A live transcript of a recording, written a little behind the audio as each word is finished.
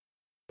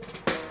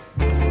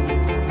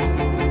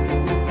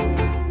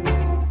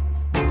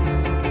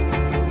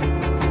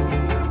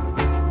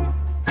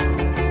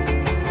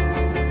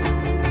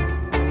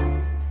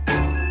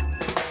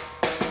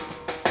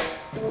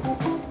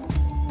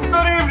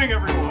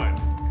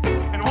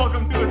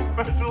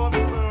special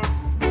episode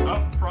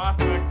of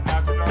Prospects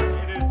After Dark.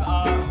 It is, we're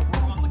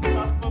on the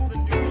cusp of the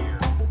new year.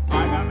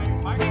 I have a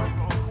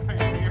microphone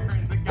right here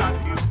in the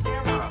goddamn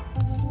camera.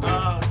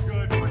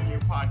 Good for you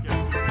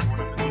podcast viewers who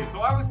wanted to see it. So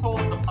I was told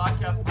that the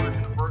podcast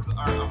version of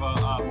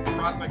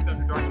Prospects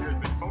After Dark here has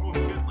been total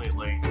shit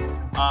lately.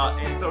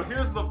 And so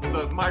here's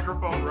the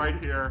microphone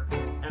right here,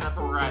 and that's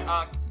where we're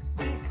at.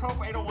 C.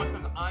 Cope 801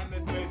 says, I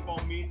miss baseball,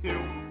 me too.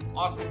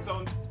 Austin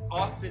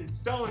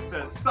Stone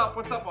says, sup,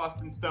 what's up,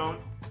 Austin Stone?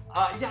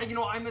 Yeah, you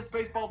know, I miss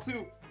baseball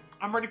too.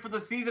 I'm ready for the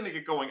season to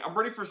get going. I'm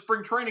ready for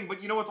spring training,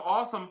 but you know what's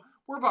awesome?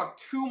 We're about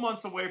 2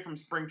 months away from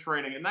spring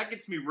training, and that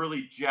gets me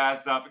really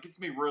jazzed up. It gets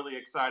me really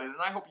excited, and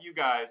I hope you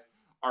guys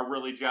are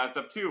really jazzed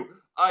up too.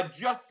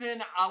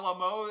 Justin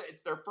Alamo,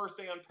 it's their first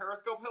day on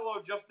Periscope.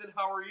 Hello, Justin,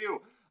 how are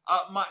you?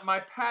 My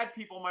pad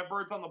people, my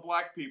birds on the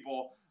black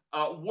people,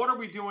 what are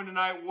we doing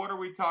tonight? What are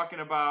we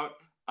talking about?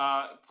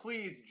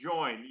 Please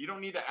join. You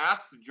don't need to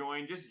ask to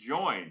join, just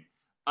join.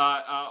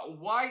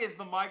 Why is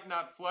the mic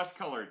not flesh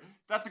colored?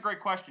 That's a great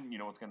question. You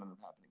know what's going to end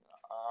up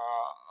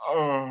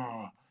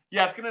happening?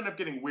 Yeah, it's going to end up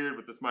getting weird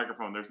with this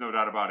microphone. There's no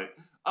doubt about it.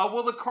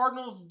 Will the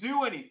Cardinals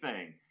do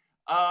anything?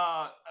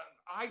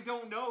 I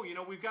don't know. You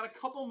know, we've got a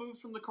couple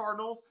moves from the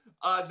Cardinals.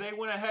 They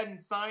went ahead and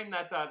signed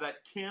that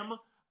Kim,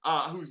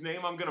 whose name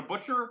I'm going to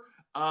butcher,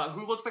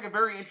 who looks like a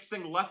very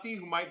interesting lefty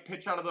who might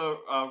pitch out of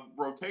the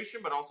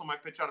rotation, but also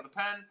might pitch out of the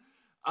pen.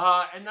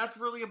 And that's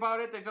really about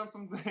it. They've done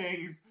some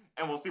things,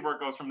 and we'll see where it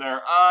goes from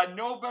there.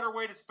 No better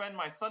way to spend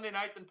my Sunday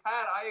night than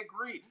Pat. I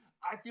agree.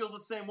 I feel the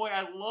same way.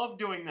 I love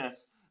doing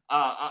this.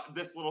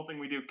 This little thing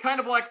we do. Kind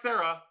of Black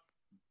Sarah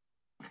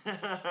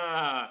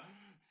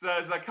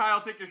says,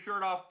 Kyle, take your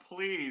shirt off,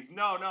 please.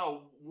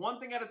 No. One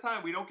thing at a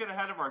time. We don't get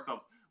ahead of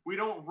ourselves. We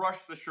don't rush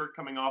the shirt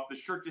coming off. The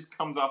shirt just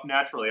comes off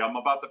naturally. I'm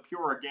about the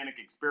pure organic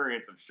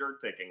experience of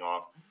shirt taking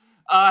off.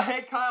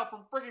 Hey, Kyle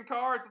from Friggin'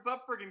 Cards. What's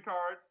up, Friggin'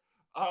 Cards?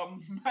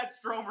 Matt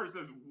Stromer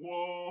says,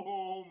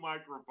 whoa,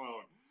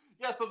 microphone.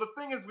 Yeah, so the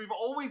thing is, we've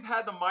always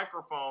had the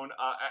microphone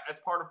as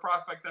part of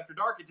Prospects After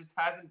Dark. It just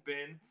hasn't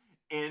been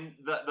in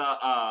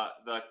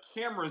the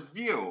camera's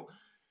view.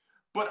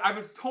 But I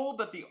was told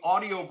that the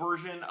audio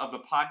version of the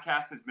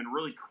podcast has been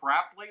really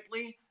crap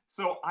lately,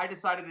 so I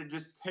decided to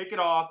just take it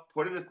off,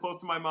 put it as close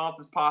to my mouth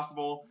as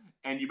possible,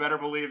 and you better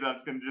believe that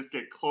it's going to just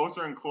get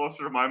closer and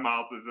closer to my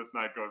mouth as this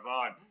night goes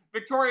on.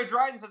 Victoria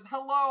Dryden says,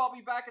 hello, I'll be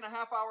back in a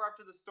half hour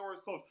after the store is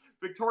closed.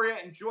 Victoria,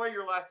 enjoy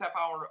your last half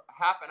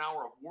an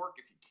hour of work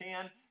if you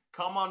can.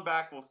 Come on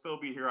back. We'll still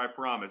be here, I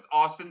promise.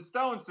 Austin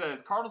Stone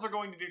says, Cardinals are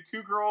going to do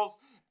two girls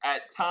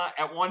at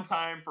one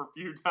time for a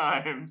few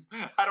times.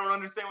 I don't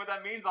understand what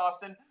that means,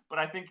 Austin, but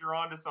I think you're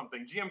onto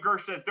something. GM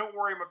Gersh says, don't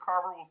worry,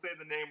 McCarver will say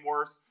the name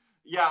worse.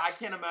 Yeah, I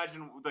can't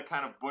imagine the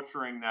kind of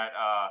butchering that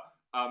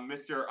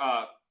Mr.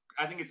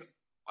 I think it's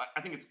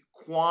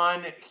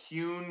Kwon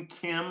Hyun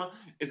Kim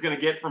is going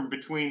to get from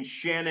between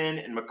Shannon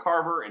and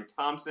McCarver and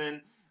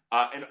Thompson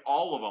and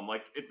all of them.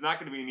 Like, it's not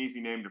going to be an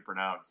easy name to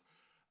pronounce.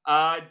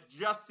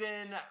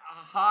 Justin,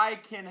 hi,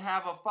 can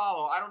have a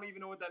follow. I don't even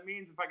know what that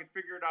means. If I could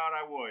figure it out,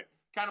 I would.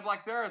 Kind of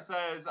Black Sarah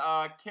says,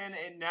 can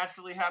it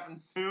naturally happen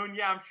soon?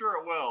 Yeah, I'm sure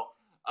it will.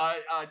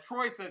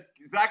 Troy says,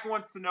 Zach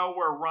wants to know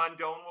where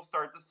Rondon will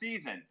start the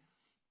season.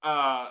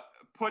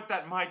 Put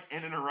that mic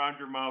in and around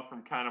your mouth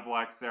from Kind of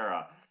Black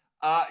Sarah.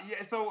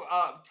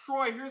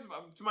 Troy, here's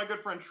to my good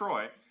friend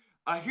Troy.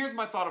 Here's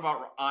my thought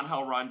about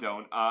Angel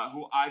Rondon,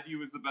 who I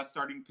view as the best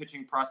starting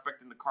pitching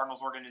prospect in the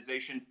Cardinals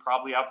organization,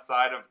 probably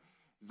outside of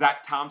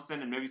Zach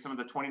Thompson and maybe some of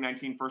the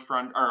 2019 first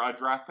round or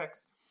draft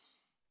picks.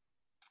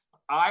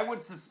 I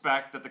would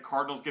suspect that the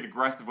Cardinals get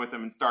aggressive with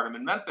him and start him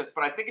in Memphis,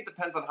 but I think it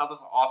depends on how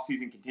this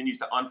offseason continues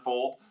to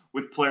unfold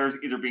with players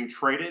either being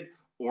traded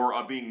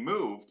or being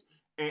moved,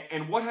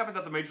 and what happens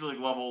at the major league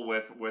level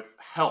with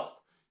health.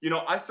 You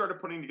know, I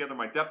started putting together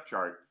my depth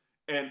chart,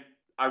 and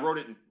I wrote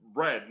it in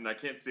red, and I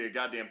can't see a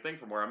goddamn thing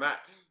from where I'm at.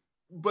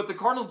 But the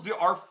Cardinals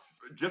are,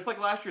 just like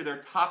last year,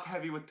 they're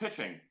top-heavy with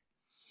pitching.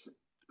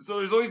 So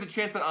there's always a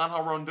chance that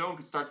Angel Rondon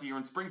could start the year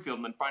in Springfield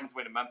and then find his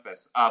way to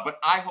Memphis. But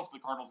I hope the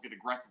Cardinals get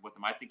aggressive with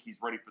him. I think he's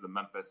ready for the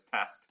Memphis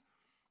test.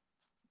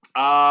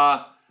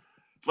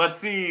 Let's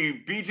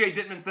see. BJ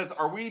Dittman says,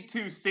 are we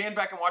to stand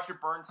back and watch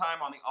it burn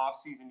time on the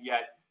offseason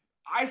yet?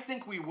 I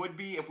think we would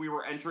be if we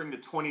were entering the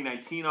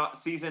 2019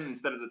 season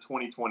instead of the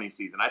 2020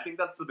 season. I think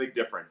that's the big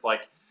difference.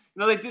 Like, you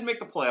know, they did make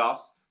the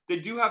playoffs. They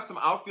do have some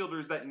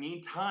outfielders that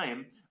need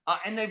time,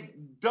 and they've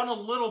done a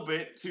little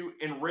bit to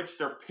enrich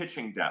their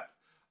pitching depth.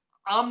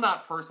 I'm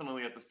not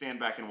personally at the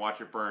stand back and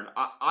watch it burn.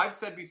 I've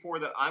said before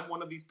that I'm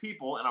one of these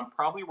people, and I'm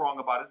probably wrong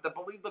about it, that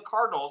believe the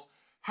Cardinals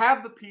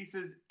have the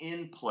pieces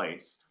in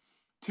place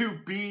to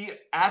be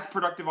as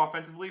productive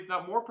offensively, if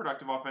not more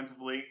productive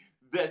offensively,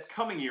 this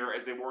coming year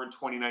as they were in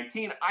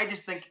 2019. I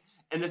just think,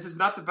 and this is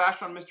not to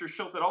bash on Mr.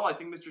 Schilt at all, I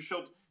think Mr.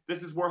 Schilt,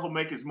 this is where he'll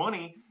make his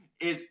money,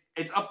 is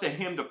it's up to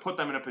him to put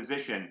them in a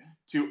position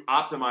to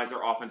optimize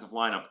their offensive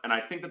lineup. And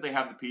I think that they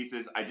have the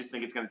pieces. I just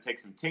think it's going to take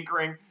some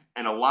tinkering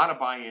and a lot of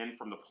buy-in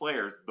from the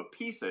players, the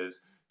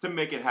pieces, to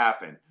make it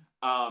happen.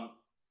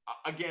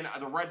 Again,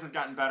 the Reds have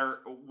gotten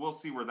better. We'll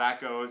see where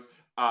that goes.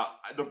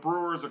 The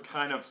Brewers are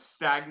kind of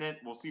stagnant.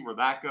 We'll see where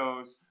that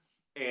goes.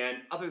 And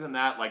other than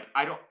that, like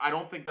I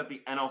don't think that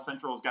the NL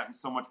Central has gotten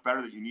so much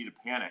better that you need to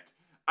panic.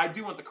 I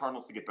do want the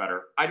Cardinals to get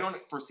better. I don't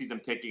foresee them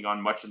taking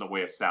on much in the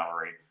way of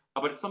salary,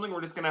 but it's something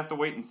we're just going to have to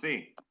wait and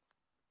see.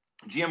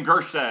 GM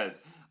Gersh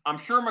says, I'm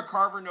sure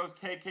McCarver knows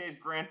KK's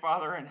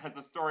grandfather and has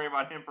a story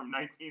about him from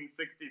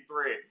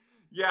 1963.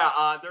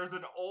 Yeah, there's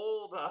an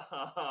old,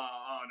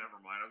 oh, never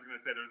mind. I was going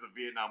to say there's a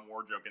Vietnam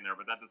War joke in there,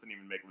 but that doesn't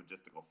even make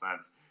logistical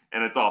sense,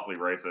 and it's awfully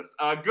racist.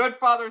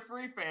 Godfather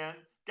 3 fan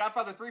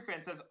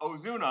says,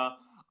 Ozuna,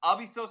 I'll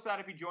be so sad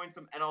if he joins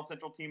some NL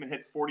Central team and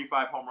hits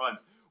 45 home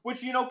runs,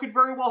 which, could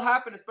very well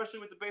happen, especially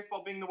with the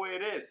baseball being the way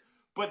it is.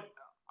 But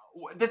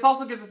this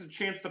also gives us a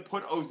chance to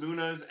put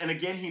Ozuna's, and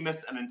again, he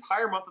missed an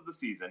entire month of the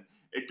season.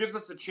 It gives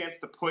us a chance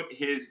to put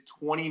his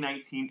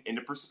 2019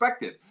 into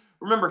perspective.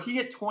 Remember, he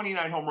hit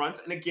 29 home runs,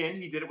 and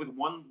again, he did it with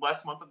one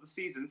less month of the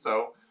season.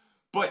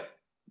 But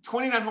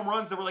 29 home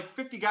runs, there were like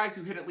 50 guys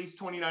who hit at least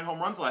 29 home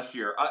runs last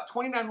year.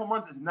 29 home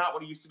runs is not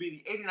what it used to be.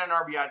 The 89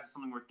 RBIs is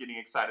something worth getting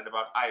excited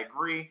about. I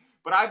agree,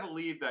 but I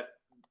believe that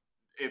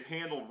if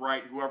handled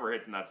right, whoever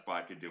hits in that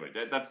spot could do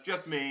it. That's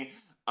just me.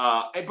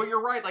 But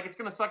you're right. Like, it's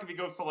going to suck if he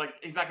goes to,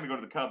 he's not going to go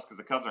to the Cubs because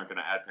the Cubs aren't going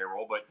to add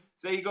payroll. But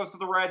say he goes to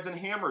the Reds and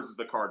hammers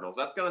the Cardinals.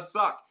 That's going to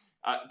suck.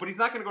 But he's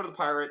not going to go to the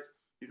Pirates.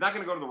 He's not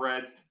going to go to the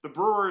Reds. The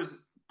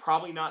Brewers,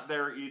 probably not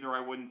there either, I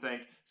wouldn't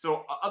think.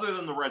 So other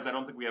than the Reds, I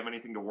don't think we have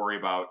anything to worry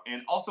about.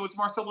 And also, it's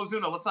Marcell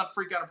Ozuna. Let's not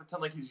freak out and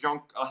pretend like he's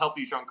a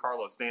healthy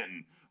Giancarlo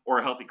Stanton or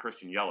a healthy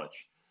Christian Yelich.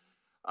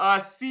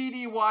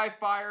 CDY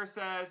Fry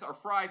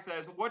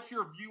says, what's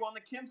your view on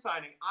the Kim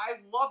signing? I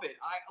love it.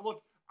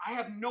 I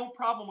have no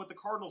problem with the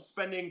Cardinals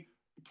spending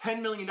 $10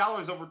 million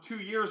over 2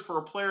 years for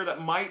a player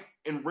that might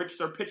enrich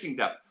their pitching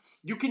depth.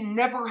 You can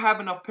never have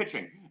enough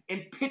pitching,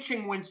 and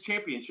pitching wins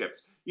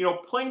championships.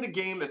 Playing the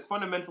game as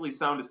fundamentally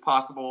sound as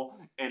possible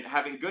and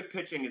having good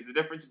pitching is the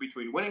difference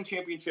between winning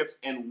championships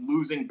and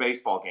losing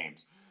baseball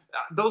games.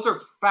 Those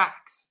are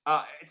facts.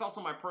 It's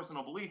also my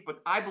personal belief,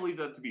 but I believe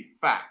that to be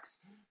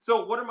facts.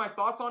 So what are my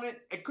thoughts on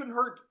it? It couldn't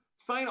hurt.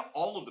 Sign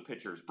all of the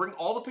pitchers. Bring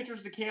all the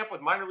pitchers to camp with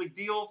minor league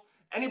deals.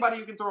 Anybody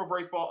who can throw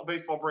a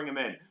baseball, bring him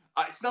in.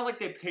 It's not like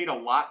they paid a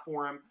lot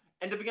for him.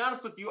 And to be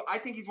honest with you, I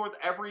think he's worth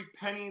every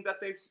penny that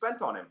they've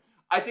spent on him.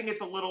 I think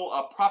it's a little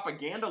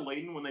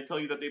propaganda-laden when they tell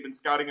you that they've been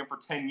scouting him for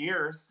 10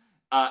 years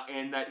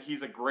and that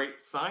he's a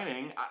great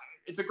signing.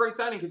 It's a great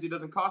signing because he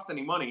doesn't cost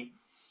any money.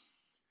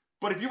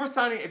 But if you were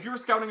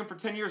scouting him for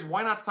 10 years,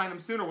 why not sign him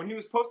sooner? When he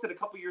was posted a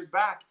couple years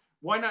back,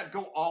 why not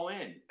go all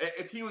in?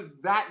 If he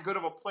was that good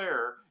of a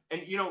player,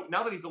 and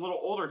now that he's a little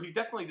older, he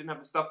definitely didn't have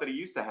the stuff that he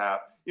used to have.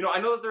 I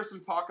know that there's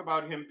some talk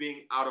about him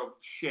being out of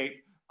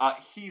shape.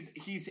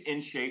 He's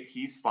in shape.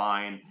 He's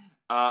fine.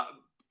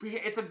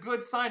 It's a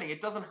good signing.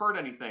 It doesn't hurt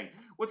anything.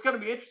 What's going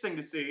to be interesting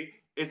to see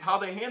is how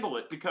they handle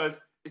it, because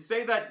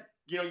say that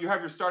you have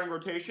your starting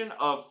rotation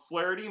of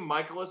Flaherty,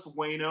 Michaelis,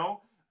 Waino,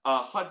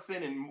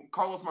 Hudson, and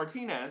Carlos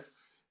Martinez.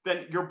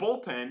 Then your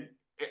bullpen,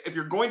 if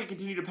you're going to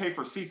continue to pay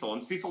for Cecil,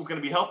 and Cecil's going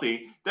to be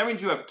healthy, that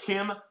means you have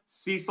Kim,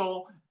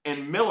 Cecil,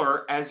 and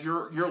Miller as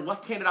your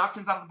left-handed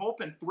options out of the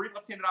bullpen. 3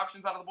 left-handed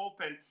options out of the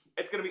bullpen.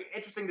 It's going to be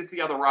interesting to see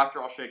how the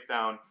roster all shakes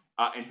down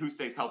and who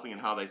stays healthy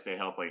and how they stay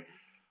healthy.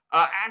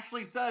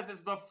 Ashley says,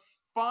 is the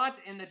font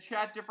in the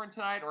chat different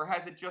tonight, or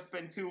has it just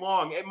been too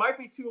long? It might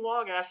be too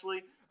long,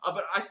 Ashley,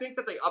 but I think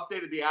that they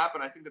updated the app,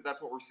 and I think that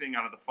that's what we're seeing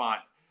out of the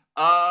font.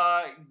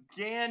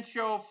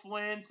 Gancho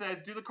Flynn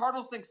says, do the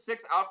Cardinals think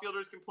 6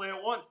 outfielders can play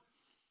at once?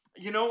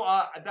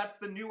 That's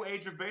the new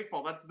age of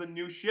baseball. That's the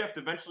new shift.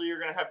 Eventually, you're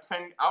going to have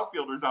 10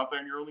 outfielders out there,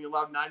 and you're only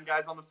allowed 9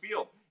 guys on the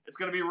field. It's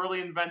going to be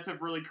really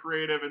inventive, really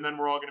creative, and then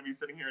we're all going to be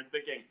sitting here and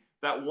thinking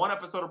that one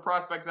episode of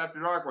Prospects After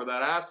Dark where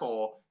that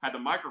asshole had the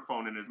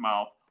microphone in his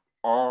mouth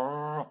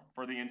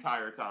for the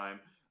entire time.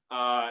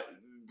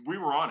 We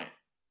were on it.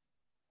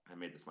 I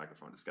made this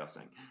microphone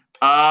disgusting.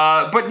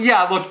 But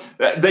yeah, look,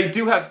 they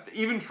do have,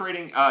 even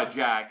trading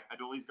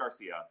Adolis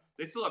Garcia,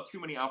 they still have too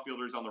many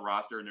outfielders on the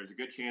roster, and there's a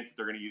good chance that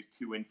they're going to use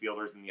 2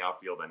 infielders in the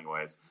outfield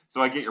anyways.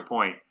 So I get your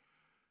point.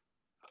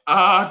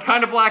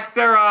 Kind of Black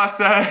Sarah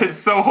says,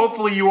 so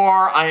hopefully you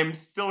are. I am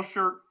still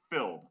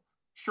shirt-filled.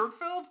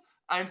 Shirt-filled?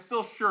 I am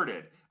still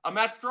shirted.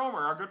 Matt Stromer,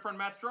 our good friend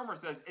Matt Stromer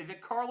says, is it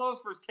Carlos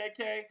versus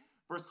KK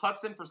versus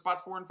Hudson for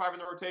spots 4 and 5 in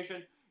the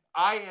rotation?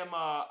 I am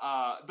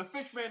the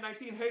Fishman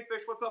 19. Hey,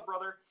 Fish, what's up,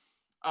 brother?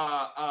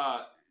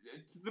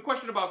 The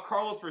question about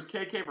Carlos versus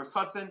KK versus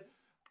Hudson,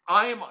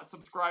 I am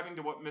subscribing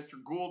to what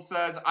Mr. Gould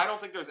says. I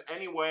don't think there's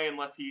any way,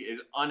 unless he is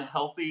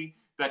unhealthy,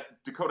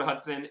 that Dakota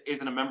Hudson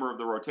isn't a member of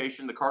the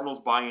rotation. The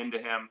Cardinals buy into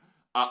him.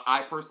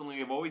 I personally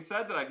have always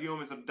said that I view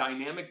him as a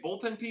dynamic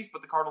bullpen piece,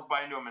 but the Cardinals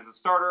buy into him as a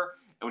starter.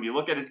 And when you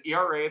look at his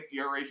ERA, if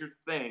ERA is your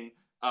thing,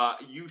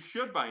 you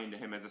should buy into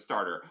him as a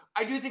starter.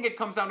 I do think it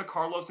comes down to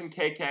Carlos and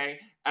KK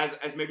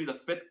as maybe the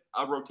 5th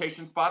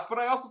rotation spots, but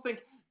I also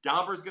think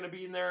Gomber is going to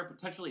be in there, and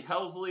potentially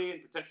Helsley,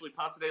 and potentially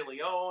Ponce de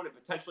Leon, and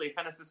potentially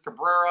Genesis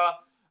Cabrera,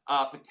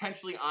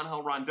 potentially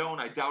Angel Rondon.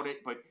 I doubt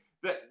it, but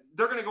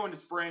they're going to go into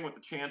spring with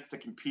the chance to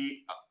compete.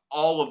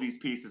 All of these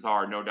pieces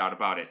are, no doubt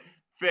about it.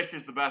 Fish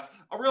is the best.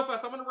 Real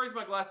fast, I'm going to raise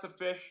my glass to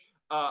Fish.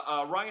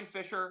 Ryan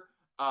Fisher,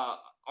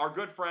 our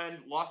good friend,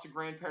 lost a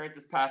grandparent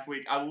this past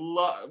week. I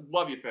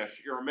love you,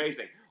 Fish. You're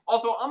amazing.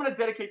 Also, I'm going to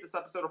dedicate this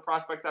episode of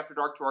Prospects After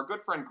Dark to our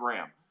good friend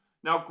Graham.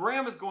 Now,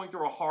 Graham is going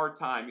through a hard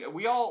time.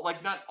 We all,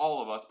 like, not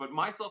all of us, but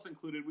myself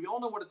included, we all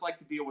know what it's like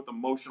to deal with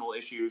emotional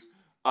issues,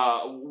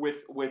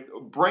 with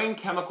brain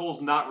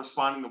chemicals not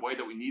responding the way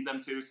that we need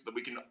them to so that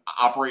we can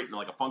operate in,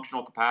 like, a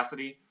functional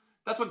capacity.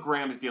 That's what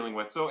Graham is dealing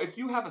with. So if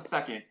you have a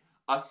second,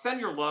 send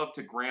your love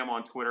to Graham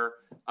on Twitter.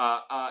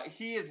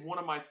 He is one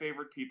of my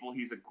favorite people.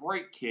 He's a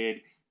great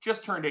kid,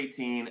 just turned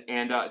 18.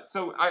 And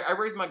so I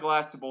raise my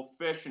glass to both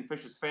Fish and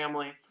Fish's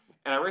family.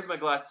 And I raise my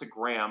glass to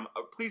Graham.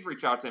 Please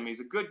reach out to him. He's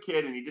a good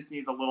kid, and he just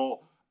needs a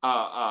little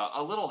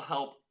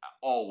help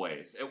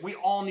always. And we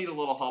all need a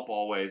little help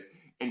always,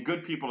 and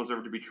good people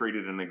deserve to be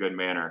treated in a good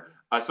manner.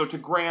 So to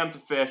Graham, to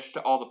Fish,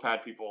 to all the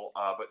Pad people,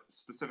 but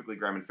specifically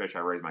Graham and Fish, I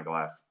raise my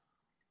glass.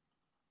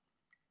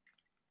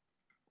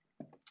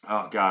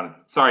 Oh, God.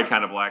 Sorry,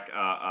 Kind of Black,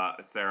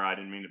 Sarah. I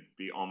didn't mean to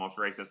be almost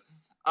racist.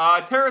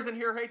 Tara's in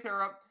here. Hey,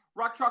 Tara.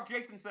 Rock Chalk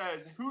Jason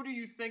says, who do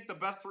you think the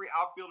best three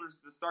outfielders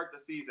to start the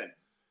season?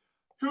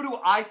 Who do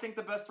I think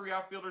the best three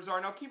outfielders are?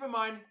 Now, keep in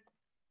mind,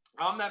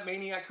 I'm that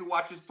maniac who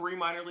watches 3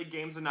 minor league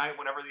games a night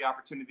whenever the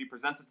opportunity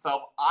presents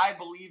itself. I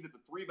believe that the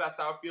 3 best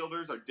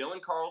outfielders are Dylan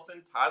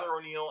Carlson, Tyler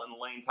O'Neill, and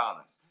Lane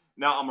Thomas.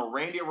 Now, I'm a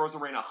Randy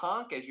Arozarena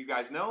honk, as you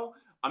guys know.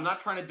 I'm not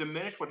trying to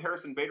diminish what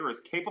Harrison Bader is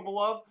capable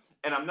of,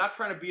 and I'm not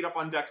trying to beat up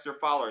on Dexter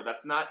Fowler.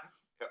 That's not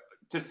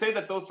to say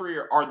that those 3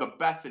 are the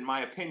best, in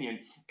my opinion.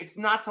 It's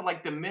not to,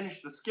 like,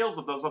 diminish the skills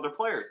of those other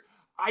players.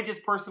 I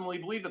just personally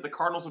believe that the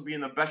Cardinals would be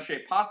in the best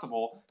shape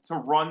possible to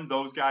run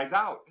those guys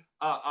out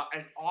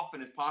as often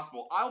as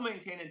possible. I'll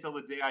maintain until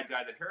the day I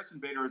die that Harrison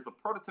Bader is the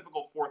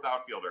prototypical 4th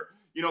outfielder.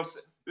 You know,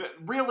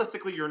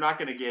 realistically, you're not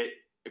going to get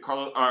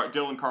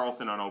Dylan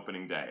Carlson on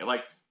opening day.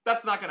 Like,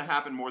 that's not going to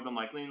happen more than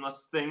likely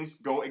unless things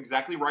go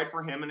exactly right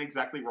for him and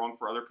exactly wrong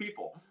for other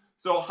people.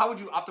 So how would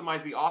you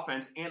optimize the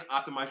offense and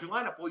optimize your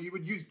lineup? Well, you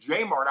would use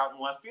J Mart out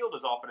in left field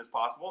as often as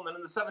possible, and then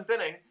in the 7th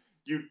inning,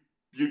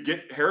 you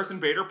get Harrison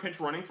Bader pinch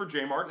running for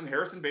J Mart and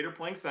Harrison Bader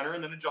playing center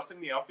and then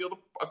adjusting the outfield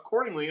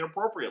accordingly and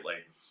appropriately.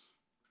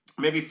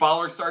 Maybe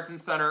Fowler starts in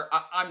center.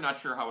 I'm not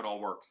sure how it all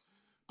works.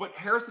 But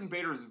Harrison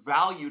Bader's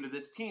value to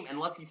this team,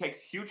 unless he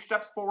takes huge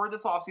steps forward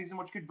this offseason,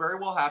 which could very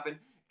well happen,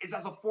 is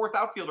as a 4th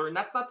outfielder. And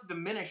that's not to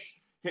diminish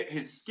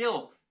his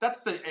skills.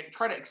 That's to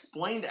try to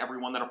explain to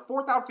everyone that a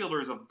 4th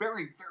outfielder is a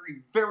very,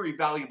 very, very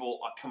valuable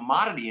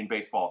commodity in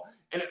baseball.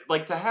 And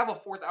like to have a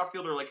 4th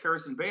outfielder like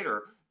Harrison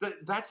Bader,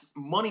 that's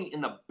money in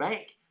the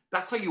bank.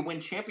 That's how you win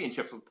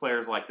championships with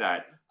players like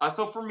that.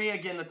 So for me,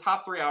 again, the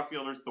top 3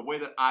 outfielders, the way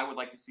that I would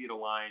like to see it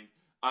aligned,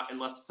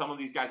 unless some of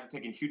these guys have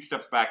taken huge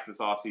steps back this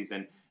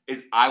offseason,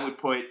 is I would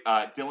put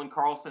Dylan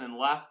Carlson in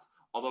left,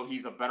 although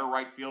he's a better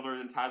right fielder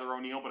than Tyler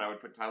O'Neill, but I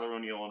would put Tyler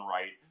O'Neill in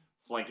right,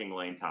 flanking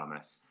Lane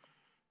Thomas.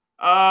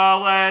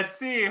 Let's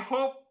see.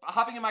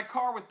 Hopping in my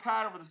car with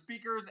Pat over the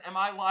speakers. Am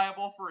I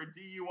liable for a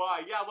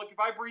DUI? Yeah, look, if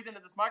I breathe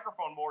into this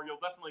microphone more, you'll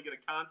definitely get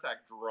a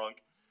contact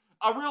drunk.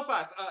 Real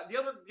fast. The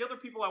other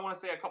people I want to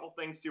say a couple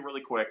things to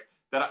really quick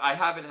that I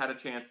haven't had a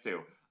chance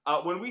to.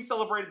 When we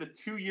celebrated the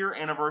 2-year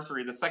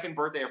anniversary, the 2nd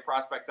birthday of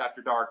Prospects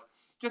After Dark,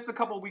 just a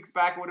couple weeks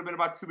back, it would have been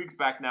about 2 weeks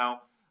back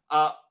now,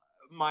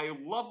 my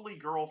lovely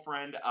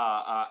girlfriend,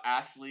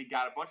 Ashley,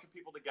 got a bunch of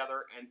people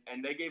together,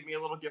 and they gave me a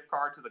little gift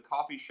card to the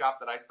coffee shop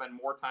that I spend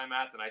more time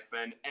at than I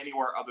spend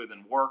anywhere other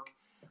than work.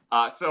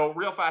 So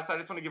real fast, I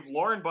just want to give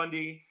Lauren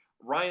Bundy,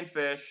 Ryan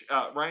Fisher,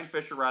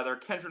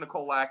 Kendra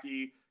Nicole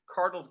Lackey,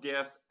 Cardinals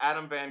Gifts,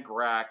 Adam Van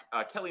Grack,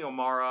 Kelly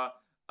O'Mara,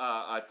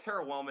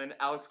 Tara Wellman,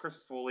 Alex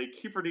Christopherly,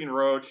 Kiefer Dean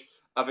Roach,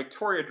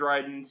 Victoria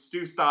Dryden,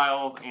 Stu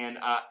Stiles, and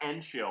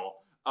Enchill.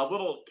 A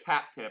little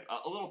cap tip,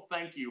 a little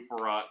thank you for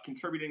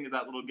contributing to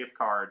that little gift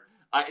card.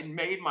 It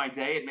made my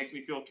day. It makes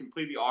me feel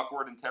completely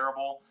awkward and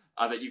terrible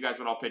that you guys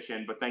would all pitch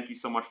in, but thank you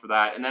so much for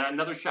that. And then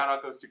another shout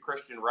out goes to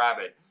Christian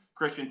Rabbit.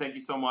 Christian, thank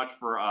you so much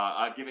for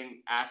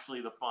giving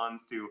Ashley the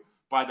funds to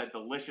buy that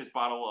delicious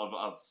bottle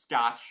of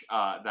scotch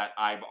that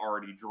I've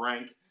already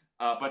drank.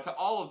 But to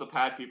all of the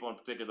Pad people in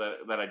particular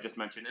that I just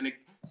mentioned, and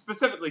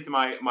specifically to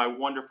my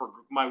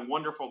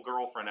wonderful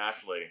girlfriend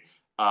Ashley,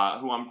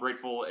 who I'm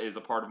grateful is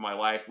a part of my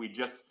life. We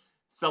just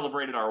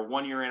celebrated our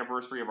 1-year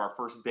anniversary of our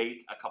first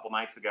date a couple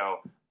nights ago.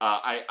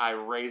 I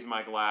raise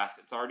my glass.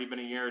 It's already been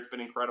a year. It's been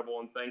incredible,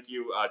 and thank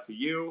you to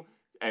you,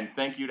 and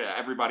thank you to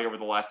everybody over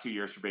the last 2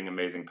 years for being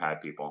amazing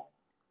Pad people.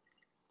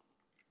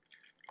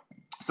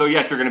 So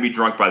yes, you're going to be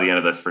drunk by the end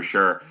of this for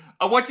sure.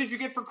 What did you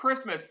get for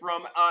Christmas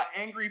from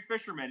Angry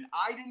Fisherman?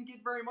 I didn't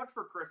get very much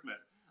for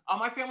Christmas.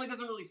 My family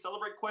doesn't really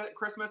celebrate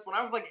Christmas. When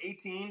I was like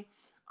 18,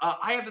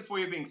 I have this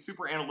way of being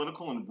super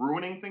analytical and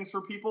ruining things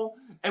for people.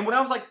 And when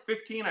I was like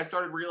 15, I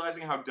started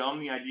realizing how dumb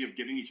the idea of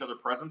giving each other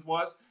presents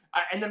was.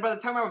 And then by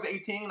the time I was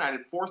 18, I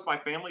had forced my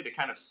family to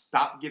kind of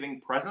stop giving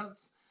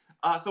presents.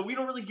 So we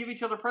don't really give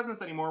each other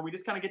presents anymore. We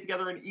just kind of get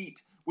together and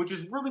eat, which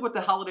is really what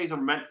the holidays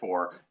are meant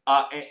for.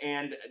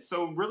 And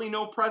so really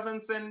no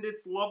presents, and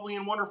it's lovely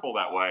and wonderful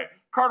that way.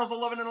 Cardinals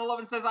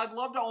 11-11 says, I'd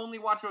love to only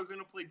watch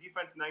Ozuna play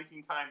defense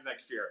 19 times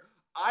next year.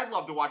 I'd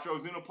love to watch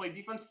Ozuna play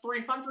defense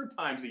 300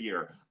 times a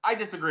year. I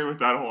disagree with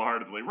that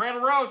wholeheartedly.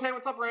 Randall Rhodes, hey,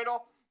 what's up,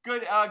 Randall?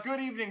 Good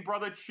evening,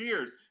 brother.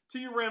 Cheers. To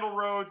you, Randall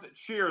Rhodes.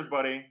 Cheers,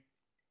 buddy.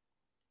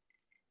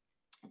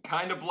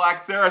 Kind of Black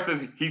Sarah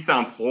says, he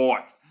sounds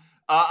hot.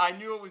 I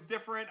knew it was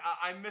different.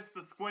 I missed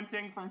the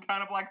squinting from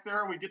Kind of Black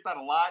Sarah. We get that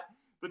a lot.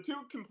 The two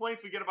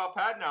complaints we get about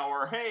Pat now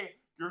are, hey,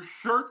 your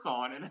shirt's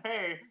on, and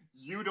hey,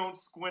 you don't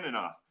squint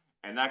enough.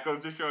 And that goes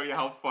to show you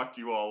how fucked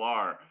you all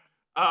are.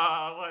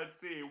 Let's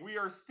see. We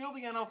are still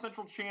the NL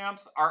Central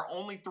champs. Our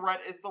only threat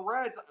is the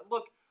Reds.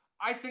 Look,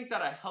 I think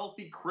that a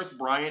healthy Chris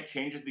Bryant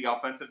changes the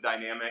offensive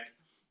dynamic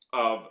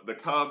of the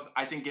Cubs.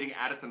 I think getting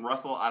Addison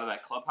Russell out of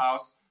that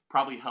clubhouse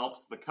probably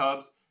helps the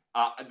Cubs.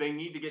 They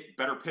need to get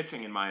better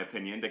pitching, in my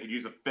opinion. They could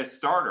use a fifth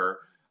starter.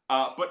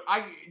 But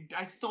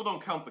I still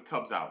don't count the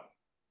Cubs out.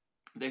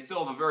 They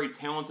still have a very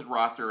talented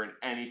roster, and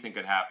anything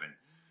could happen.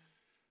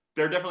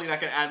 They're definitely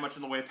not going to add much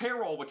in the way of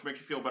payroll, which makes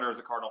you feel better as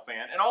a Cardinal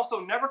fan. And also,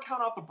 never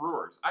count out the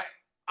Brewers.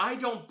 I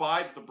don't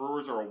buy that the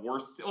Brewers are a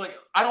worse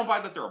 – I don't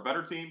buy that they're a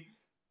better team.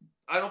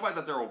 I don't buy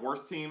that they're a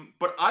worse team.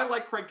 But I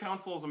like Craig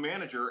Counsell as a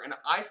manager, and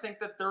I think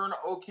that they're an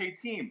okay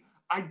team.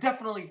 I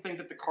definitely think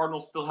that the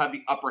Cardinals still have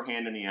the upper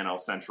hand in the NL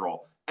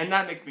Central, and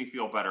that makes me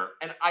feel better.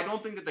 And I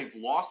don't think that they've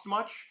lost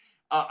much.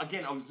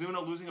 Again, losing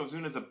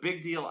Ozuna is a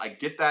big deal. I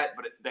get that,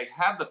 but they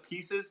have the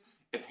pieces,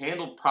 if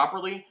handled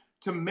properly,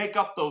 to make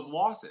up those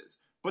losses.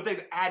 But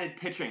they've added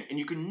pitching, and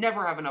you can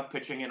never have enough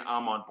pitching, and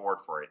I'm on board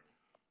for it.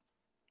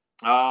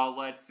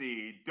 Let's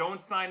see.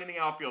 Don't sign any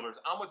outfielders.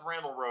 I'm with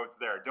Randall Rhodes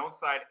there. Don't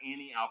sign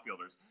any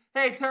outfielders.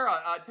 Hey, Tara.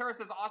 Tara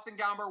says, Austin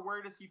Gomber,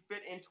 where does he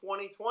fit in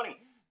 2020?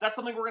 That's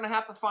something we're going to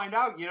have to find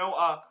out.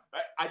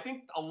 I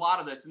think a lot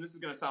of this, and this is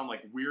going to sound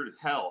like weird as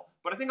hell,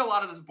 but I think a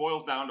lot of this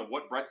boils down to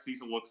what Brett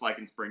Cecil looks like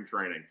in spring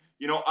training.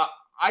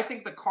 I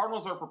think the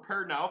Cardinals are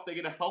prepared now, if they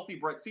get a healthy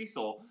Brett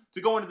Cecil,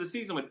 to go into the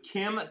season with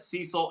Kim,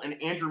 Cecil,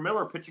 and Andrew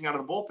Miller pitching out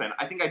of the bullpen.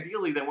 I think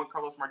ideally they want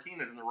Carlos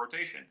Martinez in the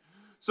rotation.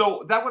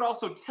 So that would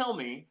also tell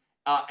me,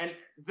 and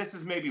this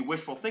is maybe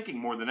wishful thinking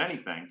more than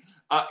anything,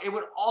 it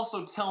would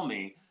also tell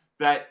me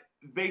that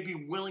they'd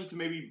be willing to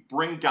maybe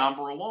bring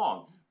Gomber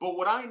along. But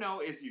what I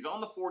know is he's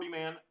on the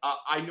 40-man.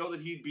 I know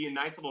that he'd be a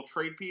nice little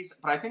trade piece,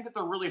 but I think that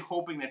they're really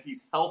hoping that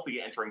he's healthy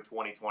entering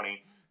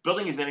 2020,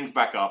 building his innings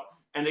back up,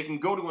 and they can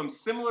go to him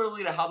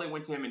similarly to how they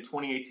went to him in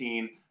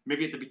 2018,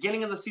 maybe at the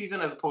beginning of the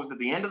season as opposed to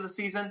the end of the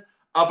season.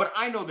 But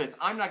I know this.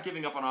 I'm not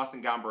giving up on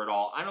Austin Gomber at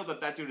all. I know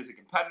that dude is a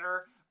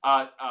competitor,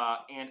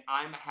 and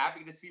I'm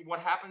happy to see what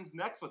happens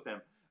next with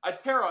him.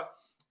 Tara,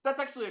 that's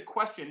actually a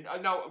question.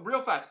 Now,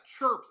 real fast,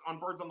 Chirps on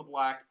Birds on the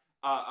Black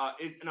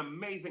is an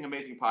amazing,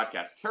 amazing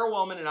podcast. Tara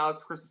Wellman and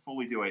Alex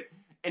Christopherly do it.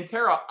 And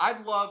Tara,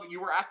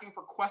 you were asking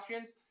for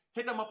questions.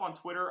 Hit them up on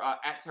Twitter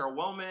at Tara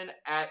Wellman,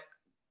 at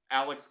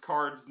Alex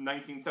Cards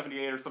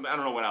 1978 or something. I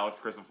don't know what Alex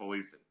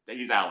Christopherly's.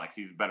 He's Alex.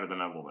 He's better than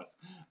Elvis.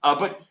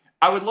 But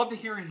I would love to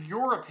hear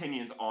your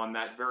opinions on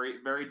that very,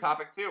 very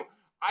topic too.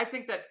 I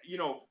think that,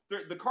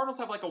 the Cardinals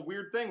have like a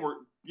weird thing where,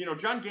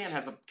 John Gant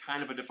has a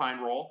kind of a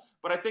defined role,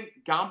 but I think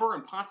Gomber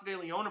and Ponce de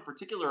Leon in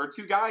particular are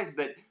two guys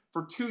that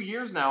for 2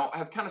 years now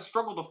have kind of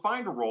struggled to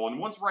find a role, and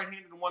one's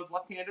right-handed and one's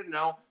left-handed.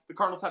 Now the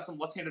Cardinals have some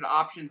left-handed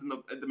options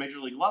at the major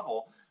league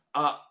level.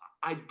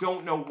 I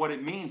don't know what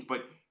it means,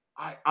 but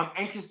I'm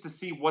anxious to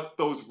see what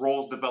those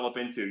roles develop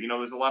into.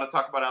 There's a lot of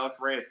talk about Alex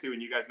Reyes too,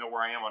 and you guys know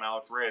where I am on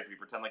Alex Reyes. We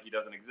pretend like he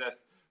doesn't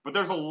exist, but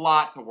there's a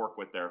lot to work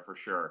with there for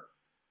sure.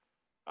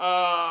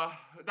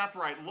 That's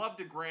right. Love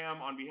to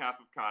Graham on behalf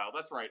of Kyle.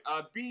 That's right.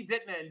 BJ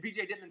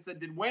Dittman said,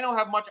 did Waino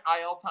have much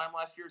IL time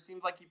last year?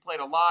 Seems like he played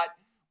a lot,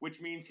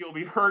 which means he'll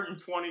be hurt in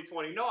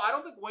 2020. No, I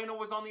don't think Waino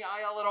was on the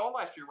IL at all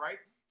last year, right?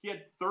 He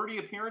had 30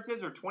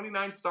 appearances or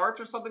 29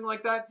 starts or something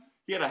like that.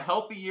 He had a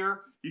healthy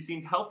year. He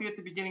seemed healthy at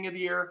the beginning of the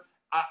year.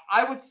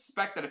 I would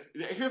suspect that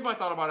here's my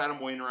thought about Adam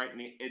Wainwright and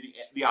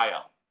the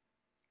IL.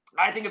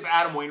 I think if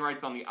Adam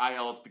Wainwright's on the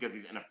IL, it's because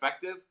he's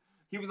ineffective.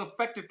 He was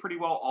effective pretty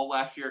well all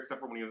last year,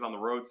 except for when he was on the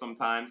road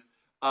sometimes.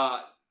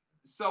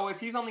 So if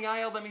he's on the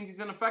IL, that means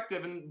he's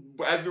ineffective. And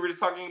as we were just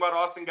talking about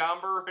Austin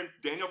Gomber and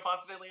Daniel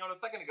Ponce de Leon a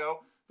second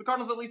ago, the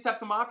Cardinals at least have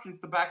some options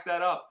to back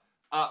that up.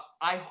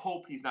 I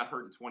hope he's not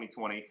hurt in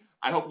 2020.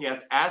 I hope he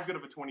has as good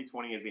of a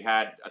 2020 as he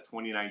had a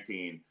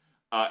 2019.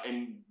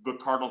 And the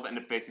Cardinals end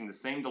up facing the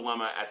same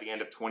dilemma at the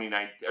end of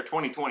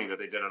 2020 that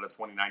they did out of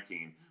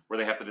 2019, where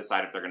they have to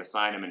decide if they're going to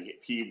sign him and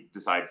if he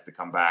decides to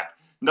come back.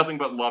 Nothing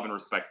but love and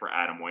respect for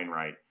Adam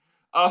Wainwright.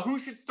 Who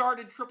should start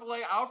in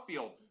AAA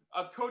outfield?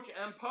 Coach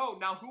M. Poe.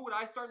 Now, who would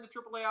I start in the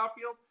AAA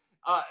outfield?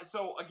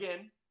 So,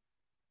 again,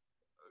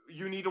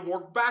 you need to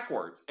work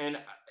backwards. And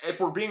if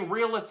we're being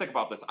realistic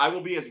about this, I will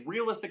be as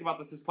realistic about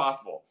this as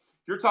possible.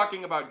 You're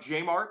talking about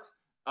J. Mart,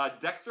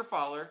 Dexter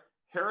Fowler,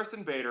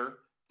 Harrison Bader,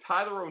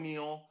 Tyler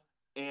O'Neill,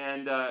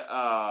 and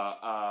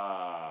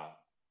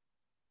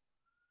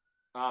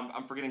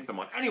I'm forgetting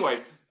someone.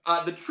 Anyways,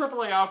 the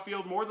AAA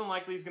outfield more than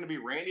likely is going to be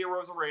Randy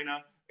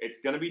Arozarena. It's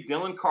going to be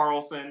Dylan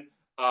Carlson.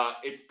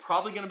 It's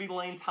probably going to be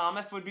Lane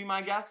Thomas would be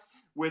my guess.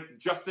 with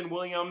Justin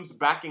Williams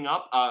backing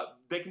up.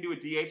 They can do a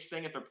DH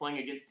thing if they're playing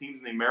against teams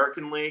in the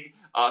American League,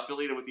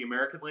 affiliated with the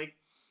American League.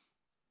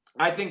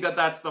 I think that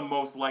that's the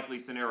most likely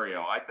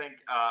scenario. I think,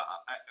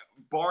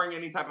 barring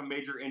any type of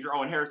major injury,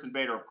 and Harrison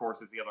Bader, of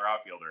course, is the other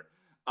outfielder.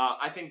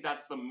 I think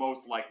that's the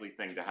most likely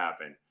thing to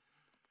happen.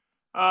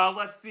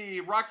 Let's see.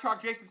 Rock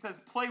Chalk Jason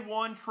says, play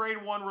one,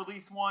 trade one,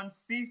 release one,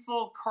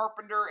 Cecil,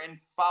 Carpenter, and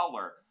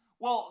Fowler.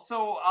 Well,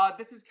 so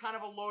this is kind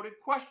of a loaded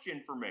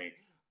question for me.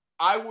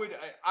 I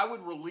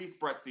would release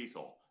Brett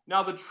Cecil.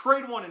 Now, the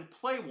trade one and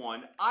play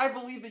one, I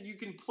believe that you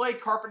can play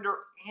Carpenter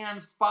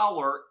and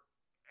Fowler.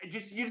 You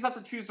just have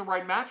to choose the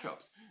right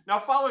matchups. Now,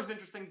 Fowler's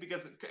interesting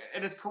because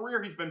in his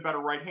career, he's been better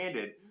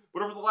right-handed.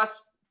 But over the last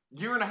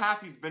year and a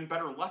half, he's been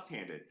better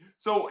left-handed.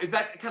 So is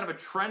that kind of a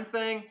trend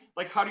thing?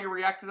 Like, how do you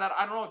react to that?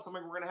 I don't know. It's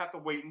something we're going to have to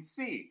wait and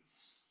see.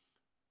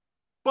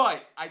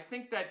 But I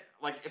think that,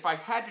 like, if I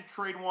had to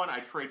trade one,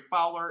 I'd trade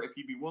Fowler if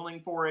he'd be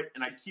willing for it,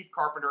 and I'd keep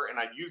Carpenter, and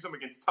I'd use him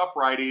against tough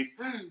righties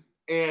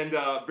and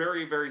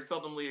very, very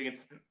seldomly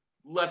against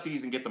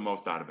lefties and get the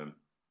most out of him.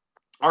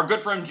 Our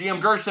good friend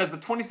GM Gersh says the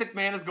 26th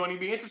man is going to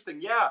be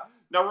interesting. Yeah.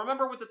 Now,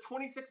 remember, with the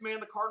 26th man,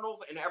 the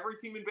Cardinals and every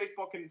team in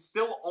baseball can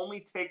still only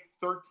take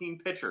 13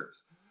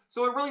 pitchers.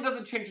 So it really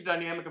doesn't change the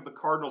dynamic of the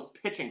Cardinals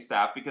pitching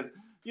staff because,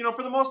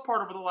 for the most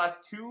part, over the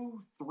last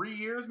 2-3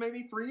 years,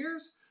 maybe 3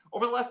 years,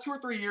 over the last 2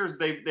 or 3 years,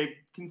 they've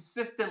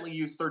consistently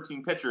used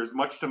 13 pitchers,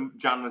 much to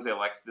John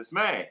Mozeliak's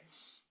dismay.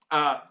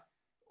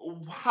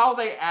 How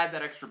they add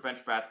that extra bench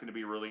bat is going to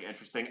be really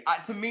interesting.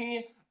 To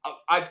me,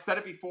 I've said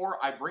it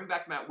before, I bring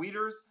back Matt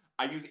Wieters.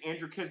 I use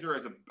Andrew Knizner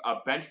as a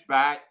bench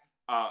bat.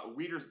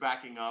 Wieters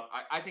backing up.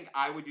 I think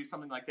I would do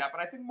something like that,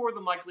 but I think more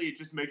than likely it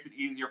just makes it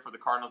easier for the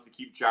Cardinals to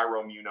keep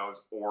Jairo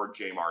Munoz or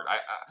J-Mart.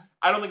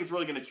 I don't think it's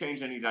really going to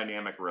change any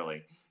dynamic,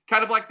 really.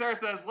 Kind of Black Sarah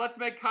says, let's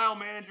make Kyle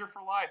manager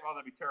for life. Oh,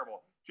 that'd be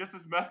terrible. Just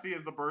as messy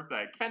as the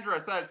birthday.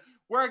 Kendra says,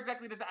 where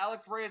exactly does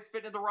Alex Reyes fit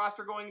into the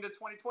roster going into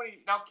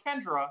 2020? Now,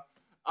 Kendra,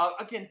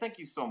 again, thank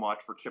you so much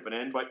for chipping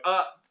in, but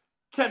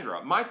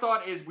Kendra, my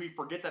thought is we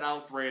forget that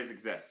Alex Reyes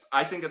exists.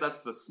 I think that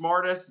that's the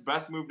smartest,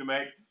 best move to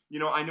make.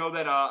 I know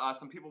that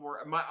some people were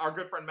our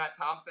good friend Matt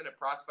Thompson at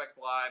Prospects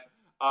Live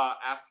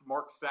asked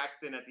Mark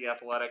Saxon at The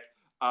Athletic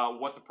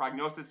what the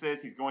prognosis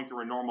is. He's going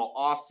through a normal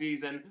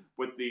offseason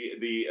with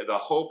the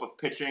hope of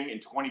pitching in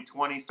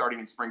 2020, starting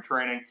in spring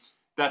training.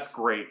 That's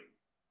great.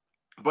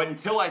 But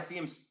until I see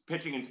him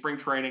pitching in spring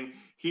training,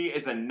 he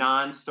is a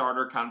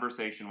non-starter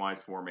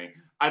conversation-wise for me.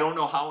 I don't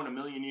know how in a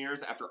million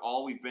years, after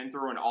all we've been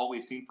through and all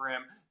we've seen for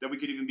him, that we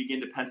could even begin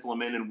to pencil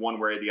him in one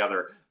way or the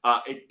other.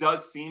 It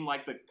does seem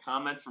like the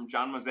comments from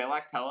John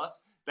Mozeliak tell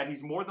us that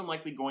he's more than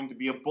likely going to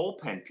be a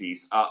bullpen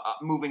piece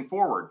moving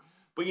forward.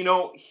 But,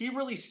 he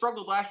really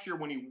struggled last year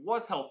when he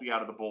was healthy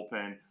out of the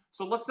bullpen.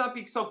 So let's not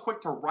be so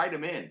quick to write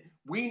him in.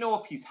 We know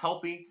if he's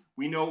healthy.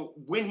 We know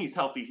when he's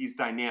healthy, he's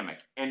dynamic.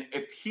 And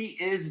if he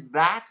is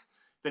that,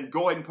 then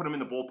go ahead and put him in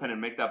the bullpen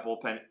and make that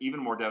bullpen even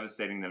more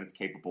devastating than it's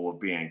capable of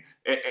being.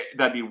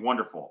 That'd be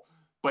wonderful.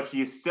 But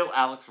he is still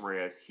Alex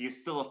Reyes. He is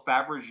still a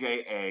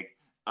Fabergé egg,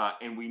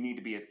 and we need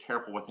to be as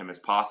careful with him as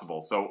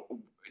possible. So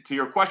to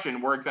your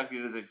question, where exactly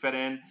does he fit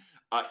in?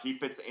 He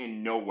fits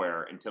in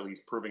nowhere until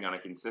he's proving on a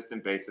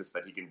consistent basis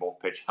that he can both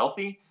pitch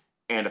healthy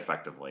and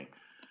effectively.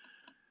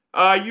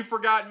 You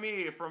forgot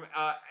me from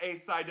A.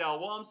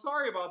 Seidel. Well, I'm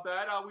sorry about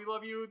that. We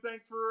love you.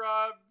 Thanks for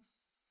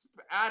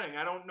adding.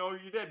 I don't know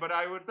you did, but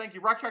I would thank you.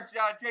 Rockchuck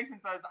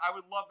Jason says, I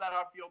would love that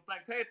outfield.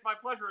 Thanks. Hey, it's my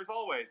pleasure as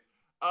always.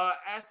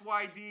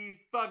 SYD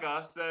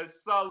Thugga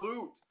says,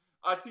 salute.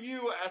 To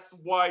you,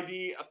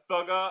 SYD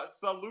Thugga,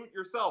 salute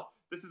yourself.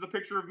 This is a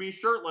picture of me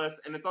shirtless,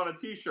 and it's on a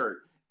t-shirt.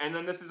 And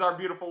then this is our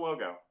beautiful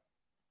logo.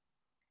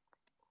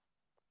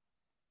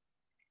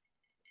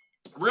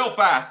 Real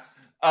fast.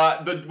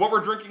 What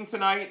we're drinking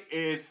tonight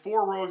is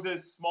Four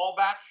Roses small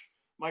batch.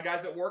 My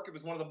guys at work, it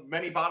was one of the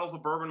many bottles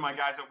of bourbon my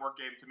guys at work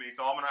gave to me.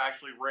 So I'm going to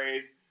actually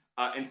raise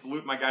and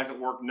salute my guys at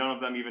work. None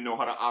of them even know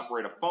how to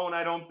operate a phone,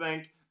 I don't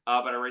think.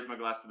 But I raise my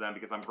glass to them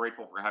because I'm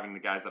grateful for having the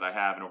guys that I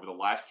have. And over the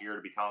last year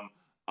to become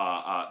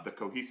the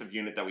cohesive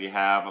unit that we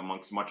have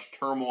amongst much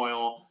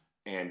turmoil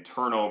and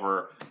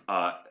turnover,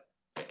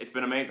 it's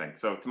been amazing.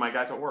 So to my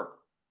guys at work.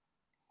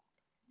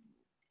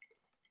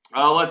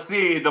 Let's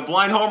see. The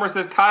Blind Homer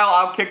says,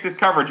 Kyle outkicked his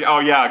coverage. Oh,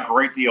 yeah,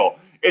 great deal.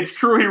 It's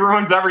true. He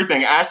ruins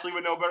everything. Ashley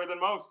would know better than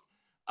most.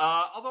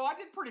 Although I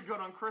did pretty good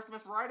on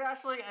Christmas, right,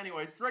 Ashley?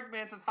 Anyways, Drake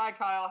Man says, hi,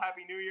 Kyle.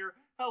 Happy New Year.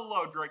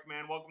 Hello, Drake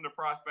Man. Welcome to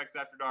Prospects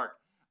After Dark.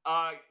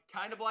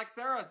 Kind of Black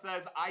Sarah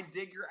says, I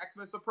dig your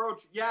Xmas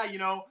approach. Yeah,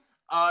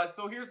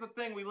 so here's the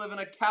thing. We live in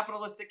a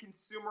capitalistic,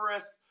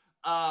 consumerist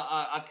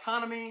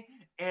economy.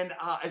 And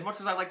as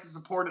much as I like to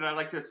support it, I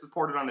like to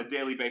support it on a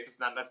daily basis,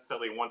 not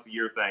necessarily a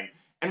once-a-year thing.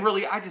 And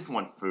really, I just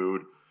want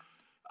food.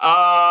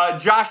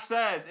 Josh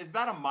says, is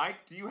that a mic?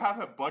 Do you have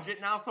a budget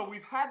now? So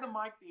we've had the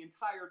mic the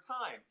entire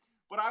time.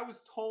 But I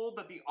was told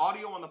that the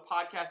audio on the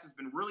podcast has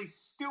been really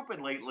stupid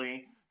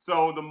lately.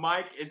 So the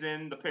mic is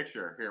in the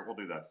picture. Here, we'll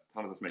do this.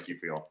 How does this make you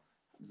feel?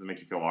 Does it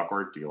make you feel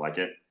awkward? Do you like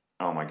it?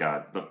 Oh, my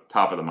God. The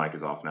top of the mic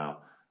is off now.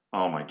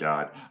 Oh my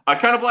God.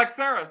 Kind of Black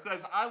Sarah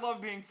says, I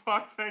love being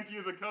fucked. Thank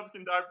you. The Cubs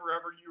can die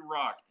forever. You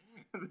rock.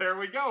 There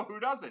we go. Who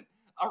doesn't?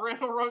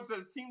 Randall Rhodes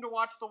says, team to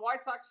watch the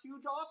White Sox,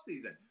 huge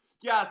offseason.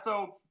 Yeah,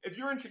 so if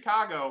you're in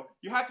Chicago,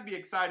 you have to be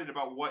excited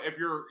about what, if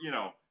you're,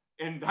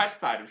 in that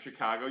side of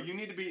Chicago, you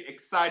need to be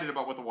excited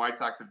about what the White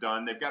Sox have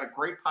done. They've got a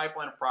great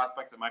pipeline of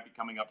prospects that might be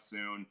coming up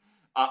soon.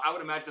 I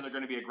would imagine they're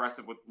going to be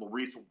aggressive with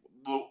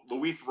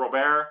Luis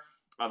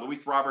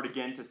Robert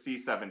again to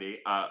C70,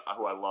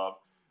 who I love.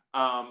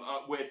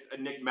 With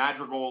Nick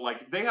Madrigal,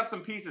 like they have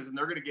some pieces and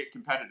they're going to get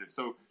competitive.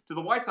 So to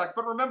the White Sox,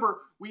 but remember,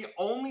 we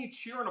only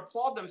cheer and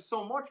applaud them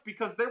so much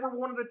because they were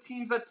one of the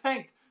teams that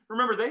tanked.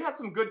 Remember, they had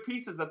some good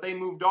pieces that they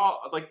moved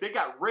off, like they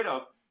got rid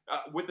of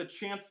with a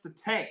chance to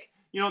tank.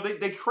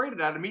 They traded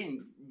Adam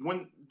Eaton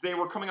when they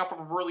were coming off of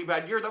a really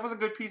bad year. That was a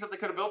good piece that they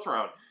could have built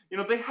around.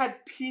 They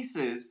had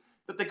pieces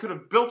that they could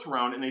have built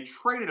around and they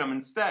traded them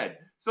instead.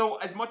 So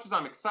as much as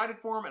I'm excited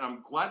for them and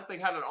I'm glad that they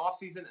had an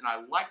offseason and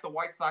I like the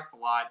White Sox a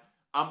lot,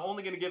 I'm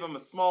only going to give them a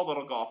small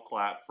little golf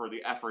clap for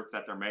the efforts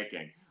that they're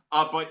making.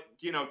 But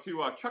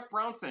to Chuck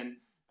Brownson,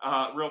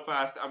 real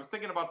fast, I was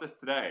thinking about this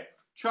today.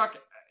 Chuck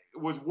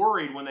was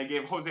worried when they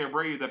gave Jose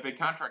Abreu that big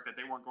contract that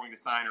they weren't going to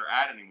sign or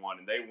add anyone,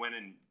 and they went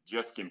and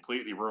just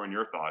completely ruined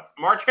your thoughts.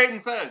 March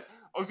Hayden says,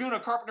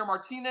 Ozuna Carpenter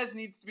Martinez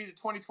needs to be the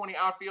 2020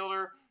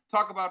 outfielder.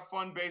 Talk about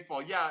fun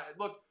baseball. Yeah,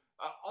 look,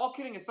 all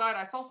kidding aside,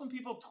 I saw some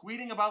people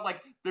tweeting about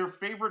like their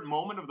favorite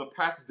moment of the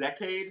past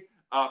decade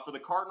for the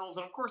Cardinals.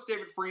 And of course,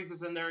 David Freese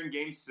is in there in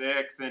Game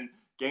 6 and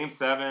Game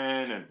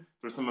 7, and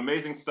there's some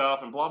amazing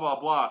stuff and blah, blah,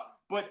 blah.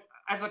 But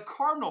as a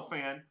Cardinal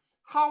fan,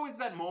 how is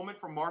that moment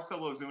from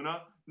Marcell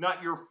Ozuna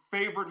not your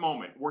favorite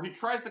moment? Where he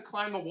tries to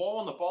climb the wall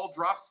and the ball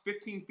drops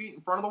 15 feet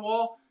in front of the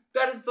wall?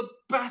 That is the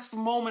best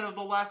moment of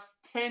the last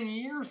 10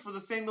 years for the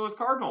St. Louis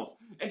Cardinals.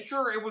 And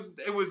sure, it was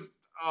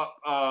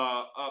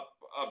a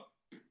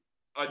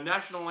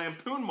National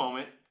Lampoon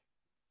moment,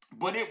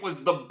 but it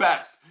was the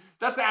best.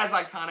 That's as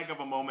iconic of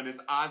a moment as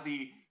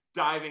Ozzie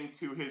diving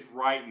to his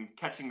right and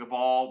catching the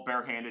ball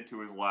barehanded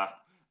to his left,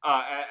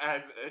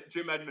 as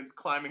Jim Edmonds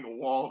climbing a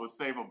wall to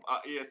save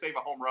a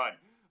home run.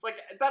 Like,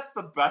 that's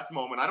the best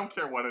moment. I don't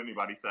care what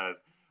anybody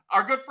says.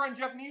 Our good friend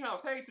Jeff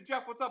Niehaus. Hey, to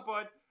Jeff, what's up,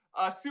 bud?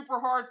 Super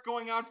hearts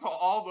going out to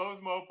all those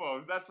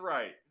mofos. That's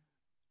right.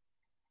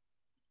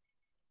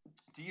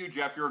 To you,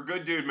 Jeff. You're a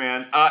good dude,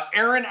 man.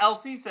 Aaron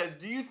LC says,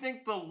 do you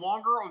think the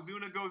longer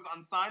Ozuna goes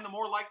unsigned, the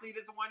more likely it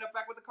is to wind up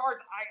back with the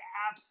Cards? I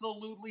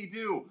absolutely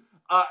do.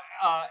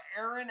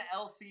 Aaron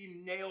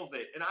LC nails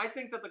it. And I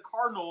think that the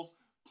Cardinals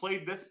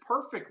played this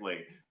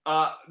perfectly.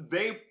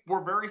 They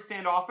were very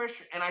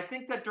standoffish. And I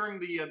think that during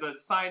the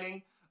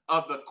signing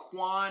of the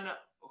Kwon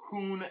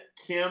Hoon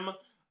Kim,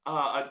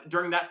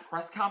 during that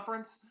press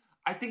conference,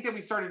 I think that we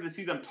started to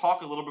see them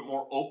talk a little bit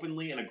more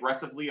openly and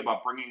aggressively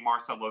about bringing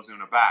Marcell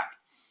Ozuna back.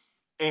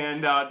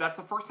 And that's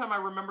the first time I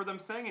remember them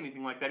saying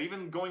anything like that,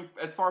 even going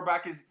as far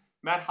back as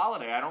Matt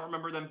Holliday. I don't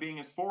remember them being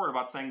as forward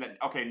about saying that,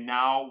 okay,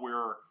 now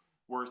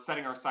we're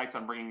setting our sights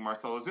on bringing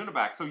Marcell Ozuna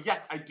back. So,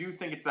 yes, I do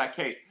think it's that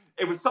case.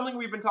 It was something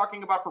we've been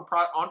talking about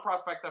on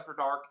Prospects After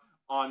Dark,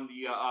 on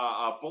the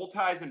bull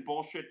ties and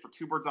bullshit for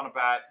Two Birds on a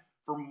Bat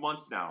for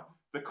months now.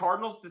 The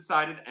Cardinals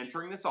decided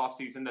entering this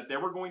offseason that they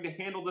were going to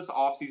handle this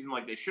offseason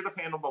like they should have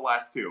handled the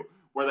last two,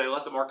 where they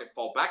let the market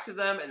fall back to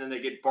them and then they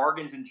get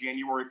bargains in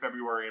January,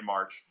 February, and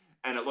March.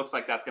 And it looks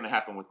like that's going to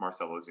happen with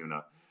Marcell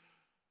Ozuna.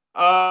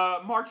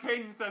 Mark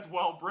Hayden says,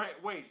 well, Brett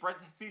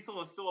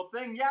Cecil is still a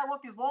thing. Yeah,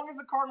 look, as long as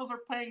the Cardinals are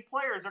paying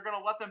players, they're going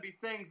to let them be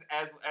things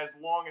as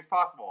long as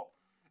possible.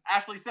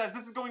 Ashley says,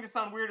 this is going to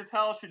sound weird as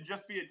hell. Should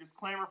just be a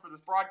disclaimer for this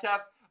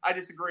broadcast. I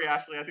disagree,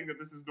 Ashley. I think that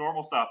this is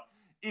normal stuff.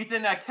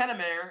 Ethan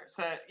Kennemer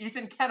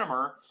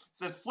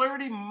says,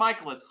 Flaherty,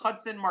 Michaelis,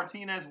 Hudson,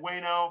 Martinez,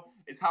 Waino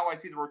is how I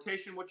see the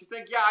rotation. What you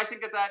think? Yeah, I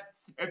think that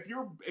if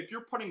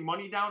you're putting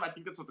money down, I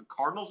think that's what the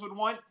Cardinals would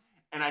want.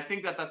 And I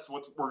think that that's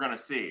what we're going to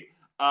see.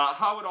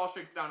 How it all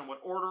shakes down in what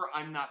order,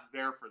 I'm not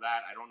there for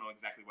that. I don't know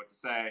exactly what to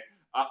say.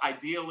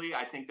 Ideally,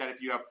 I think that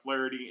if you have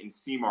Flaherty and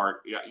Seamart,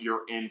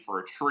 you're in for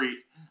a treat.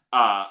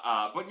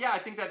 But yeah, I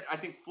think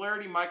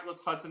Flaherty,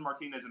 Michaelis, Hudson,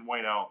 Martinez, and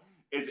Waino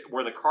is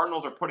where the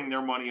Cardinals are putting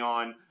their money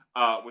on,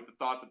 with the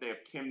thought that they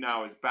have Kim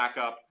now as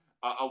backup,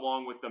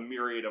 along with the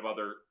myriad of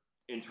other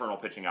internal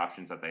pitching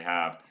options that they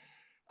have.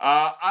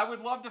 I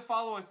would love to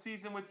follow a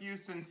season with you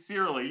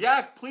sincerely.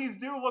 Yeah, please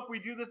do. Look, we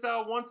do this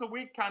once a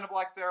week, kind of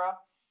like Sarah.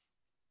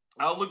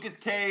 Lucas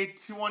K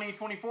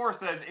 2024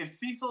 says, if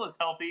Cecil is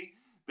healthy,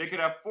 they could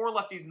have 4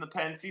 lefties in the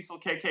pen: Cecil,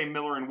 KK,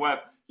 Miller, and Webb.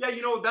 Yeah,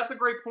 that's a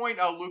great point,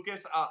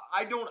 Lucas.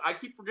 I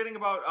keep forgetting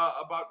about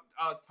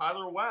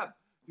Tyler Webb,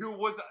 who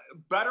was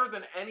better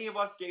than any of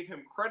us gave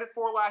him credit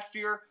for last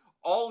year.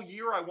 All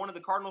year, I wanted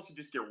the Cardinals to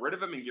just get rid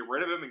of him and get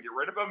rid of him and get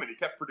rid of him, and he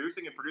kept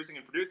producing and producing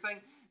and producing.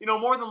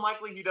 More than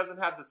likely, he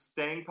doesn't have the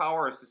staying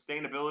power or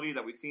sustainability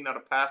that we've seen out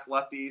of past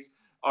lefties,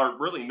 or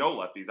really no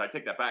lefties. I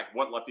take that back.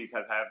 What lefties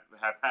have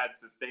had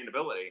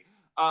sustainability?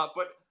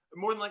 But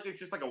more than likely, it's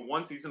just like a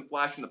one-season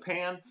flash in the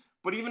pan.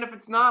 But even if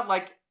it's not,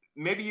 like,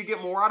 maybe you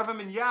get more out of him.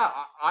 And yeah,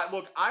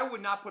 look, I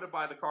would not put it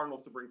by the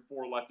Cardinals to bring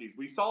 4 lefties.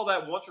 We saw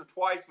that once or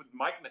twice with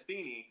Mike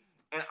Matheny,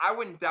 and I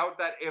wouldn't doubt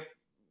that if,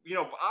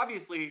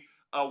 obviously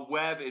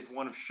Webb is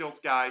one of Schilt's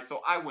guys,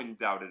 so I wouldn't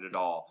doubt it at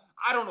all.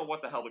 I don't know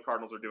what the hell the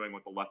Cardinals are doing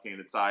with the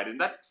left-handed side, and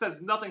that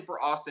says nothing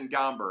for Austin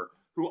Gomber,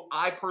 who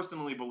I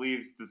personally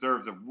believe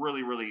deserves a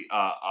really, really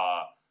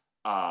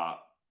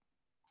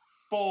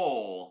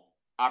full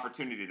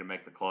opportunity to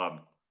make the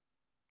club.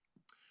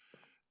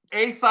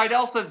 A.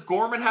 Seidel says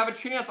Gorman have a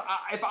chance.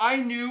 If I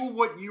knew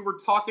what you were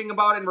talking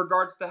about in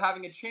regards to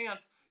having a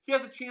chance, he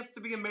has a chance to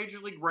be a Major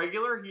League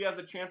regular. He has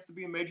a chance to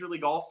be a Major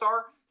League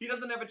All-Star. He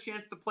doesn't have a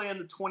chance to play in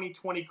the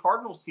 2020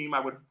 Cardinals team. I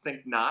would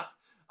think not.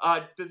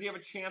 Does he have a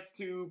chance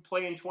to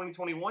play in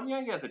 2021?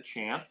 Yeah, he has a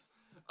chance.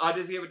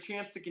 Does he have a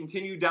chance to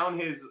continue down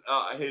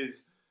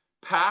his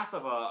path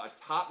of a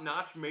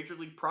top-notch Major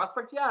League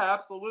prospect? Yeah,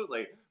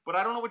 absolutely. But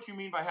I don't know what you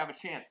mean by have a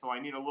chance, so I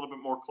need a little bit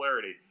more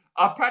clarity.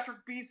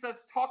 Patrick B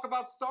says, talk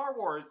about Star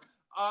Wars.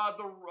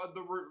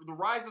 The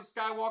Rise of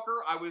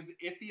Skywalker, I was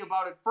iffy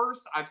about it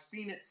first. I've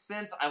seen it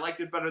since. I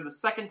liked it better the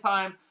second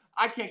time.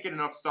 I can't get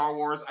enough Star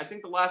Wars. I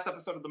think the last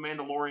episode of The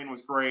Mandalorian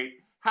was great.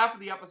 Half of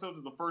the episodes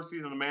of the first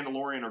season of The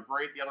Mandalorian are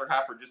great. The other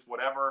half are just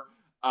whatever.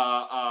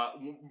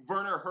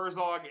 Werner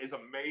Herzog is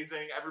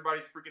amazing.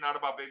 Everybody's freaking out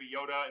about Baby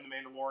Yoda in The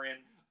Mandalorian.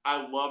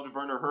 I loved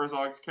Werner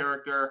Herzog's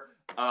character.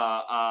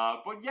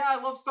 But yeah, I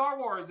love Star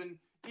Wars. And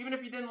even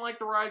if you didn't like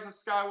The Rise of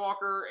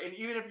Skywalker, and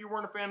even if you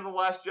weren't a fan of The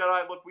Last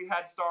Jedi, look, we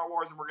had Star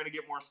Wars, and we're going to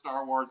get more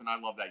Star Wars, and I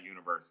love that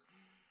universe.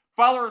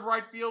 Fowler in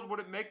right field, would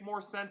it make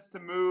more sense to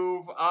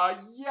move?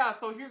 Yeah,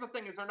 so here's the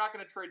thing, is they're not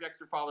going to trade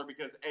Dexter Fowler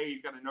because, A,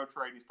 he's got a no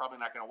trade, and he's probably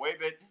not going to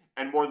waive it,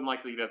 and more than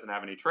likely he doesn't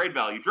have any trade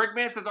value. Drake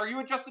Mann says, are you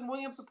a Justin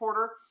Williams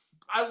supporter?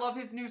 I love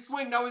his new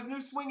swing. Now, his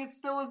new swing is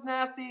still as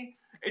nasty.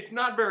 It's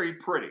not very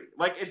pretty.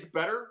 Like, it's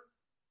better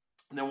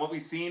than what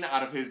we've seen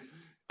out of his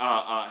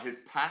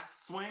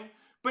past swing.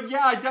 But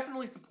yeah, I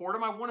definitely support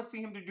him. I want to see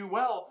him to do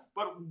well.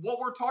 But what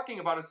we're talking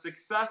about is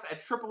success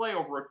at AAA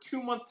over a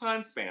 2-month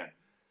time span.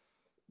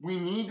 We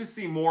need to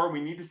see more.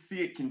 We need to see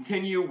it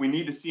continue. We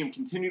need to see him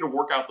continue to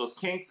work out those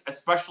kinks,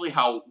 especially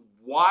how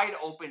wide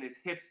open his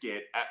hips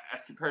get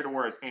as compared to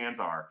where his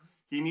hands are.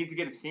 He needs to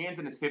get his hands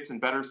and his hips in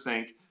better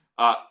sync,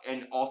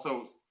 and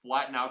also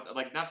flatten out,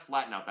 like not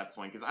flatten out that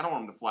swing, because I don't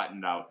want him to flatten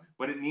it out,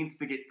 but it needs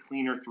to get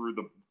cleaner through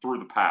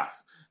the path.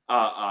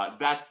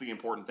 That's the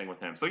important thing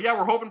with him. So yeah,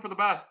 we're hoping for the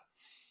best.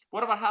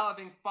 What about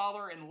having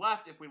Fowler in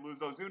left if we lose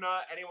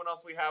Ozuna? Anyone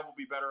else we have will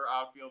be better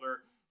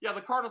outfielder. Yeah,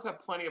 the Cardinals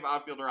have plenty of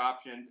outfielder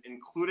options,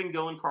 including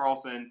Dylan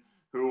Carlson,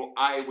 who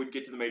I would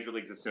get to the major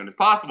leagues as soon as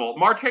possible.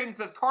 March Hayden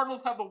says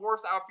Cardinals have the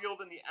worst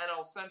outfield in the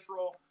NL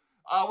Central.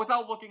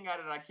 Without looking at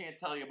it, I can't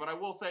tell you, but I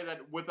will say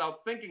that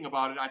without thinking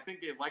about it, I think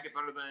they like it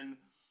better than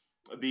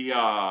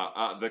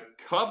the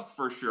Cubs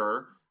for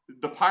sure.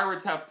 The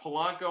Pirates have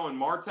Polanco and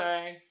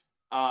Marte.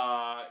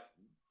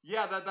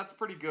 Yeah, that's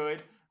pretty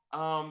good.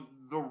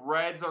 The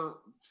Reds are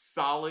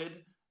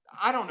solid.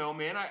 I don't know,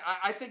 man.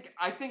 I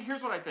think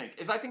here's what I think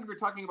is I think if you're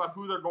talking about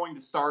who they're going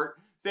to start,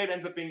 say it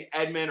ends up being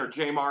Edman or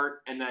J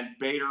Mart and then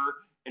Bader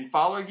and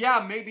Fowler.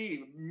 Yeah,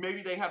 maybe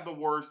they have the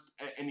worst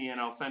in the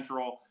NL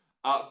Central,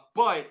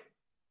 but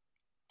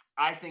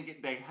I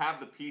think they have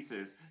the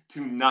pieces to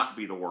not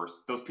be the worst.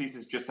 Those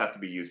pieces just have to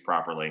be used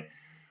properly.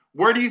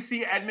 Where do you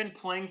see Edman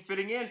playing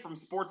fitting in from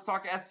Sports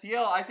Talk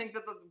STL? I think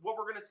that what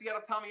we're going to see out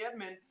of Tommy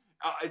Edman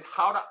is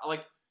how to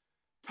like.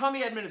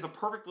 Tommy Edman is a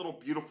perfect little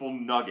beautiful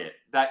nugget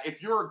that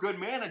if you're a good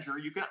manager,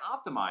 you can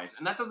optimize.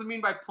 And that doesn't mean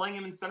by playing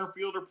him in center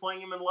field or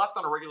playing him in left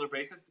on a regular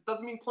basis. It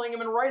doesn't mean playing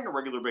him in right on a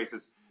regular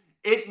basis.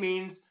 It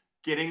means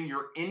getting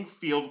your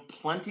infield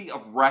plenty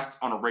of rest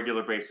on a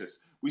regular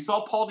basis. We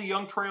saw Paul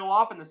DeJong trail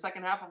off in the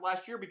second half of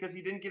last year because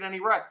he didn't get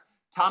any rest.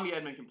 Tommy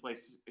Edman can play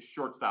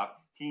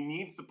shortstop. He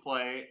needs to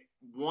play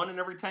 1 in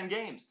every 10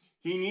 games.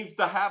 He needs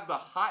to have the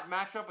hot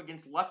matchup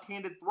against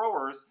left-handed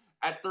throwers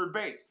at third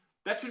base.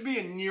 That should be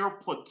a near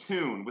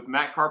platoon with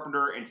Matt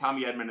Carpenter and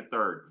Tommy Edman at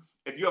third.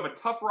 If you have a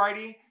tough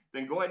righty,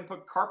 then go ahead and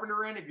put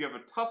Carpenter in. If you have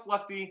a tough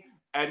lefty,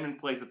 Edman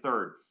plays at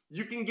third.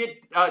 You can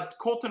get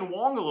Colton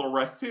Wong a little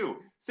rest too.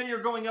 Say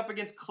you're going up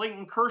against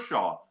Clayton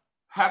Kershaw.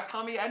 Have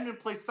Tommy Edman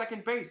play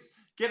second base.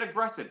 Get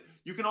aggressive.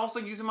 You can also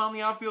use him on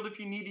the outfield if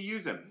you need to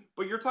use him.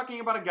 But you're talking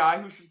about a guy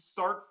who should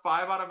start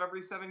 5 out of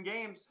every 7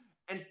 games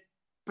and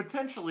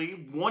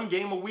potentially 1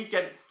 game a week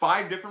at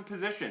 5 different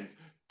positions.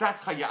 That's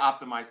how you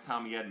optimize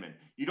Tommy Edman.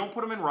 You don't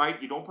put him in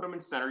right. You don't put him in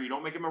center. You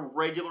don't make him a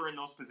regular in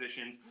those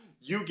positions.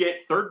 You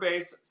get third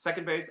base,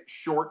 second base,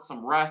 short,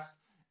 some rest,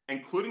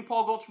 including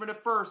Paul Goldschmidt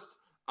at first,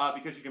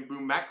 because you can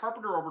boom Matt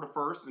Carpenter over to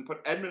first and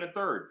put Edman at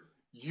third.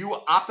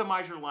 You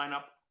optimize your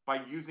lineup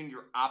by using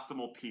your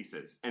optimal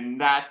pieces, and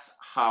that's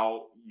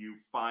how you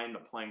find the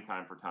playing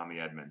time for Tommy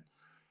Edman.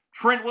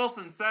 Trent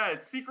Wilson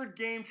says, secret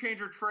game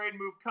changer trade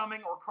move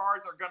coming, or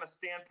Cards are going to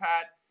stand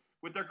pat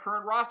with their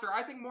current roster.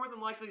 I think more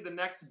than likely the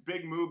next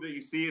big move that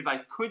you see is I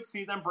could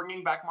see them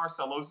bringing back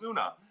Marcell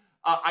Ozuna.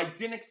 I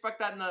didn't expect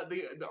that in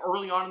the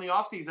early on in the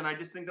offseason. I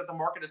just think that the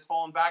market has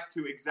fallen back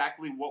to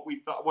exactly what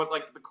we thought, what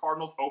like the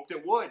Cardinals hoped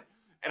it would.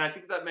 And I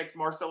think that makes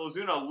Marcell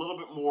Ozuna a little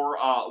bit more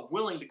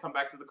willing to come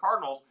back to the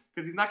Cardinals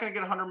because he's not going to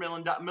get $100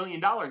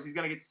 million. He's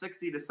going to get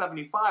 60 to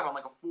 75 on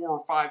like a 4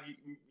 or 5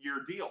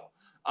 year deal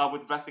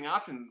with vesting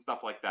options and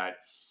stuff like that.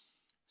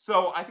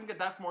 So I think that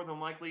that's more than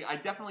likely. I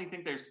definitely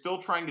think they're still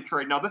trying to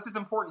trade. Now, this is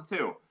important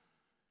too.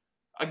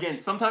 Again,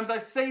 sometimes I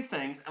say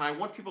things and I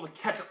want people to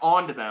catch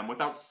on to them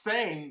without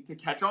saying to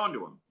catch on to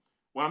them.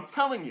 What I'm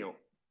telling you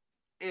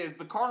is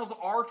the Cardinals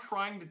are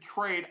trying to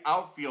trade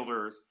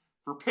outfielders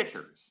for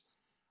pitchers.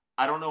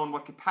 I don't know in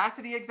what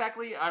capacity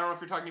exactly. I don't know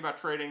if you're talking about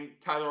trading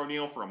Tyler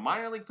O'Neill for a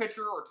minor league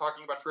pitcher or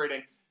talking about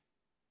trading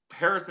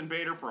Harrison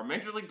Bader for a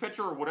major league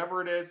pitcher or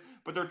whatever it is,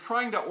 but they're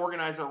trying to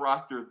organize their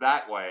roster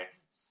that way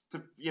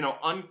to,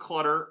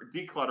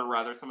 declutter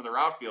rather some of their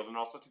outfield and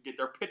also to get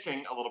their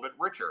pitching a little bit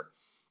richer.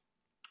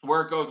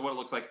 Where it goes, what it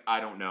looks like, I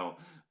don't know.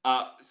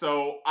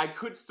 So I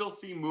could still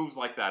see moves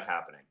like that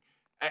happening.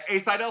 A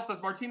Seidel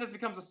says Martinez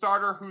becomes a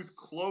starter who's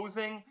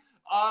closing.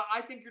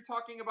 I think you're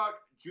talking about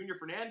Junior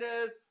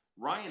Fernandez,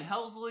 Ryan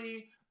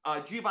Helsley,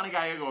 Giovanni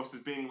Gallegos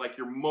as being like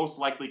your most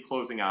likely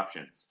closing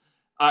options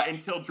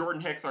until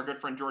Jordan Hicks, our good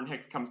friend Jordan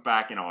Hicks, comes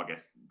back in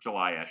August,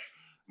 July-ish.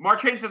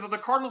 Mark Hayden says, are the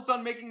Cardinals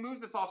done making moves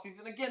this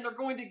offseason? Again, they're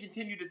going to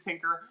continue to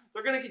tinker.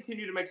 They're going to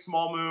continue to make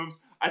small moves.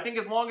 I think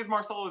as long as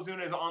Marcell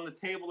Ozuna is on the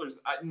table, there's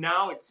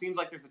now it seems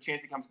like there's a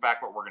chance he comes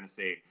back, but we're going to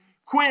see.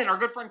 Quinn, our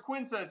good friend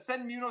Quinn says,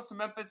 send Munoz to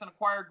Memphis and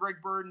acquire Greg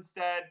Bird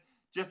instead,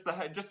 just for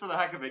the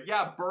heck of it.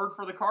 Yeah, Bird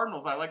for the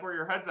Cardinals. I like where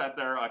your head's at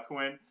there,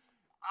 Quinn.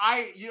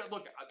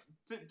 Look,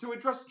 to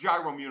address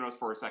Jairo Munoz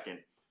for a second,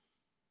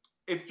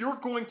 if you're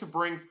going to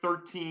bring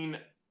 13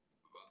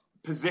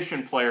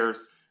 position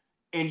players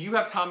and you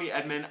have Tommy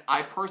Edman,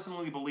 I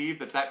personally believe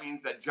that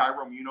means that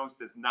Jairo Munoz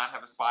does not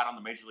have a spot on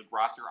the Major League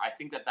roster. I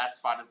think that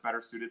spot is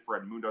better suited for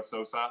Edmundo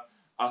Sosa,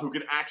 who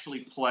can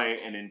actually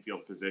play an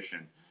infield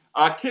position.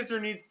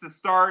 Kisner needs to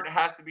start,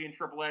 has to be in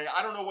AAA.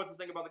 I don't know what to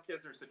think about the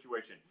Kisner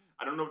situation.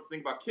 I don't know what to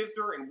think about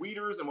Kisner and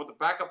Wieters and what the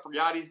backup for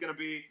Yadi is going to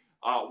be.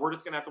 We're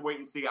just going to have to wait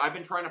and see. I've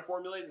been trying to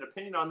formulate an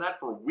opinion on that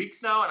for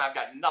weeks now, and I've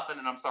got nothing,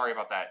 and I'm sorry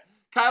about that.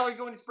 Kyle, are you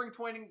going to spring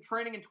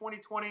training in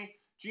 2020?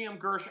 GM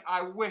Gersh,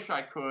 I wish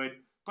I could,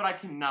 but I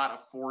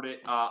cannot afford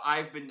it.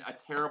 I've been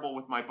terrible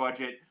with my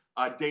budget.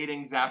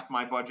 Dating zaps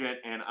my budget,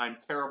 and I'm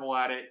terrible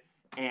at it,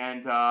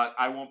 and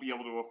I won't be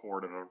able to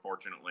afford it,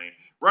 unfortunately.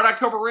 Red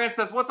October Rant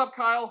says, what's up,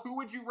 Kyle? Who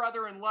would you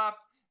rather in left,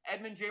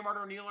 Edman, J. Mart,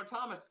 O'Neill, or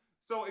Thomas?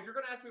 So if you're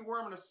going to ask me where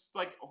I'm going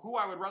to, who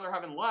I would rather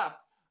have in left,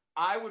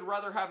 I would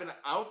rather have an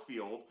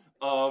outfield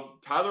of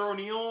Tyler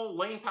O'Neill,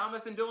 Lane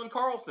Thomas, and Dylan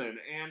Carlson.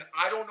 And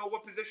I don't know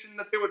what position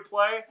that they would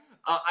play.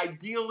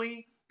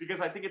 Ideally,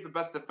 because I think it's the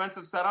best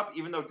defensive setup,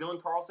 even though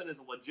Dylan Carlson is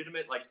a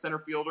legitimate center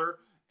fielder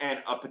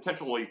and a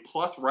potentially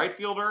plus right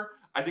fielder,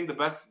 I think the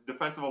best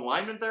defensive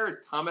alignment there is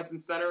Thomas in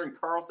center and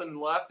Carlson in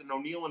left and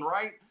O'Neill in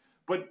right.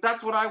 But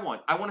that's what I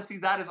want. I want to see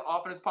that as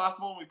often as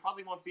possible, and we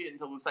probably won't see it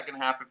until the second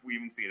half if we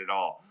even see it at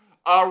all.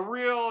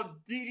 Real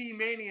DD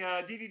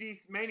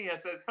Mania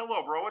says,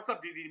 hello, bro. What's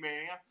up, DD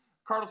Mania?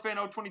 Cardinals fan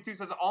 022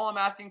 says, all I'm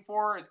asking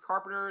for is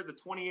Carpenter, the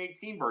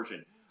 2018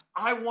 version.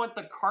 I want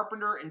the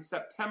Carpenter in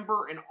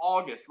September and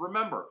August.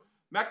 Remember,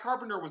 Matt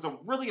Carpenter was a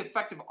really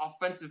effective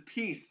offensive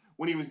piece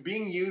when he was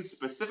being used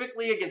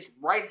specifically against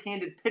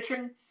right-handed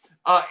pitching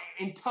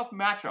in tough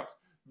matchups.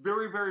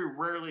 Very, very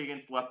rarely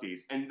against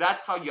lefties. And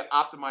that's how you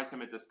optimize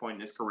him at this point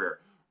in his career.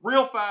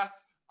 Real fast,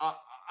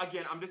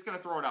 again, I'm just going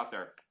to throw it out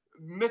there.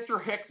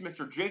 Mr. Hicks,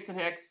 Mr. Jason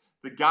Hicks,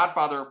 the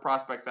godfather of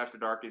Prospects After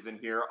Dark, is in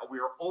here. We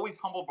are always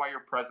humbled by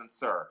your presence,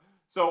 sir.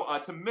 So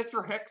to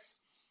Mr.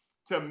 Hicks,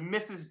 to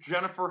Mrs.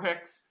 Jennifer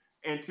Hicks,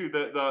 and to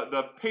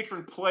the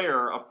patron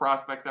player of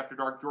Prospects After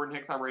Dark, Jordan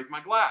Hicks, I raise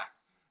my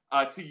glass.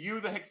 To you,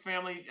 the Hicks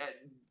family,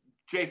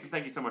 Jason,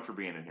 thank you so much for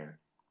being in here.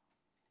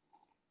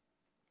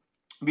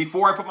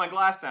 Before I put my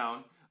glass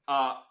down,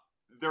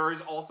 there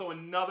is also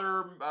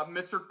another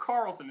Mr.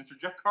 Carlson. Mr.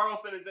 Jeff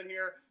Carlson is in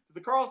here. To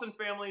the Carlson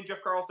family,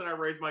 Jeff Carlson, I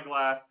raise my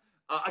glass.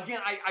 Again,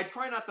 I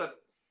try not to,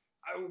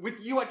 with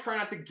you, I try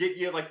not to get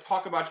you,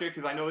 talk about you,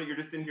 because I know that you're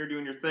just in here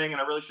doing your thing,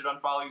 and I really should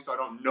unfollow you so I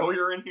don't know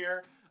you're in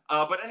here.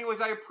 But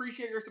anyways, I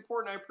appreciate your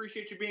support, and I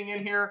appreciate you being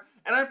in here,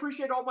 and I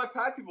appreciate all my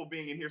Pad people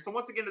being in here. So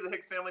once again, to the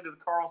Hicks family, to the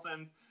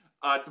Carlsons,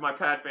 to my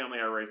Pad family,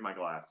 I raise my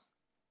glass.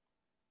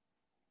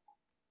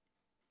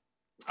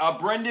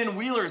 Brendan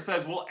Wheeler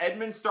says, will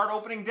Edman start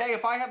opening day?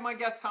 If I have my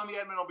guess, Tommy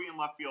Edman will be in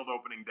left field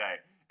opening day.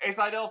 Ace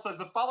Idell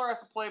says, if Fowler has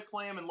to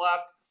play him in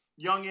left.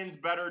 Youngin's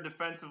better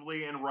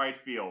defensively in right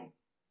field.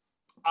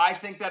 I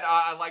think that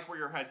I like where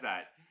your head's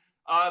at.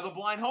 The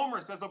Blind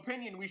Homer says,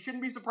 opinion, we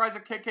shouldn't be surprised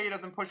if KK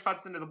doesn't push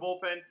Hudson to the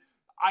bullpen.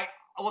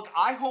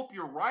 I hope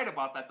you're right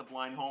about that, the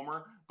Blind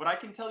Homer, but I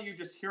can tell you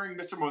just hearing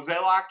Mr.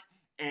 Mozeliak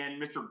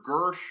and Mr.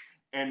 Gersh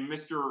and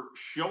Mr.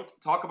 Schilt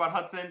talk about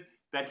Hudson,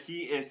 that he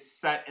is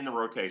set in the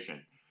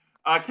rotation.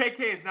 KK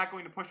is not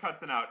going to push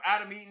Hudson out.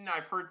 Adam Eaton,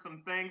 I've heard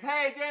some things.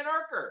 Hey, Dan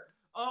Urker.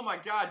 Oh, my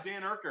God,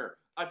 Dan Urker.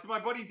 To my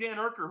buddy Dan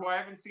Urker, who I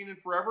haven't seen in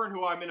forever and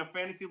who I'm in a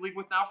fantasy league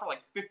with now for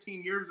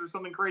 15 years or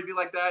something crazy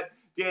like that.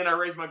 Dan, I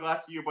raise my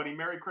glass to you, buddy.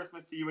 Merry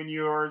Christmas to you and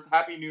yours.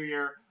 Happy New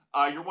Year.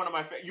 You're one of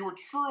my you were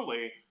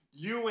truly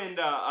You and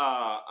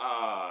yeah,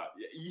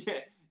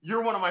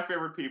 you're one of my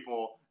favorite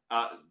people.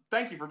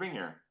 Thank you for being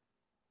here.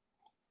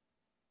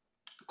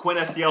 Quinn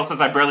SDL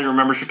says, I barely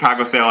remember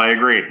Chicago sale. I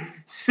agree.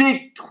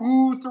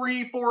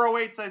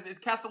 Seek23408 says, is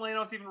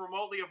Castellanos even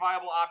remotely a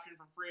viable option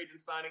for free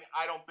agent signing?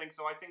 I don't think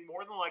so. I think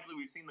more than likely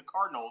we've seen the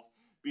Cardinals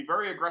be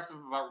very aggressive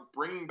about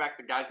bringing back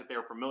the guys that they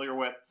are familiar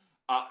with.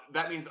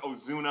 That means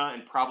Ozuna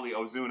and probably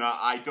Ozuna.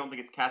 I don't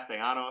think it's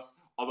Castellanos,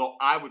 although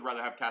I would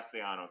rather have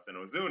Castellanos than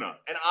Ozuna.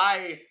 And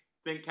I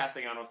think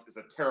Castellanos is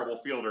a terrible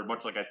fielder,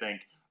 much like I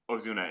think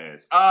Ozuna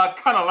is.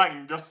 Kind of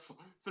like just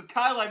says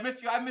Kyle, I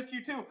missed you. I missed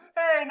you too.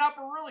 Hey, not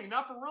for really.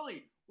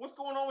 What's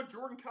going on with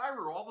Jordan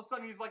Kyrou? All of a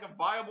sudden, he's like a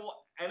viable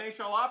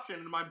NHL option,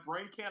 and my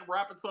brain can't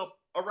wrap itself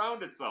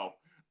around itself.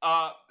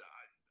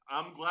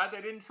 I'm glad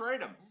they didn't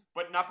trade him.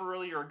 But not for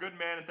really. You're a good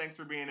man, and thanks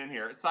for being in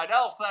here.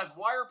 Seidel says,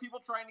 why are people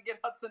trying to get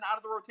Hudson out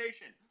of the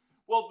rotation?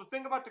 Well, the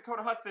thing about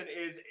Dakota Hudson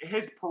is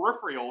his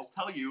peripherals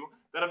tell you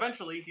that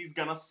eventually he's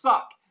going to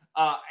suck.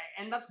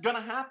 And that's going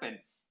to happen.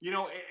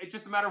 It's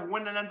just a matter of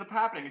when it ends up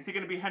happening. Is he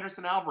going to be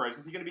Henderson Alvarez?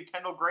 Is he going to be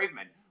Kendall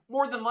Graveman?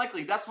 More than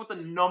likely, that's what the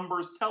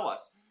numbers tell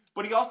us.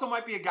 But he also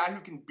might be a guy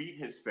who can beat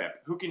his FIP,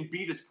 who can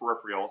beat his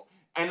peripherals,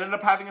 and end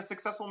up having a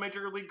successful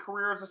major league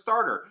career as a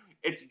starter.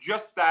 It's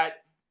just that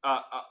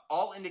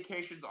all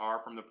indications are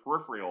from the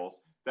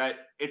peripherals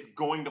that it's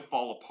going to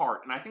fall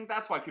apart. And I think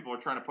that's why people are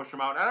trying to push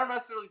him out. And I don't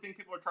necessarily think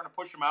people are trying to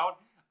push him out.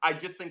 I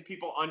just think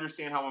people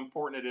understand how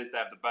important it is to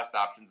have the best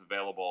options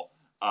available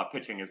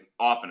pitching as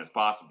often as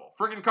possible.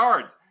 Friggin'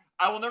 Cards.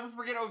 I will never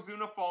forget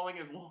Ozuna falling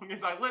as long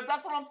as I live.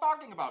 That's what I'm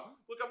talking about.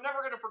 Look, I'm never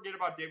going to forget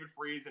about David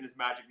Freese and his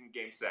magic in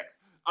Game 6.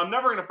 I'm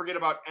never going to forget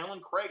about Alan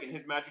Craig and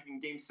his magic in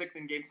Game 6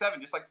 and Game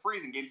 7, just like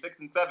Freese in Game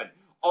 6 and 7.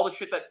 All the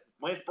shit that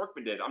Lance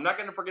Brookman did. I'm not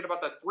going to forget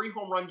about that 3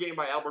 home run game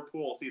by Albert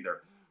Pujols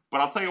either. But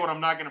I'll tell you what I'm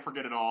not going to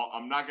forget at all.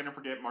 I'm not going to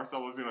forget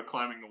Marcell Ozuna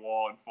climbing the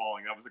wall and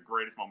falling. That was the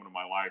greatest moment of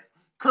my life.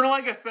 Colonel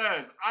Angus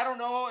says, I don't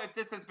know if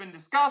this has been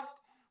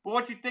discussed, but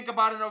what you think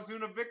about an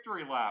Ozuna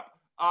victory lap?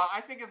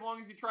 I think as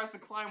long as he tries to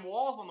climb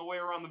walls on the way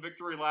around the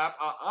victory lap,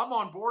 I'm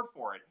on board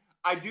for it.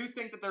 I do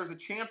think that there's a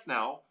chance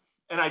now,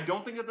 and I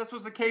don't think that this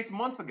was the case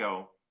months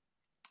ago,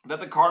 that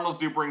the Cardinals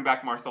do bring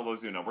back Marcell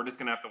Ozuna. We're just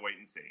going to have to wait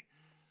and see.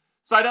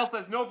 Seidel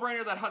says, no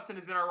brainer that Hudson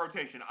is in our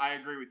rotation. I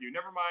agree with you.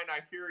 Never mind, I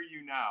hear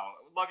you now.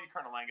 Love you,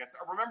 Colonel Angus.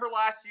 Remember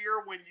last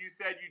year when you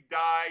said you'd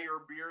dye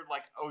your beard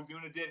like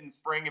Ozuna did in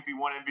spring if he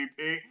won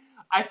MVP?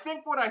 I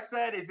think what I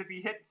said is if he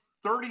hit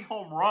 30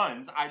 home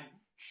runs, I'd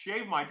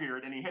shave my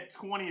beard, and he hit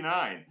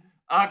 29.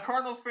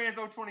 Cardinals fans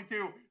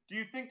 022, do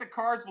you think the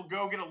Cards will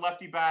go get a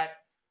lefty bat?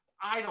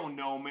 I don't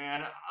know,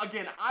 man.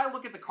 Again, I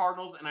look at the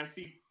Cardinals and I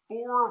see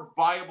 4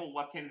 viable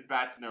left-handed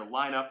bats in their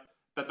lineup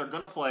that they're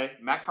going to play: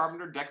 Matt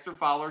Carpenter, Dexter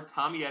Fowler,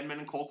 Tommy Edman,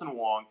 and Colton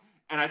Wong.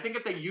 And I think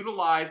if they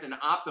utilize and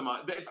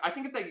optimize,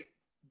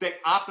 they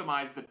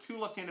optimize the 2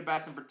 left-handed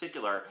bats in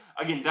particular.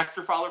 Again,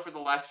 Dexter Fowler for the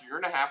last year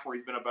and a half, where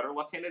he's been a better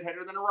left-handed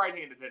hitter than a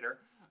right-handed hitter.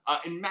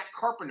 And Matt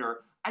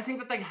Carpenter, I think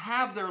that they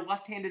have their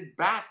left-handed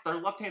bats,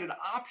 their left-handed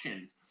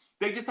options.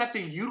 They just have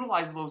to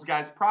utilize those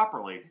guys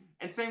properly.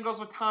 And same goes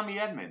with Tommy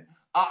Edman.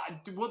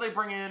 Will they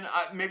bring in,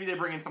 maybe they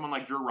bring in someone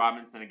like Drew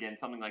Robinson again,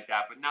 something like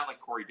that, but not like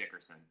Corey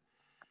Dickerson.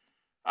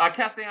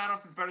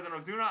 Castellanos is better than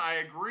Ozuna.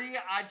 I agree.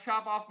 I'd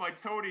chop off my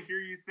toe to hear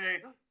you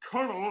say,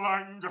 Colonel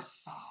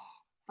Angus.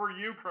 For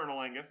you,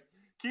 Colonel Angus.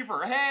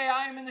 Kiefer, hey,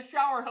 I am in the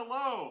shower.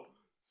 Hello.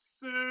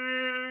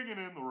 Singing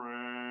in the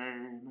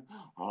rain.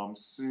 I'm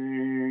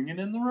singing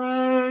in the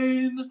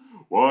rain.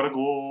 What a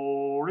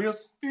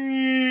glorious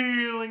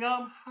feeling.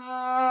 I'm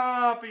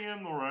happy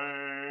in the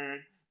rain.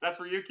 That's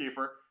for you,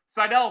 Kiefer.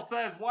 Seidel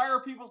says, why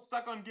are people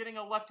stuck on getting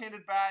a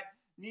left-handed bat?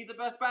 Need the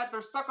best bat?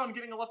 They're stuck on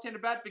getting a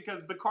left-handed bat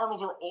because the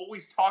Cardinals are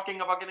always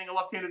talking about getting a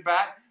left-handed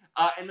bat.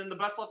 And then the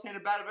best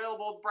left-handed bat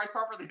available, Bryce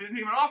Harper, they didn't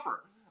even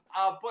offer.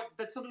 But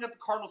that's something that the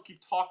Cardinals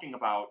keep talking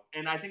about,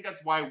 and I think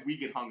that's why we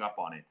get hung up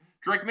on it.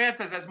 Drake Mann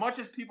says, as much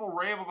as people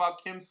rave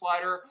about Kim's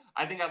slider,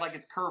 I think I like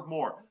his curve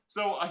more.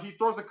 So he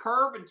throws a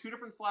curve and 2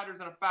 different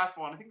sliders and a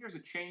fastball, and I think there's a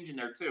change in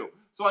there too.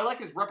 So I like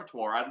his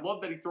repertoire. I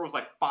love that he throws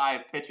like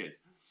 5 pitches.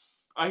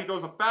 He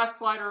throws a fast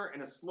slider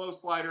and a slow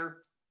slider.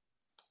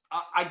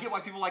 I get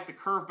why people like the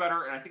curve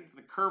better, and I think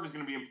the curve is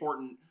going to be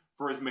important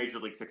for his major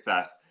league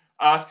success.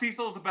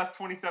 Cecil is the best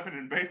 27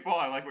 in baseball.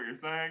 I like what you're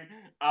saying.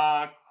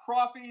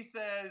 Crawfie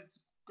says,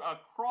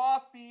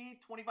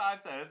 Crawfie25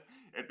 says,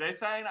 if they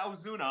sign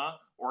Ozuna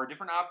or a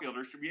different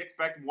outfielder, should we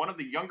expect one of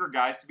the younger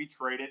guys to be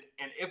traded?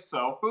 And if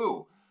so,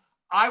 who?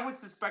 I would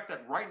suspect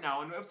that right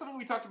now, and something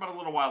we talked about a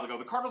little while ago,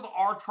 the Cardinals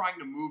are trying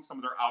to move some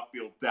of their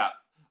outfield depth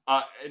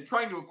and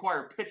trying to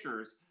acquire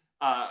pitchers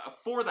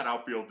for that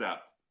outfield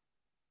depth.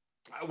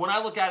 When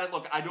I look at it,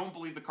 I don't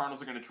believe the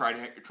Cardinals are going to try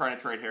to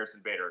trade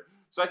Harrison Bader.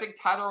 So I think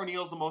Tyler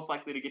O'Neill's the most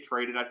likely to get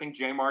traded. I think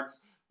J Mart's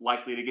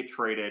likely to get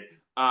traded.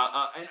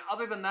 And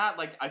other than that,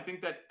 I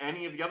think that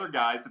any of the other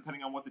guys,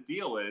 depending on what the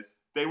deal is,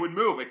 they would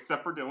move,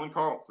 except for Dylan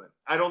Carlson.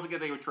 I don't think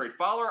that they would trade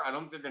Fowler. I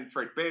don't think they're going to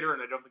trade Bader,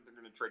 and I don't think they're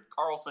going to trade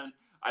Carlson.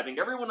 I think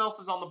everyone else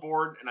is on the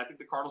board, and I think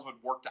the Cardinals would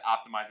work to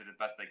optimize it as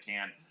best they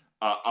can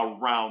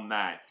around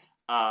that.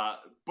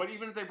 But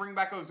even if they bring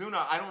back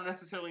Ozuna, I don't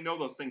necessarily know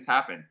those things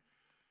happen.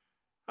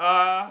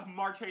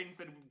 March Hayden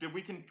said, did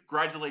we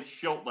congratulate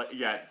Schilt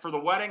yet? For the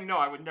wedding? No,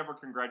 I would never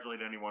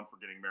congratulate anyone for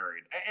getting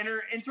married.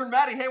 Intern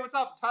Maddie, hey, what's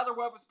up? Tyler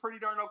Webb was pretty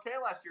darn okay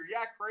last year.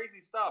 Yeah,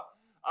 crazy stuff.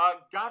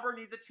 Gomber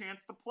needs a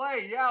chance to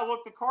play. Yeah,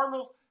 look, the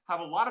Cardinals have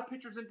a lot of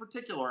pitchers in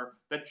particular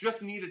that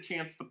just need a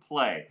chance to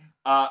play.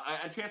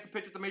 A chance to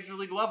pitch at the major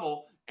league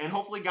level, and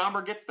hopefully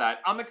Gomber gets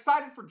that. I'm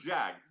excited for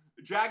Jag.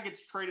 Jag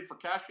gets traded for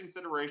cash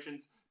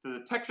considerations to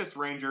the Texas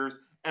Rangers,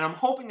 and I'm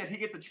hoping that he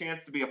gets a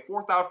chance to be a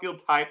fourth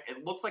outfield type.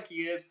 It looks like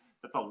he is.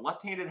 That's a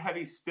left-handed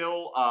heavy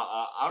still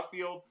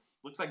outfield.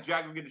 Looks like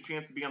Jag will get a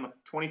chance to be on the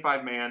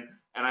 25-man,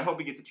 and I hope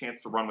he gets a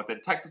chance to run with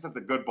it. Texas has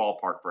a good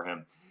ballpark for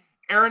him.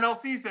 Aaron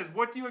LC says,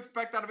 what do you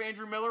expect out of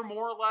Andrew Miller?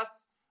 More or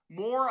less,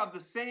 more of the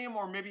same,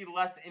 or maybe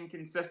less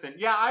inconsistent?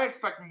 Yeah, I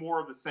expect more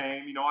of the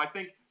same. You know, I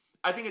think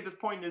at this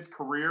point in his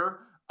career,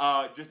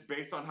 just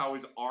based on how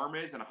his arm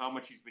is and how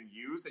much he's been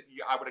used,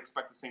 I would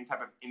expect the same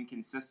type of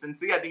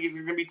inconsistency. I think there's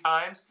going to be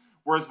times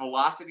where his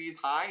velocity is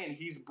high and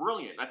he's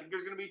brilliant. I think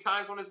there's going to be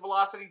times when his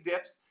velocity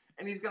dips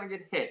and he's going to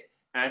get hit.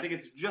 And I think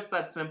it's just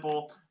that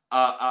simple.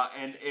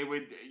 And it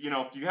would, you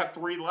know, if you have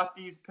three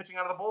lefties pitching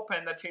out of the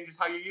bullpen, that changes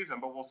how you use them,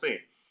 but we'll see.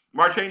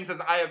 March Hayden says,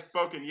 I have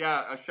spoken.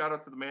 Yeah, a shout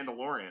out to the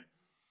Mandalorian.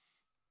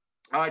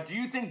 Do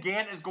you think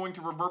Gant is going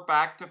to revert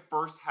back to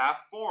first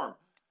half form?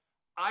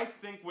 I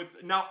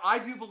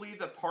do believe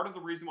that part of the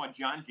reason why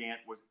John Gant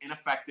was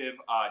ineffective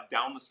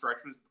down the stretch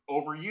was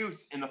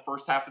overuse in the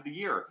first half of the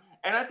year.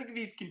 And I think if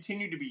he's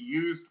continued to be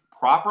used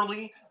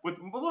properly with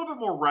a little bit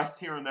more rest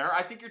here and there,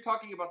 I think you're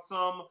talking about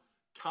some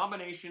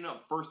combination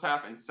of first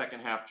half and second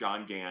half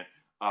John Gant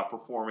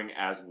performing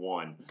as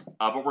one.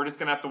 But we're just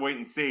going to have to wait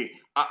and see.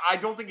 I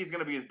don't think he's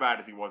going to be as bad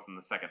as he was in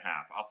the second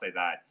half. I'll say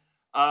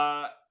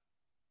that.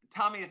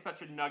 Tommy is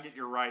such a nugget.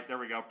 You're right. There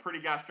we go. Pretty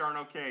gosh darn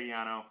okay,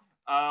 Yano.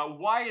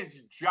 Why is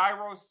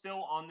Gyro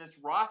still on this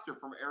roster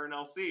from Aaron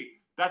LC?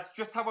 That's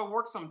just how it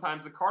works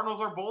sometimes. The Cardinals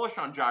are bullish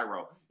on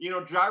Gyro. You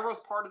know, Gyro's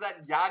part of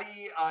that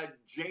Yachty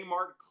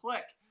J-Mart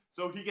clique.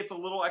 So he gets a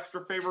little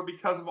extra favor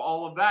because of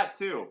all of that,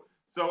 too.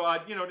 So,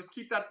 you know, just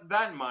keep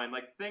that in mind.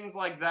 Like, things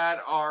like that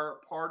are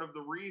part of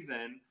the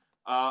reason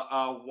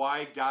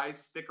why guys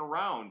stick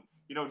around.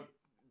 You know,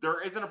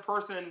 there isn't a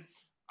person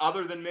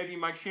other than maybe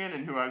Mike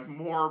Shannon who has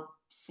more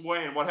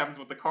sway in what happens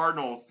with the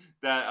Cardinals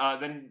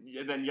than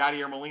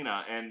Yadier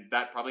Molina, and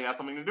that probably has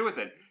something to do with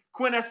it.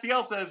 Quinn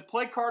STL says,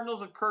 play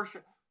Carlson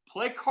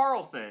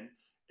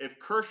if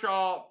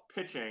Kershaw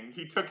pitching.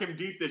 He took him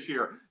deep this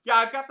year. Yeah,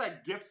 I've got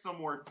that GIF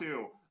somewhere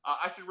too.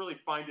 I should really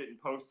find it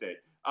and post it.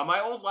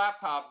 My old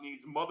laptop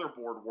needs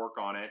motherboard work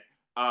on it,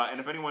 and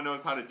if anyone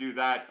knows how to do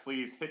that,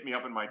 please hit me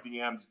up in my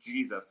DMs,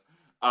 Jesus.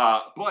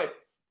 But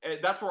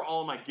that's where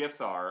all of my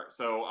GIFs are,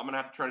 so I'm going to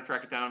have to try to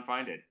track it down and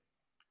find it.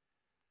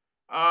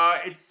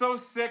 It's so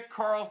sick.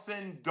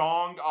 Carlson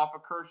donged off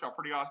of Kershaw.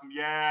 Pretty awesome.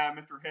 Yeah,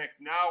 Mr. Hicks.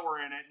 Now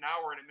we're in it.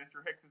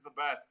 Mr. Hicks is the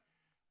best.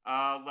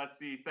 Let's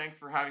see. Thanks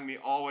for having me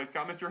always.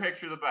 Mr.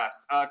 Hicks, you're the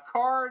best.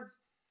 Cards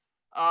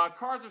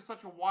are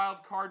such a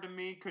wild card to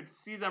me. Could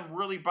see them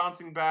really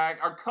bouncing back.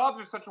 Our Cubs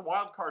are such a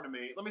wild card to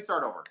me. Let me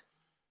start over.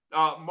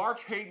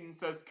 March Hayden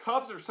says,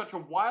 Cubs are such a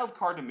wild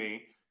card to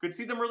me. Could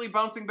see them really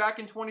bouncing back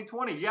in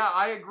 2020. Yeah,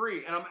 I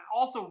agree. And I'm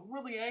also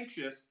really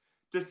anxious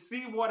to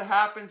see what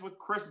happens with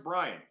Chris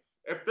Bryant.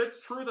 If it's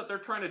true that they're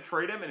trying to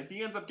trade him and if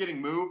he ends up getting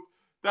moved,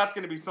 that's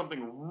going to be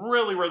something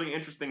really, really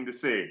interesting to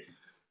see.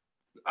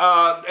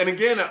 And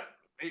again,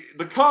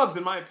 the Cubs,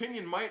 in my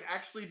opinion, might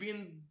actually be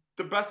in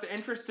the best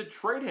interest to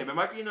trade him. It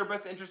might be in their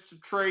best interest to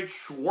trade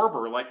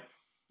Schwarber. Like,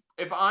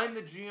 if I'm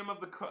the GM of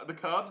the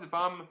Cubs, if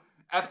I'm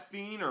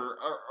Epstein or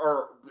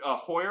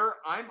Hoyer,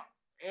 I'm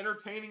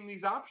entertaining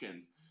these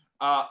options.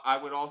 I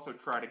would also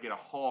try to get a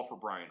haul for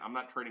Bryant. I'm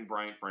not trading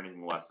Bryant for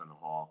anything less than a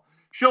haul.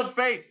 Shield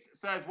Faced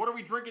says, what are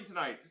we drinking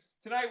tonight?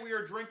 Tonight we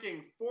are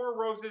drinking Four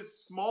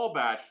Roses Small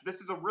Batch.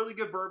 This is a really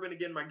good bourbon.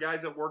 Again, my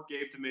guys at work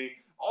gave to me.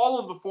 All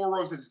of the Four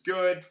Roses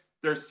good.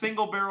 They're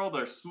single barrel.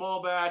 They're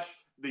small batch.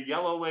 The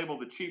yellow label,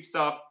 the cheap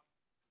stuff.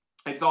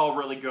 It's all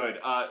really good.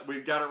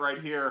 We've got it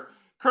right here.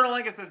 Colonel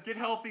Angus says, get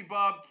healthy,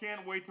 Bub.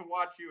 Can't wait to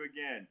watch you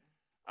again.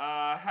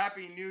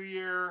 Happy New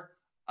Year.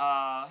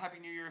 Happy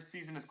New Year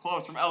season is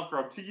close from Elk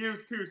Grove. To you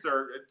too,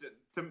 sir.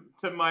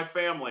 To my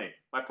family.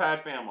 My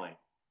Pad family.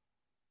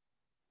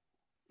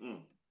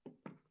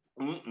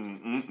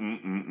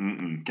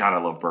 God,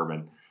 I love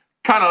bourbon.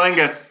 Colonel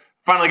Angus.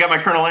 Finally got my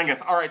Colonel Angus.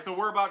 All right, so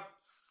we're about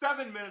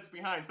 7 minutes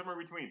behind, somewhere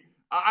between.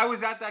 I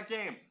was at that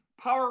game.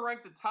 Power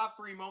rank the top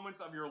 3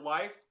 moments of your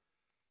life.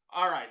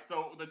 All right,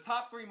 so the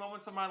top 3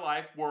 moments of my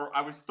life were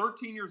I was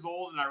 13 years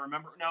old, and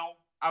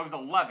I was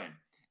 11.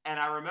 And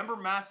I remember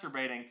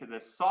masturbating to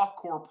this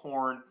softcore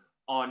porn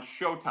on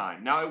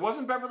Showtime. Now, it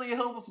wasn't Beverly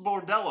Hills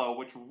Bordello,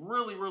 which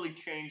really, really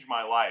changed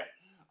my life.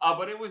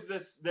 But it was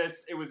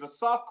it was a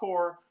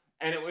softcore,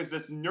 and it was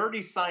this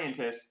nerdy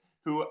scientist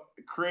who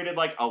created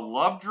like a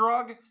love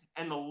drug,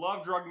 and the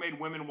love drug made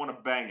women want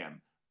to bang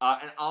him.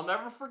 And I'll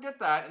never forget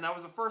that. And that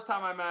was the first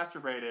time I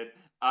masturbated.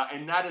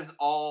 And that is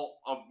all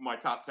of my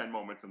top 10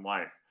 moments in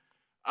life.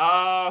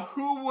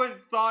 Who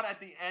would thought at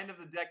the end of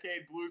the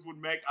decade Blues would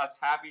make us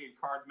happy and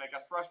Cards make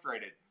us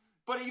frustrated?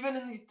 But even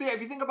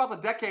if you think about the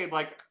decade,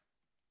 like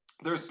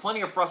there's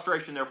plenty of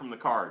frustration there from the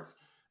Cards.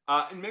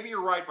 And maybe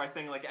you're right by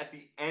saying like at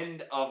the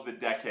end of the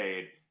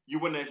decade, you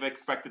wouldn't have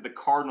expected the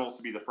Cardinals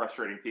to be the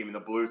frustrating team and the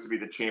Blues to be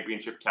the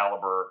championship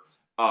caliber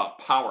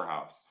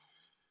powerhouse.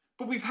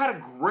 But we've had a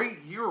great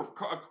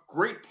a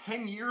great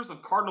 10 years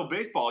of Cardinal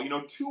baseball.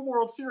 2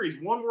 World Series,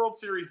 1 World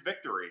Series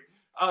victory,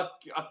 a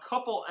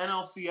couple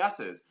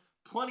NLCSs,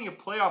 plenty of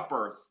playoff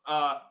berths.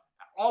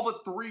 All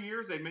but 3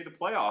 years they've made the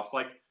playoffs.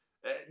 Like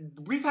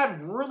we've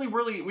had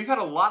we've had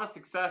a lot of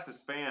success as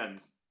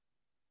fans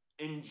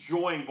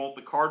enjoying both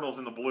the Cardinals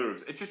and the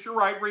Blues. It's just you're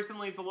right.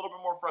 Recently, it's a little bit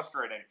more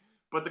frustrating,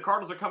 but the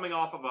Cardinals are coming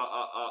off of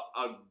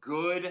a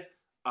good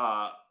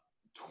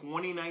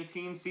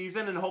 2019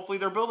 season, and hopefully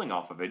they're building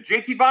off of it.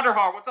 JT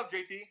Vonderhaar, what's up,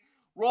 JT?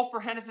 Role for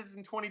Hennessy's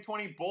in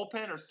 2020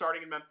 bullpen or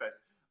starting in Memphis?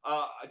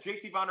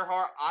 JT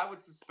Vonderhaar, I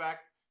would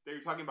suspect that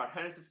you're talking about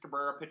Genesis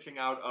Cabrera pitching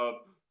out of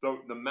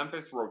the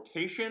Memphis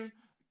rotation.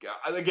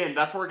 Again,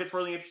 that's where it gets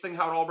really interesting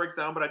how it all breaks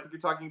down, but I think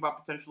you're talking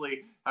about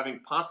potentially having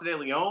Ponce de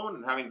Leon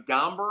and having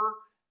Gomber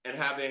and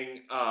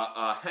having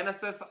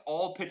Genesis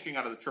all pitching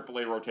out of the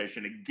AAA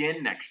rotation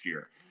again next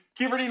year.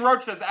 Kiefer Dean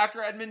Roach says,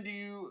 after Edmund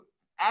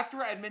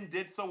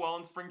did so well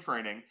in spring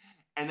training,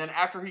 and then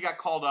after he got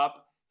called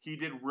up, he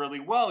did really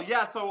well.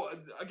 Yeah, so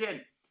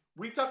again,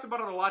 we talked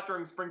about it a lot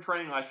during spring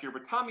training last year,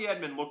 but Tommy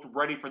Edman looked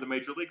ready for the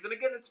major leagues. And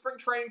again, it's spring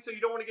training, so you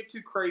don't want to get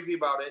too crazy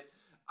about it.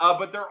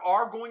 But there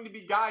are going to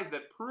be guys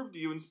that prove to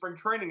you in spring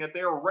training that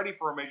they are ready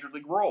for a major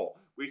league role.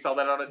 We saw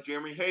that out of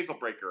Jeremy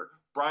Hazelbreaker,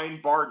 Brian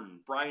Barton,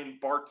 Brian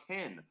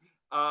Barton.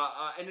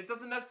 And it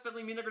doesn't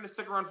necessarily mean they're going to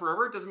stick around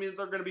forever. It doesn't mean that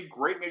they're going to be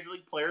great major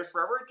league players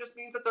forever. It just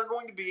means that they're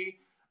going to be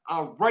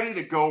ready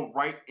to go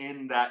right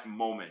in that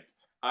moment.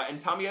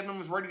 And Tommy Edman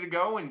was ready to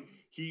go, and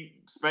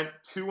he spent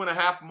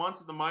 2.5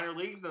 months at the minor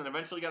leagues, and then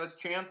eventually got his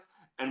chance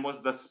and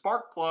was the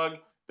spark plug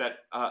that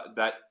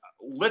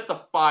lit the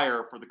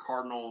fire for the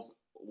Cardinals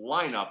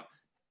lineup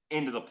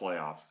into the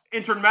playoffs.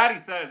 Intern Maddie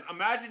says,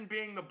 imagine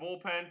being the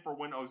bullpen for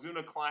when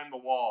Ozuna climbed the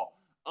wall.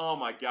 Oh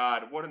my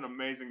God, what an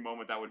amazing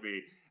moment that would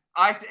be.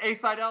 A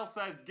Seidel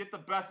says, get the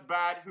best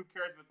bat. Who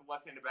cares if it's a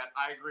left-handed bat?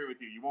 I agree with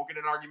you. You won't get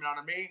an argument out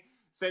of me.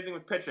 Same thing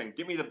with pitching.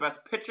 Give me the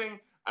best pitching.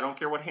 I don't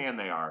care what hand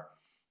they are.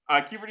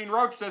 Kiefer Dean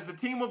Roach says, the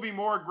team will be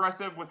more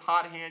aggressive with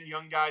hot hand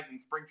young guys in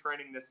spring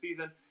training this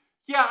season.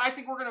 Yeah, I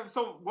think we're going to.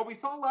 So what we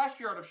saw last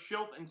year out of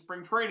Schilt in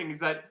spring training is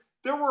that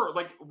there were,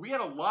 we had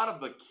a lot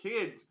of the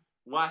kids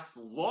last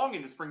long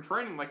into spring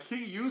training. Like,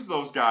 he used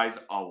those guys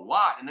a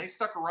lot, and they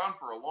stuck around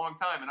for a long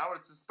time. And I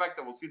would suspect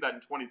that we'll see that in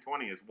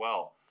 2020 as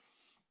well.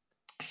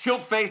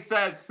 Shiltface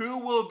says, who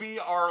will be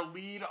our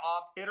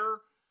lead-off hitter?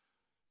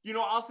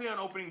 I'll say on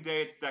opening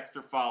day, it's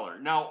Dexter Fowler.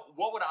 Now,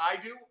 what would I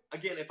do?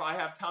 Again, if I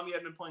have Tommy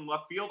Edman playing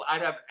left field,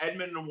 I'd have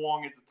Edman and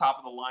Wong at the top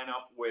of the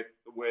lineup with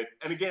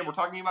and again, we're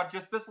talking about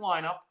just this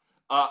lineup.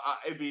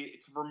 It'd be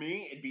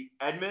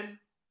Edman,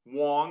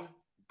 Wong,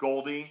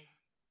 Goldie,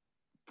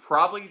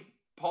 probably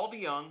Paul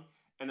DeJong,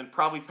 and then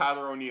probably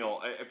Tyler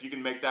O'Neill, if you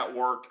can make that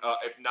work.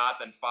 If not,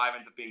 then 5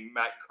 ends up being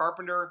Matt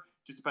Carpenter.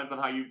 Just depends on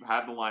how you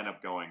have the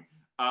lineup going.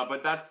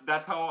 But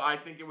that's how I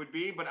think it would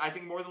be. But I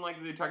think more than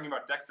likely they're talking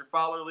about Dexter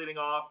Fowler leading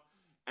off,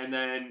 and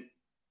then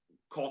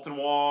Colton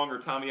Wong or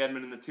Tommy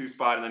Edman in the 2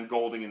 spot, and then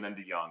Golding, and then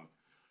DeJong.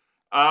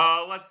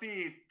 Let's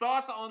see.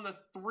 Thoughts on the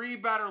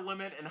 3-batter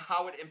limit and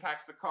how it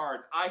impacts the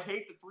Cards. I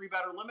hate the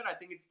 3-batter limit. I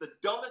think it's the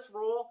dumbest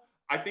rule.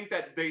 I think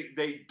that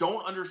they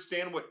don't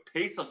understand what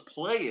pace of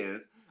play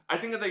is. I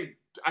think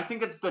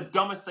it's the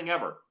dumbest thing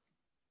ever.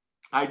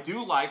 I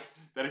do like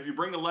that if you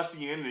bring a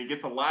lefty in and he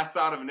gets the last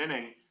out of an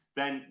inning,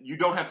 then you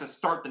don't have to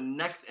start the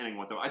next inning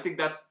with him. I think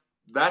that's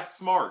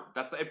smart.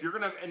 That's if you're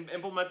going to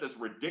implement this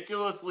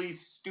ridiculously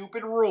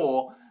stupid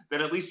rule, then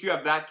at least you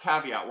have that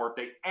caveat where if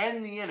they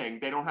end the inning,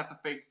 they don't have to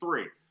face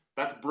 3.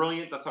 That's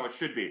brilliant. That's how it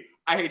should be.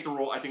 I hate the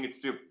rule. I think it's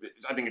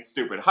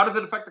stupid. How does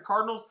it affect the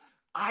Cardinals?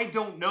 I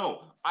don't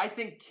know. I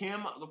think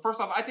Kim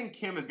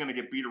is going to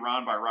get beat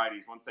around by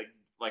righties once they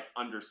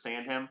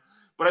understand him.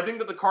 But I think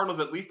that the Cardinals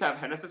at least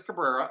have Genesis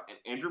Cabrera and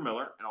Andrew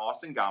Miller and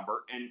Austin Gomber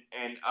and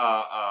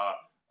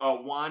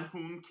Won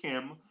Hoon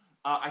Kim.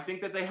 I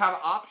think that they have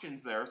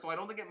options there, so I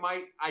don't think it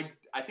might.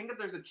 I think that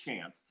there's a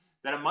chance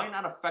that it might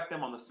not affect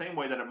them on the same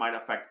way that it might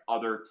affect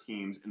other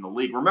teams in the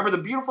league. Remember, the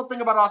beautiful thing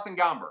about Austin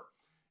Gomber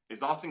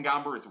is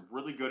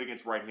really good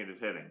against right-handed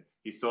hitting.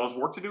 He still has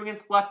work to do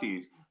against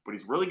lefties, but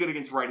he's really good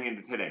against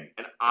right-handed hitting,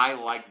 and I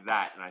like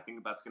that, and I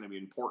think that's going to be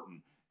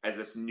important as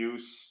this new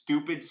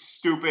stupid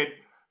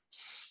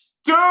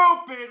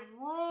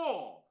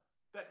rule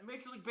that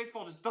Major League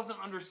Baseball just doesn't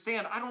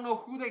understand. I don't know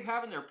who they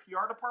have in their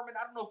PR department.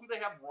 I don't know who they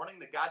have running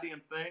the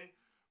goddamn thing,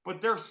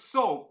 but they're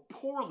so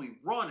poorly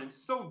run and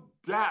so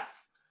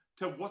deaf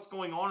to what's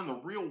going on in the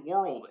real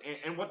world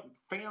and what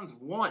fans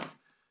want.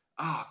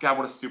 Oh, God,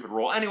 what a stupid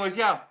rule. Anyways,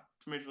 yeah,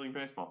 it's Major League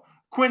Baseball.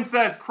 Quinn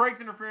says,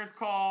 Craig's interference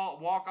call,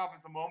 walk-off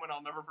is a moment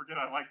I'll never forget.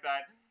 I like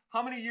that.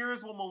 How many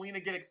years will Molina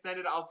get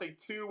extended? I'll say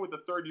 2 with the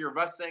 3rd year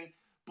vesting.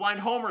 Blind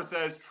Homer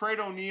says, trade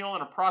O'Neill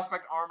and a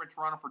prospect arm in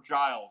Toronto for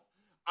Giles.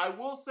 I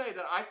will say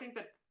that I think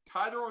that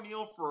Tyler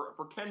O'Neill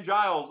for Ken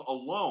Giles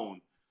alone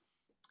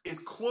is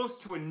close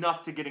to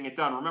enough to getting it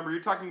done. Remember,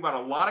 you're talking about a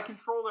lot of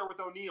control there with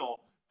O'Neill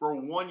for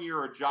 1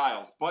 year of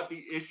Giles. But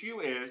the issue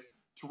is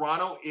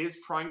Toronto is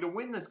trying to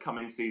win this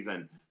coming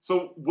season.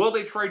 So will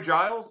they trade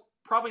Giles?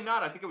 Probably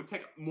not. I think it would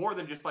take more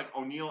than just like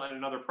O'Neill and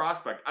another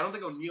prospect. I don't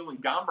think O'Neill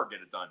and Gomber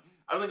get it done.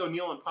 I don't think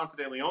O'Neill and Ponce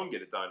de Leon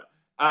get it done.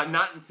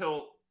 Not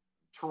until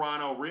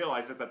Toronto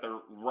realizes that their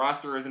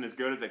roster isn't as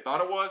good as they thought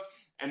it was,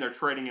 and they're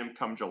trading him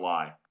come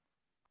July.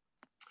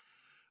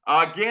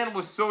 Gann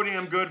was so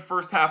damn good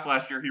first half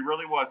last year. He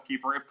really was,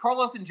 Kiefer. If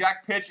Carlos and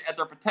Jack pitch at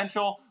their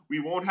potential, we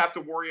won't have to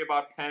worry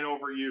about pen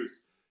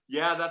overuse.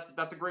 Yeah,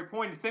 that's a great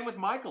point. Same with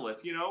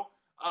Michaelis, you know.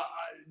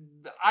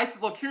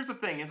 Look, here's the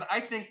thing, is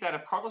I think that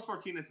if Carlos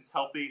Martinez is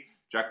healthy,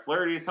 Jack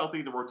Flaherty is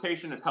healthy, the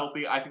rotation is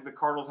healthy, I think the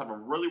Cardinals have a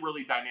really,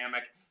 really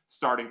dynamic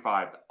starting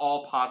five.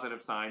 All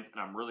positive signs,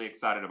 and I'm really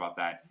excited about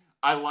that.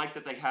 I like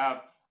that they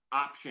have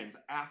options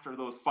after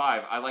those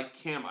five. I like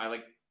Kim. I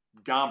like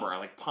Gomber. I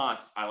like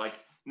Ponce.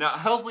 Now,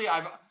 Helsley,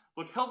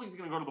 Helsley's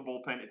going to go to the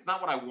bullpen. It's not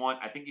what I want.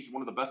 I think he's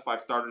one of the best 5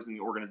 starters in the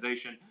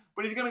organization,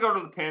 but he's going to go to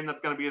the pen. That's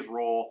going to be his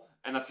role,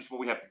 and that's just what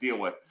we have to deal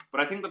with.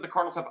 But I think that the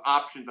Cardinals have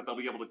options that they'll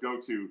be able to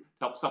go to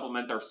help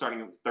supplement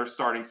their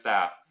starting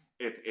staff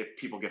if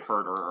people get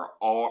hurt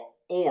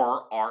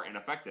or are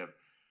ineffective.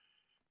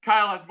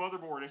 Kyle has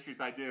motherboard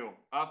issues. I do.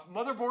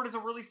 Motherboard is a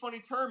really funny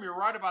term. You're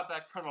right about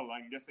that, Colonel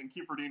Langus and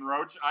Kiefer Dean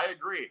Roach. I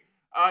agree.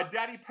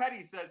 Daddy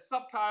Petty says,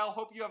 sup, Kyle.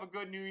 Hope you have a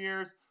good New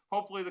Year's.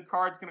 Hopefully the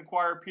Cards can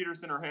acquire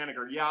Peterson or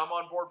Haniger. Yeah, I'm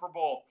on board for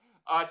both.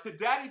 To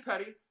Daddy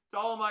Petty, to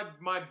all of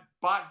my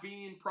bot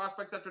bean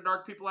prospects after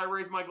dark people, I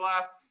raise my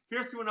glass.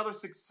 Here's to another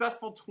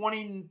successful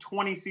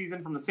 2020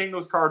 season from the St.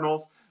 Louis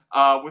Cardinals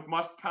with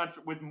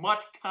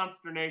much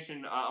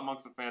consternation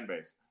amongst the fan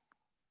base.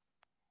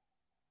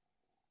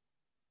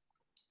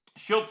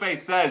 Shieldface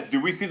says,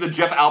 do we see the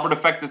Jeff Albert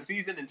effect this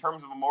season in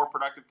terms of a more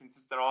productive,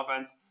 consistent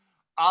offense?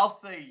 I'll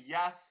say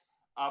yes,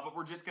 but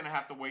we're just going to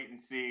have to wait and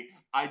see.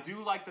 I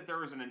do like that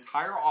there is an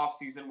entire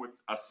offseason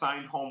with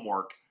assigned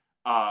homework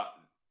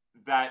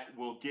that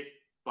will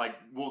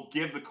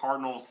give the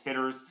Cardinals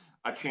hitters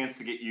a chance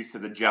to get used to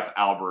the Jeff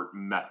Albert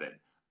method.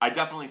 I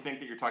definitely think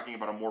that you're talking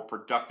about a more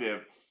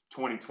productive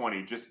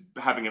 2020, just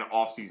having an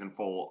offseason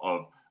full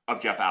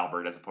of Jeff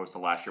Albert as opposed to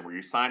last year where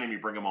you sign him, you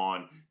bring him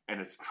on, and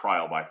it's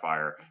trial by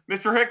fire.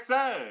 Mr. Hicks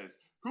says,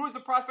 who is the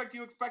prospect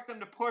you expect them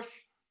to push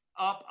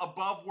up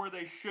above where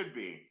they should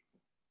be?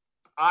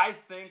 I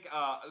think,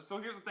 so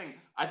here's the thing.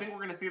 I think we're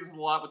going to see this a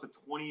lot with the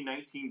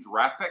 2019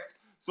 draft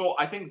picks. So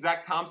I think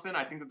Zach Thompson,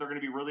 I think that they're going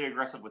to be really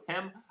aggressive with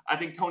him. I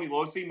think Tony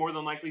Losey more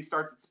than likely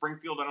starts at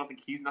Springfield. I don't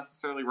think he's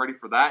necessarily ready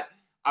for that.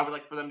 I would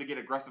like for them to get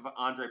aggressive with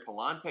Andre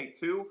Palante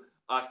too.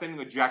 Same thing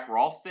with Jack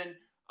Ralston.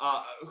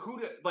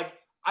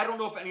 I don't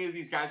know if any of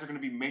these guys are going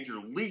to be major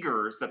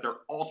leaguers that they're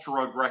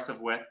ultra aggressive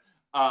with.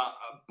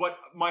 But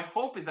my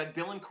hope is that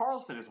Dylan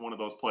Carlson is one of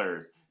those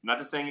players. Not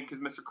just saying it because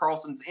Mr.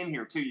 Carlson's in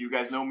here too. You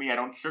guys know me. I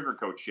don't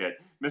sugarcoat shit.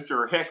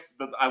 Mr. Hicks,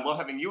 I love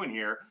having you in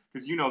here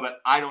because you know that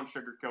I don't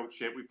sugarcoat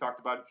shit. We've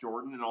talked about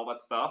Jordan and all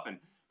that stuff.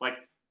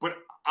 But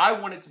I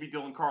want it to be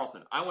Dylan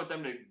Carlson. I want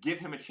them to give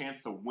him a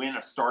chance to win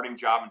a starting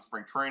job in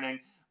spring training.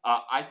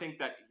 I think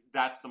that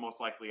that's the most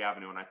likely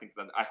avenue. And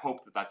I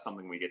hope that that's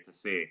something we get to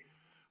see.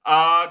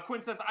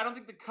 Quinn says, I don't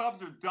think the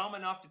Cubs are dumb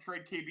enough to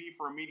trade KB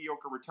for a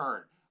mediocre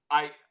return.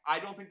 I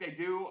don't think they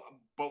do,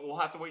 but we'll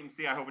have to wait and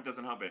see. I hope it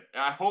doesn't happen.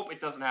 I hope it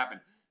doesn't happen.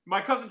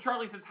 My cousin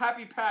Charlie says,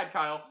 happy pad,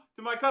 Kyle.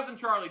 To my cousin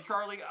Charlie,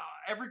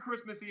 every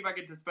Christmas Eve I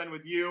get to spend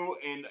with you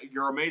and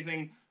your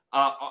amazing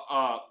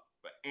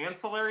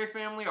ancillary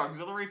family,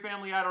 auxiliary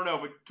family, I don't know.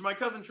 But to my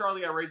cousin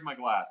Charlie, I raise my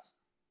glass.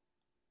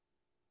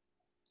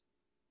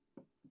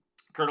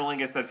 Colonel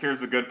Lingus says, here's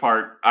the good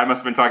part. I must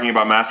have been talking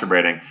about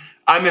masturbating.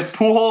 I miss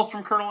Pujols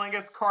from Colonel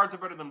Lingus. Cards are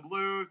better than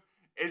Blues.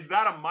 Is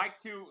that a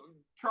mic too?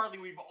 Charlie,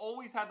 we've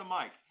always had the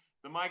mic.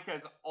 The mic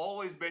has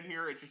always been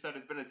here. It just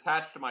has been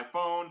attached to my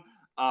phone,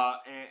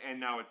 and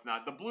now it's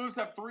not. The Blues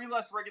have 3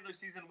 less regular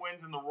season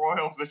wins than the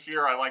Royals this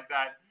year. I like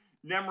that.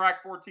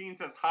 Nemrak14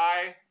 says,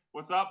 hi,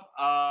 what's up?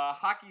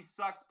 Hockey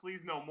sucks.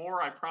 Please no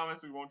more. I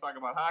promise we won't talk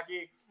about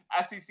hockey.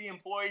 FCC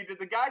employee, did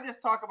the guy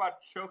just talk about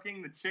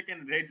choking the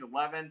chicken at age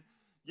 11?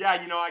 Yeah,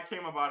 I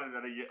came about it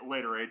at a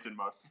later age than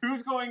most.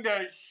 Who's going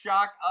to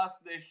shock us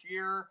this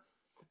year?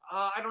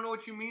 I don't know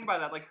what you mean by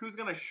that. Like, who's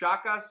going to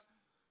shock us?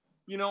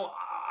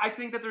 I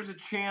think that there's a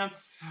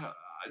chance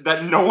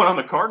that no one on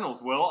the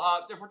Cardinals will.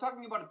 If we're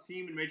talking about a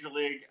team in Major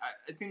League,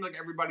 it seems like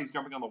everybody's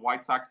jumping on the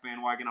White Sox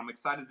bandwagon. I'm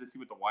excited to see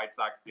what the White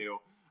Sox do.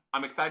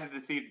 I'm excited to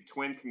see if the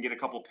Twins can get a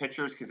couple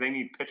pitchers because they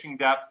need pitching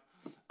depth.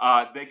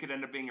 They could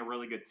end up being a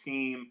really good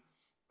team.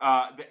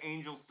 The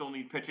Angels still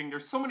need pitching.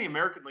 There's so many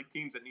American League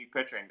teams that need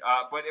pitching.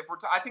 But if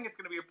I think it's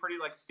going to be a pretty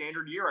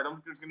standard year. I don't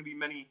think there's going to be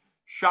many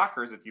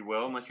shockers, if you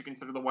will, unless you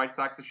consider the White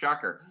Sox a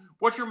shocker.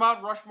 What's your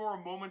Mount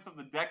Rushmore moments of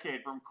the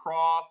decade from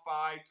Craw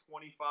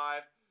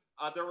 525?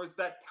 There was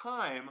that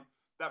time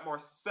that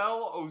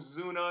Marcell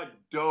Ozuna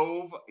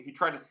dove. He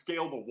tried to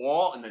scale the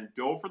wall and then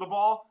dove for the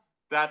ball.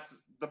 That's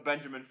the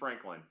Benjamin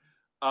Franklin.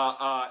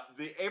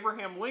 The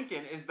Abraham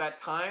Lincoln is that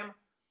time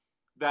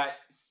that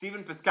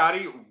Stephen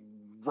Piscotty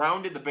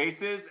rounded the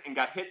bases and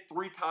got hit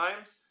 3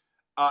 times.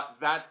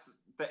 That's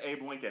the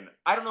Abe Lincoln.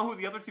 I don't know who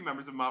the other 2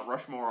 members of Mount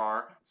Rushmore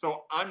are,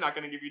 so I'm not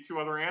going to give you 2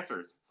 other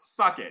answers.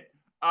 Suck it.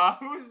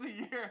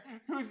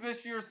 Who's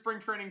this year's spring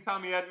training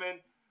Tommy Edman?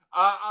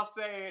 I'll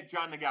say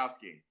John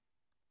Nagowski.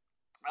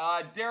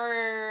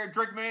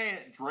 Drake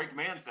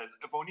Mann says,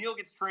 if O'Neill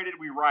gets traded,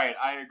 we riot.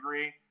 I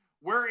agree.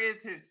 Where is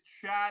his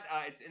chat?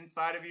 It's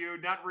inside of you.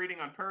 Not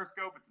reading on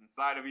Periscope. It's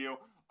inside of you.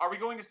 Are we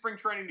going to spring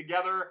training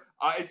together?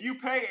 If you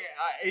pay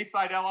A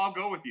Seidel, I'll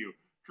go with you.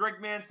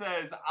 Drake Mann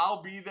says,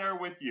 I'll be there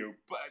with you.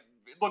 But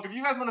look, if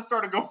you guys want to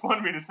start a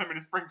GoFundMe to send me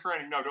to spring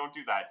training, no, don't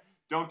do that.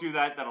 Don't do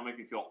that. That'll make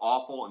me feel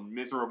awful and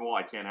miserable.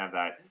 I can't have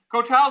that.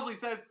 Coach Housley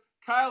says,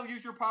 Kyle,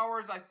 use your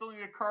powers. I still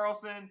need a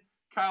Carlson.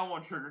 Kyle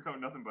won't sugarcoat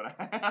nothing but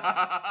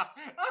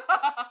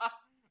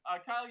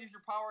Kyle, use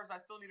your powers. I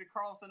still need a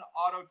Carlson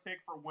auto tick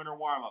for winter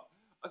warm-up.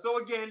 So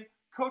again,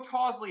 Coach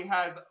Housley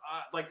has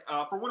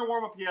for winter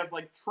warm-up, he has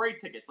like trade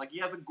tickets. Like he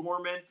has a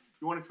Gorman.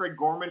 You want to trade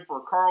Gorman for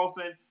a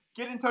Carlson?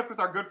 Get in touch with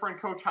our good friend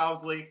Coach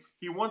Housley.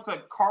 He wants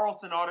a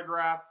Carlson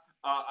autograph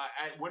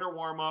at winter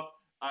warm-up.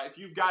 If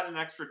you've got an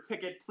extra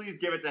ticket, please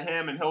give it to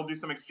him, and he'll do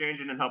some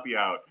exchanging and help you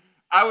out.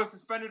 I was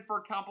suspended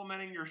for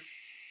complimenting your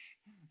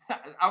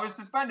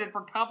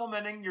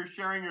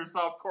sharing your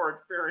softcore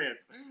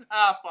experience.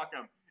 Fuck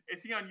him.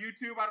 Is he on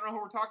YouTube? I don't know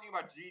who we're talking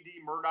about.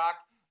 GD Murdoch.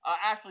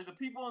 Ashley, the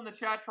people in the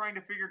chat trying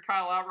to figure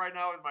Kyle out right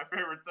now is my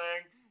favorite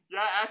thing.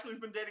 Yeah, Ashley's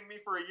been dating me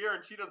for a year,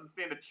 and she doesn't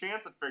stand a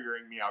chance at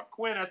figuring me out.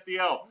 Quinn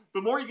STL,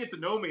 the more you get to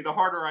know me, the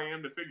harder I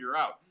am to figure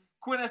out.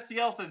 Quinn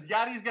STL says,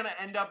 Yadi's going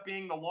to end up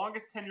being the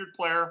longest tenured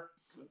player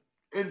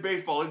in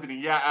baseball, isn't he?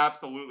 Yeah,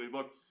 absolutely.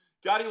 Look,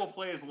 Yadi will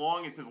play as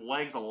long as his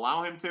legs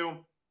allow him to.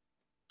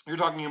 You're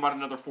talking about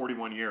another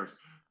 41 years.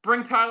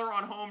 Bring Tyler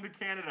on home to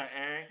Canada,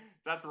 eh?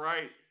 That's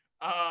right.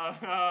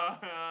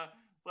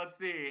 Let's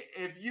see.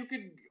 If you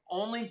could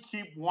only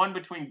keep one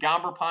between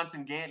Gomber, Ponce,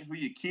 and Gant, who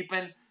you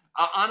keeping?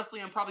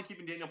 Honestly, I'm probably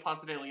keeping Daniel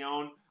Ponce de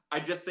Leon. I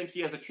just think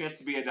he has a chance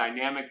to be a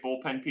dynamic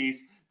bullpen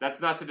piece.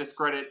 That's not to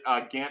discredit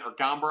Gant or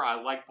Gomber.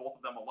 I like both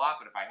of them a lot,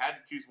 but if I had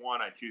to choose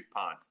one, I'd choose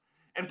Ponce.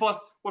 And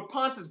plus, what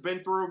Ponce has been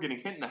through, getting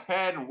hit in the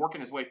head and working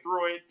his way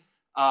through it,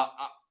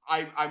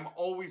 I'm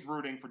always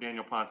rooting for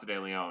Daniel Ponce de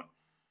Leon.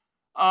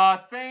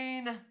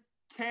 Thane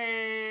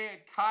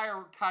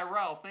Kyrell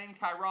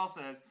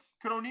says,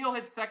 could O'Neill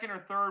hit second or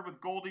third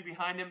with Goldie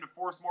behind him to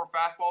force more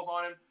fastballs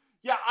on him?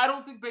 Yeah, I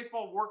don't think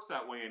baseball works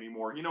that way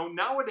anymore. You know,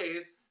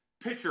 nowadays,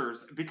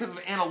 pitchers, because of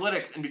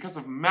analytics and because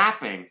of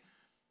mapping,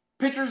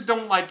 pitchers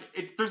don't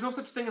there's no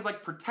such thing as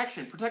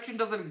protection. Protection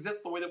doesn't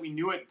exist the way that we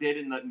knew it did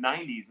in the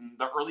 90s and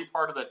the early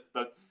part of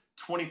the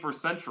 21st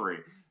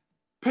century.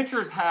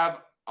 Pitchers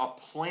have a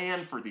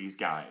plan for these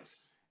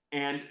guys.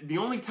 And the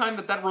only time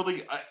that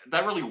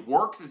really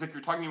works is if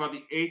you're talking about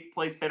the 8th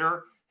place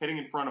hitter hitting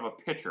in front of a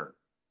pitcher.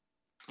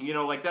 You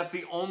know, that's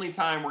the only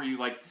time where you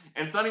and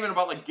it's not even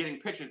about getting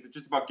pitches, it's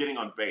just about getting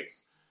on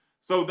base.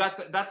 So that's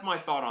my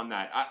thought on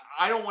that.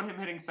 I don't want him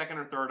hitting second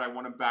or third. I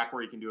want him back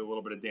where he can do a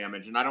little bit of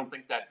damage. And I don't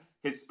think that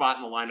his spot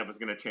in the lineup is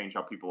going to change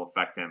how people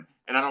affect him.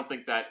 And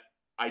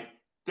I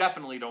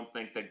definitely don't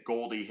think that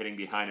Goldie hitting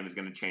behind him is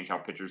going to change how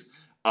pitchers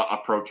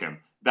approach him.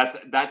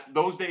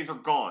 Those days are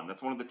gone.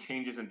 That's one of the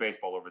changes in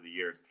baseball over the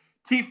years.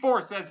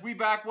 T4 says, we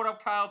back. What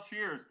up, Kyle?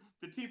 Cheers.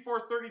 To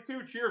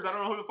T432, cheers. I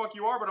don't know who the fuck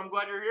you are, but I'm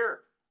glad you're here.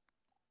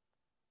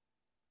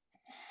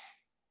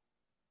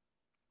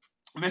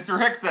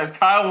 Mr. Hicks says,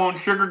 Kyle won't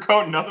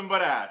sugarcoat nothing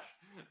but ash.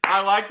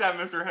 I like that,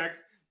 Mr.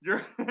 Hicks.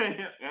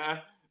 Yeah,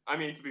 I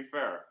mean, to be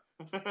fair.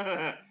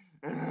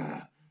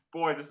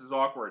 Boy, this is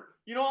awkward.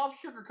 You know, I'll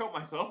sugarcoat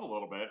myself a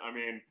little bit. I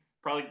mean,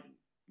 probably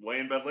lay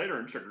in bed later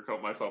and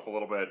sugarcoat myself a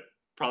little bit.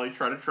 Probably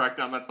try to track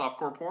down that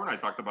softcore porn I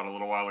talked about a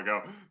little while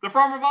ago. The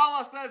Farmer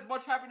Vala says,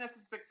 much happiness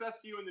and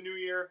success to you in the new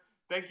year.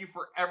 Thank you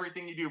for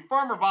everything you do.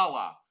 Farmer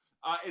Vala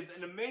is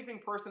an amazing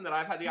person that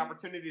I've had the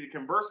opportunity to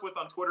converse with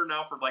on Twitter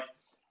now for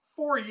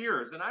 4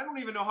 years, and I don't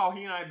even know how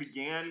he and I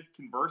began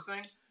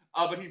conversing,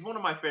 but he's one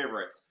of my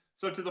favorites.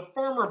 So to the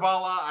Farmer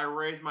Vala, I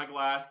raise my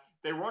glass.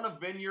 They run a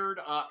vineyard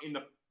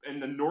in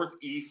the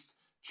Northeast.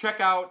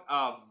 Check out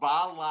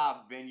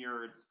Vala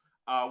Vineyards.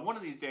 One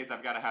of these days,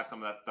 I've got to have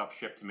some of that stuff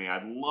shipped to me.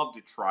 I'd love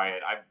to try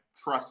it. I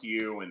trust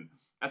you, and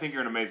I think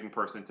you're an amazing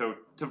person. So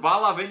to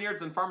Vala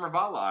Vineyards and Farmer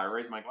Vala, I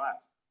raise my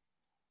glass.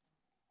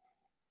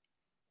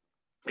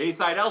 A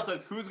Seidel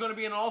says, who's going to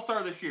be an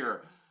all-star this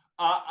year?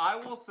 I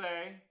will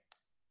say,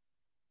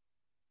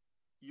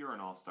 you're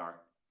an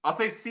all-star. I'll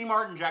say C.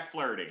 Martin, Jack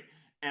Flaherty,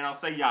 and I'll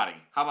say Yachty.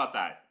 How about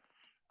that?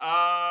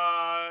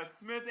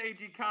 Smith,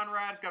 A.G.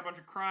 Conrad, got a bunch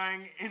of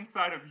crying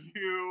inside of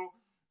you.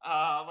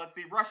 Let's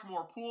see.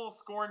 Rushmore, Poole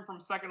scoring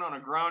from second on a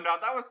ground out.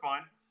 That was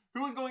fun.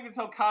 Who is going to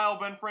tell Kyle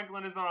Ben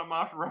Franklin is on a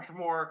Mount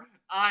Rushmore?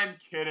 I'm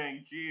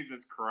kidding.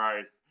 Jesus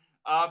Christ.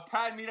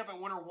 Pat, meet up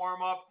at winter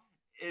warm-up.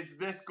 Is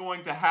this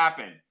going to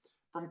happen?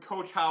 from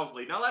Coach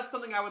Housley. Now, that's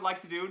something I would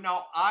like to do.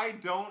 Now, I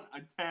don't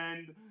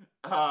attend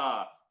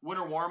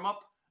winter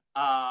warm-up,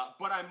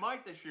 but I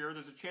might this year.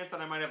 There's a chance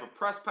that I might have a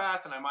press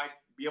pass, and I might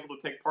be able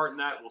to take part in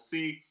that. We'll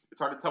see.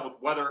 It's hard to tell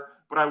with weather.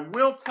 But I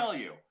will tell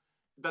you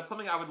that's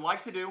something I would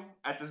like to do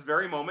at this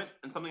very moment,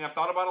 and something I've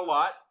thought about a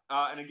lot.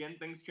 And again,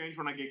 things change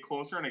when I get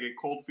closer and I get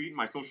cold feet and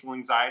my social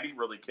anxiety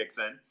really kicks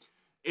in.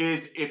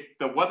 Is if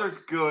the weather's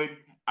good,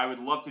 I would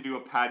love to do a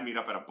pad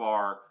meetup at a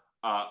bar,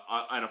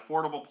 an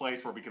affordable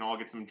place where we can all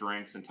get some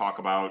drinks and talk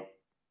about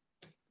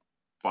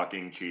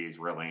fucking cheese,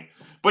 really.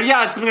 But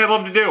yeah, it's something I'd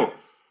love to do.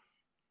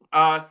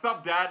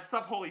 Sup, Dad?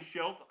 Sup, Holy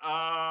Shilt?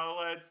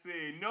 Let's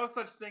see. No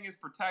such thing as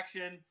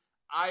protection.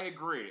 I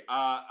agree.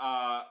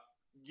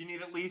 You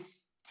need at least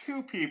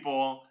 2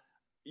 people.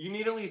 You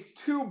need at least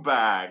 2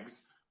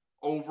 bags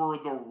over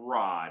the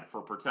rod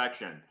for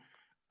protection.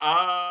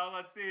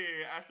 Let's see.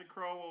 Ashley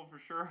Crow will for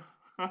sure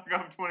hook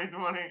up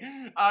 2020.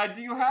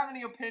 Do you have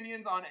any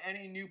opinions on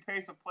any new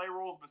pace of play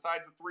rules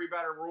besides the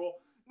 3-batter rule?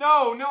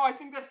 No, I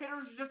think that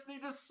hitters just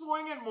need to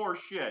swing at more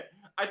shit.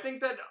 I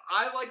think that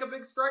I like a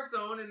big strike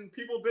zone, and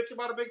people bitch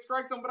about a big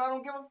strike zone, but I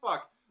don't give a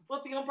fuck.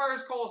 Let the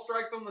umpires call a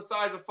strike zone the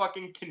size of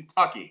fucking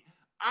Kentucky.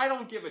 I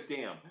don't give a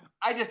damn.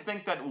 I just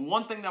think that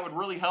one thing that would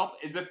really help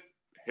is if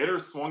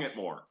hitters swung it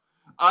more.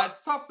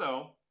 It's tough,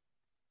 though,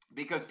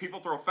 because people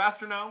throw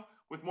faster now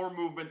with more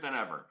movement than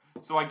ever.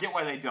 So I get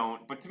why they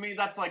don't. But to me,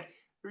 that's like,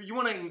 you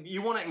want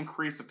to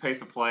increase the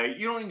pace of play.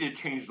 You don't need to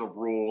change the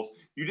rules.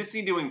 You just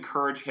need to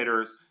encourage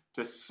hitters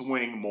to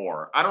swing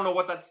more. I don't know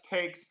what that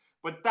takes,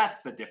 but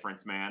that's the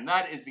difference, man.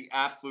 That is the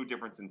absolute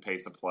difference in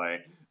pace of play.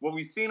 What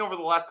we've seen over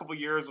the last couple of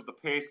years with the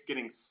pace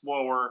getting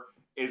slower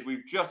is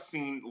we've just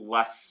seen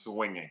less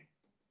swinging.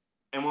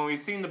 And when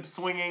we've seen the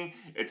swinging,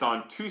 it's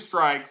on 2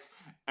 strikes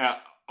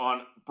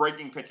on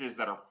breaking pitches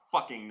that are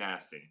fucking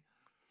nasty.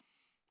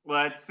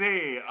 Let's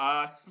see.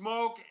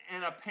 Smoke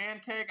and a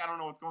pancake. I don't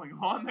know what's going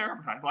on there,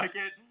 but I like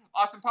it.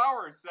 Austin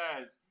Powers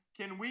says,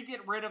 can we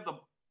get rid of the...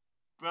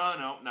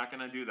 no, not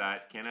going to do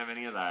that. Can't have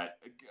any of that.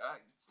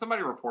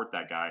 Somebody report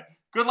that guy.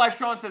 Good Life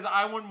Sean says,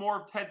 I want more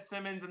of Ted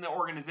Simmons in the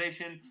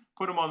organization.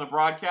 Put him on the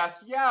broadcast.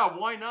 Yeah,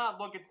 why not?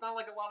 Look, it's not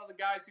like a lot of the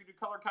guys who do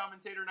color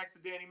commentator next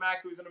to Danny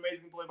Mac, who's an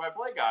amazing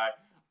play-by-play guy,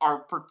 are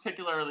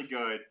particularly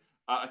good,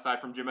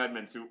 aside from Jim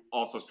Edmonds, who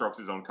also strokes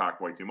his own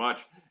cock way too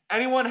much.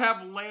 Anyone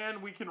have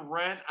land we can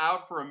rent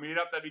out for a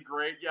meetup? That'd be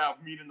great. Yeah,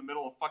 meet in the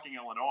middle of fucking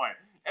Illinois.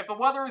 If the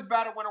weather is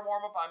bad at winter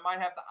warm-up, I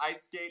might have to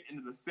ice skate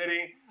into the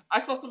city.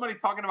 I saw somebody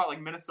talking about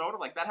like Minnesota,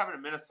 like that happened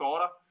in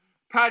Minnesota.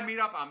 Pad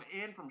meetup, I'm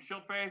in from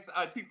Shiltface.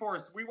 T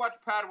Forest, we watch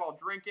Pad while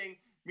drinking.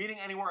 Meeting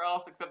anywhere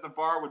else except a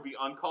bar would be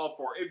uncalled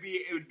for. It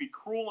would be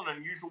cruel and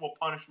unusual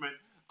punishment.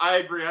 I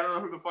agree. I don't know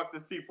who the fuck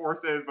this T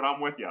Forest is, but I'm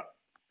with you.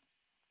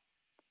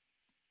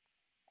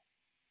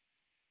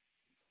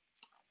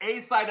 A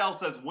Seidel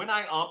says, when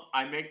I ump,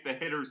 I make the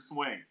hitters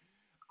swing.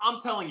 I'm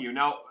telling you.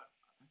 Now,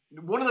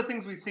 one of the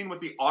things we've seen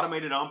with the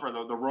automated ump, or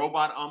the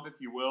robot ump, if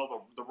you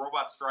will, the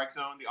robot strike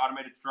zone, the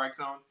automated strike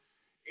zone,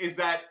 is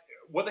that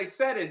what they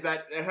said is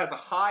that it has a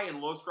high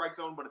and low strike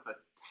zone, but it's a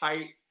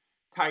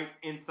tight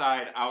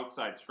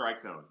inside-outside strike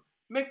zone.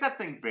 Make that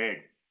thing big.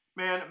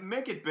 Man,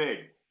 make it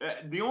big.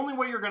 The only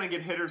way you're going to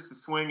get hitters to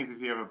swing is if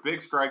you have a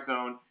big strike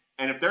zone,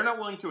 and if they're not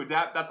willing to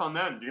adapt, that's on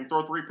them. You can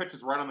throw 3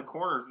 pitches right on the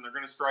corners, and they're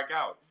going to strike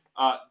out.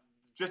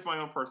 Just my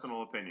own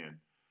personal opinion.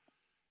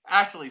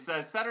 Ashley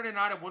says, Saturday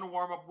night of winter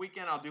warm-up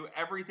weekend, I'll do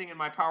everything in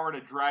my power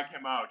to drag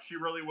him out. She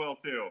really will,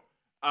 too.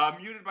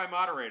 Muted by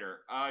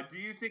moderator. Do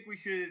you think we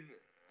should...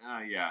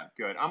 yeah,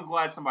 good. I'm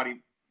glad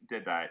somebody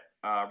did that.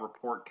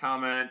 Report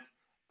comment.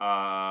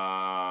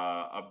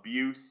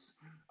 Abuse.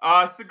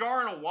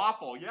 Cigar and a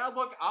waffle. Yeah,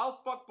 look,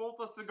 I'll fuck both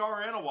a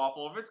cigar and a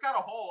waffle. If it's got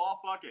a hole,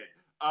 I'll fuck it.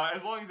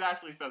 As long as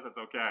Ashley says it's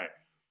okay.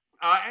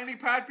 Any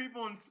pad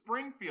people in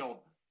Springfield?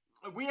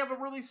 We have a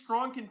really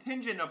strong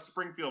contingent of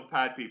Springfield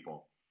pad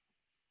people.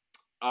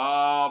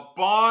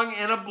 Bong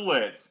and a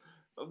blitz.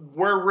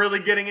 We're really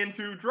getting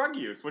into drug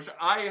use, which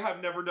I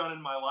have never done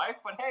in my life.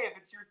 But hey, if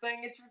it's your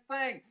thing, it's your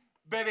thing.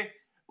 Baby,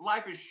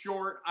 life is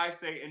short. I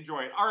say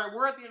enjoy it. All right,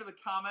 we're at the end of the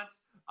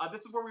comments.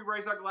 This is where we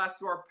raise our glass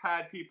to our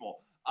pad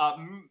people.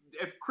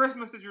 If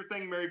Christmas is your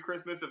thing, Merry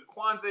Christmas. If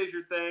Kwanzaa is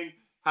your thing,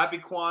 Happy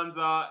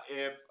Kwanzaa.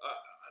 If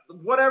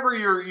whatever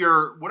your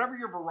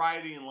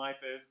variety in life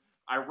is,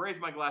 I raise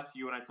my glass to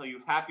you and I tell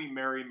you happy,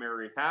 merry,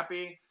 merry,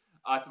 happy.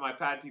 To my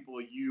pad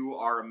people, you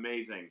are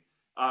amazing.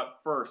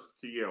 First,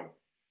 to you.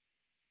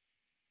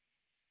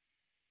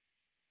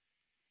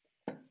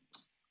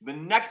 The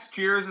next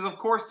cheers is, of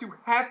course, to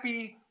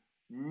Happy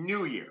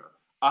New Year.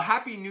 A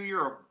Happy New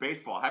Year of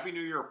baseball. Happy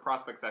New Year of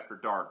prospects after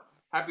dark.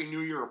 Happy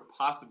New Year of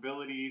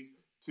possibilities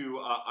to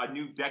a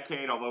new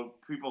decade, although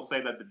people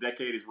say that the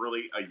decade is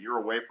really a year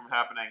away from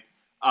happening.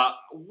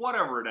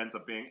 Whatever it ends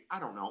up being, I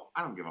don't know.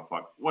 I don't give a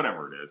fuck.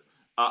 Whatever it is.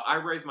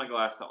 I raise my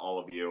glass to all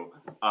of you.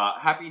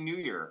 Happy New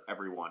Year,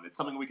 everyone. It's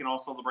something we can all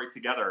celebrate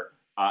together,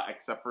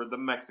 except for the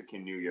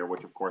Mexican New Year,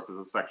 which, of course, is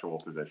a sexual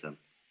position.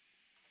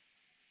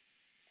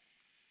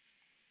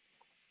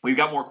 We've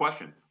got more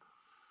questions.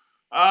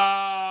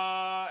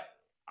 I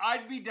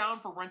I'd be down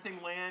for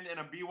renting land in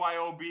a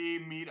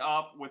BYOB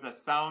meetup with a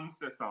sound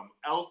system,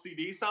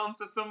 LCD sound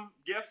system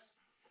gifts,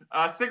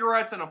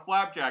 cigarettes, and a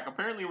flapjack.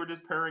 Apparently, we're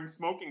just pairing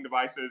smoking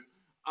devices.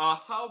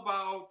 How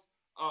about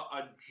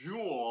a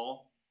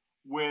Juul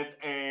with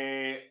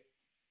a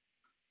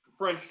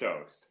French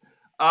toast?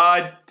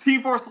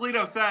 T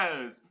Forcelito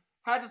says,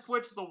 had to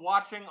switch the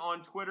watching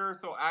on Twitter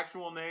so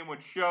actual name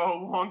would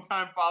show.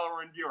 Longtime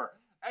follower and viewer.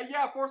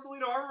 Yeah,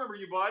 Forcelito, I remember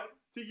you, bud.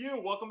 To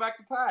you, welcome back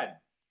to Pad.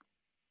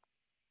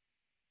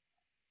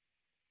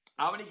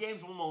 How many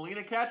games will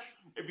Molina catch?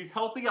 If he's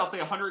healthy, I'll say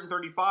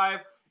 135.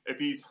 If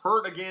he's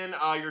hurt again,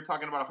 you're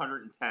talking about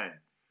 110.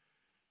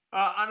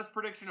 Honest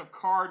prediction of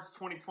Cards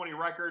 2020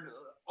 record.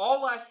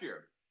 All last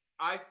year,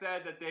 I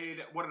said that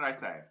what did I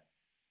say?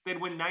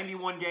 They'd win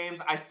 91 games.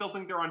 I still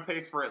think they're on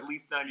pace for at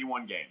least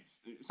 91 games.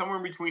 Somewhere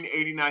in between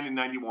 89 and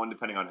 91,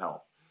 depending on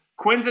health.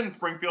 Quinn's in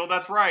Springfield.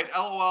 That's right.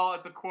 LOL.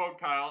 It's a quote,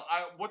 Kyle.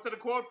 What's it a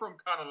quote from,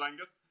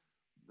 Conolangus?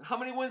 How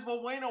many wins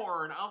will Waino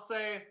earn? I'll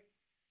say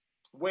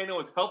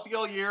Waino is healthy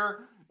all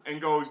year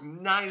and goes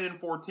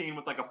 9-14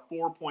 with like a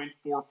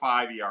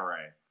 4.45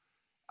 ERA.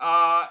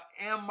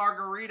 Am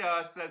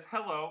Margarita says,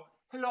 hello.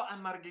 Hello,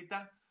 Am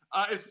Margarita.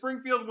 Is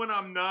Springfield when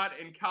I'm not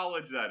in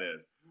college, that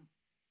is.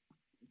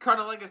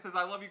 Carnalega says,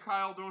 I love you,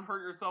 Kyle. Don't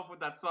hurt yourself with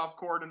that soft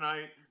core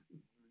tonight.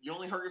 You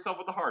only hurt yourself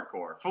with the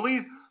hardcore.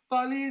 Feliz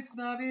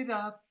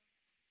Navidad.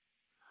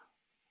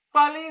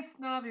 Feliz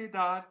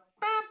Navidad.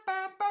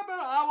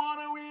 I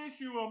want to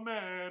wish you a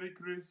Merry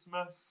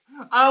Christmas.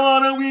 I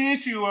want to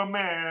wish you a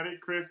Merry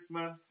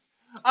Christmas.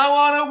 I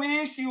want to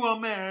wish you a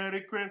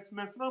Merry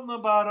Christmas from the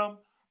bottom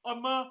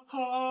of my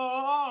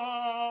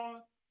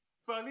heart.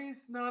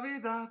 Feliz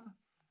Navidad.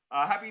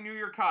 Happy New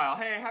Year, Kyle.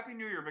 Hey, Happy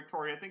New Year,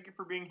 Victoria. Thank you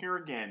for being here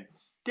again.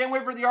 Can't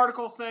wait for the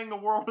article saying the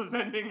world is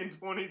ending in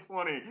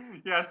 2020.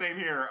 Yeah, same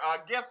here.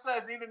 Gift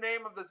says, need a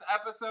name of this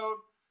episode.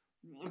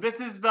 This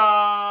is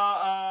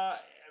the...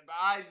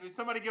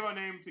 somebody give a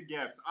name to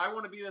Gifts. I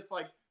want to be this,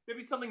 like,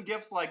 maybe something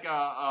Gifts like,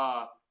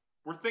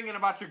 we're thinking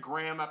about your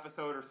Graham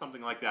episode or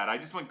something like that. I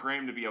just want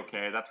Graham to be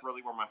okay. That's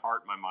really where my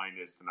heart and my mind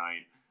is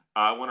tonight.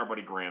 I want our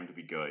buddy Graham to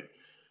be good.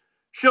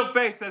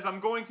 Shiltface says, I'm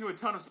going to a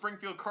ton of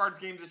Springfield Cards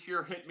games this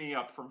year. Hit me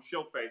up, from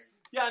Shiltface.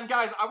 Yeah, and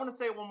guys, I want to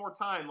say it one more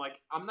time. Like,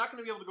 I'm not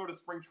going to be able to go to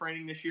spring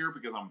training this year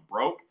because I'm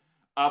broke.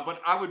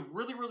 But I would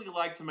really, really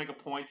like to make a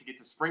point to get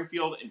to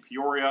Springfield and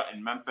Peoria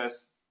and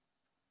Memphis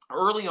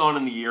early on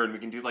in the year, and we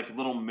can do like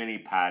little mini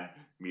pad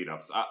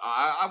meetups.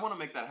 I want to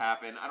make that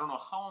happen. I don't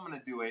know how I'm going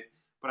to do it,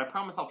 but I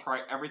promise I'll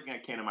try everything I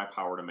can in my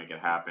power to make it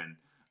happen.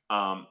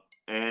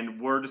 And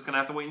we're just going to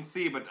have to wait and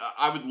see. But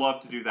I would love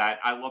to do that.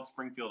 I love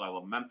Springfield. I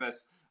love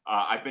Memphis.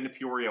 I've been to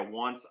Peoria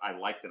once. I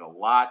liked it a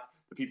lot.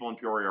 The people in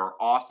Peoria are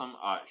awesome.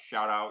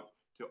 Shout out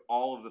to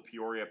all of the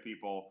Peoria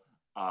people.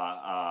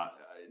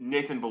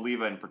 Nathan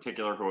Believa in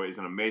particular, who is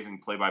an amazing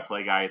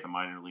play-by-play guy at the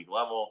minor league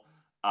level.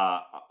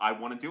 I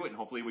want to do it, and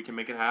hopefully we can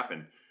make it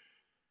happen.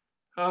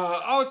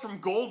 It's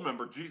from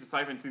Goldmember. Jesus, I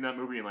haven't seen that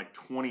movie in like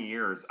 20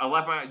 years. I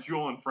left my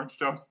Juul and French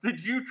toast.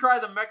 Did you try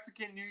the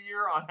Mexican New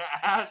Year on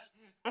Ash?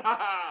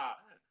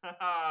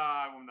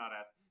 I will not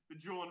ask. The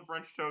Juul and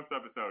French toast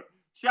episode.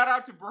 Shout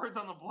out to Birds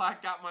on the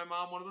Black. Got my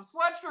mom one of the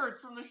sweatshirts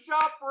from the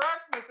shop for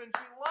Xmas, and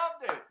she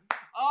loved it.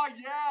 Oh,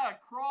 yeah.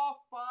 Craw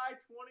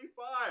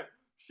 525.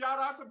 Shout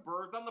out to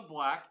Birds on the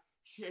Black.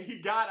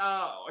 He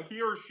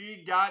or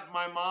she got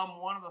my mom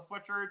one of the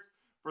sweatshirts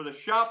for the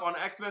shop on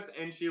Xmas,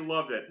 and she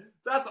loved it.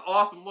 So that's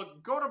awesome.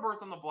 Look, go to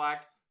Birds on the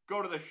Black.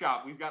 Go to the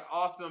shop. We've got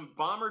awesome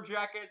bomber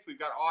jackets. We've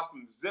got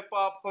awesome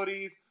zip-up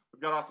hoodies.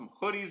 We've got awesome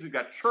hoodies. We've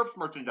got Chirps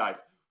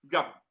merchandise. We've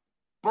got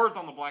Birds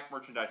on the Black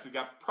merchandise. We've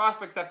got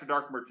Prospects After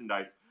Dark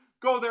merchandise.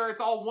 Go there. It's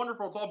all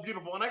wonderful. It's all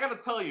beautiful. And I got to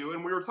tell you,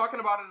 and we were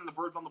talking about it in the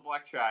Birds on the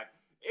Black chat,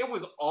 it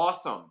was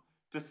awesome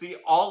to see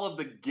all of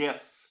the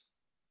gifts,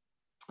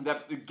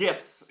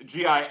 GIFTS,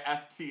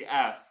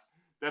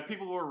 that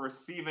people were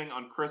receiving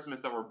on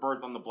Christmas that were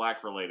Birds on the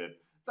Black related.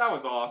 That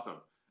was awesome.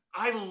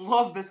 I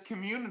love this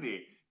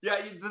community. Yeah,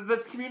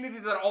 this community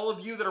that all of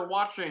you that are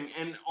watching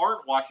and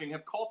aren't watching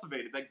have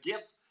cultivated, that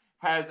Gifts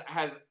has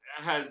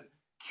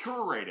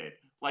curated.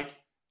 Like,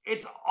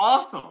 it's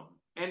awesome.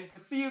 And to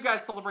see you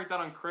guys celebrate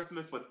that on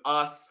Christmas with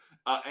us,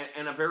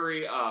 in a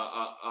very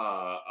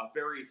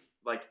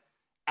like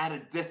at a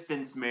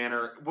distance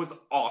manner, was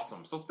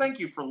awesome. So thank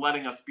you for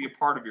letting us be a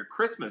part of your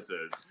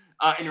Christmases,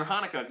 and your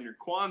Hanukkahs and your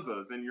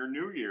Kwanzas and your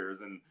New Year's.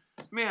 And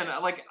man,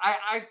 like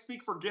I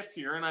speak for Gifts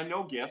here, and I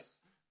know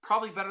Gifts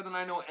probably better than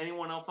I know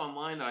anyone else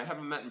online that I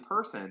haven't met in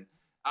person.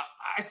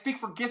 I speak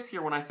for Gifts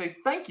here when I say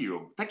thank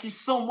you. Thank you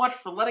so much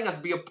for letting us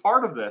be a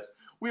part of this.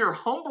 We are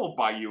humbled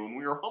by you, and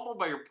we are humbled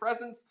by your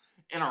presence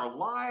in our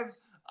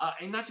lives,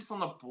 and not just on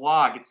the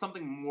blog. It's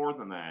something more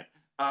than that.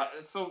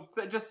 So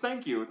just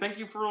thank you. Thank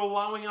you for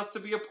allowing us to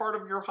be a part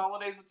of your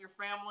holidays with your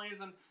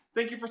families, and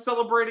thank you for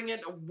celebrating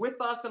it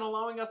with us and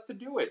allowing us to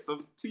do it.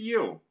 So to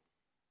you.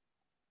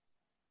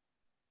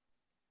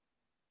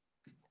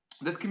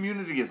 This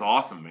community is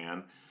awesome,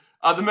 man.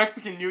 The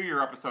Mexican New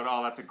Year episode.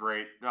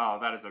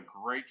 That is a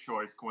great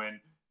choice, Quinn.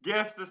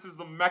 Gifts, this is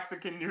the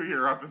Mexican New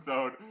Year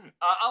episode.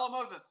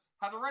 Alamoses,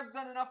 have the Reds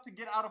done enough to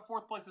get out of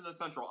fourth place in the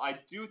Central? I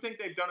do think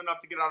they've done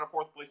enough to get out of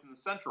fourth place in the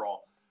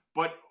Central,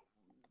 but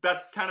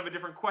that's kind of a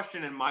different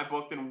question in my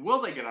book than will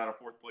they get out of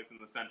fourth place in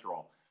the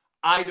Central?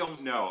 I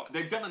don't know.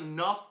 They've done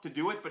enough to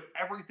do it, but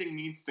everything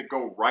needs to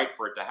go right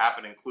for it to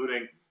happen,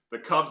 including the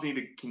Cubs need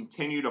to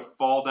continue to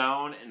fall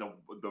down, and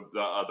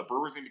the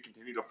Brewers need to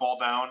continue to fall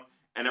down,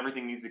 and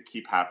everything needs to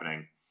keep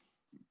happening.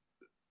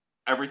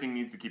 Everything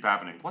needs to keep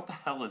happening. What the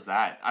hell is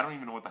that? I don't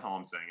even know what the hell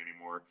I'm saying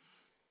anymore.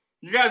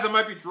 You guys, I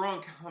might be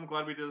drunk. I'm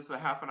glad we did this a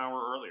half an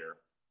hour earlier.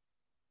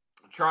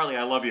 Charlie,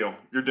 I love you.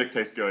 Your dick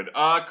tastes good.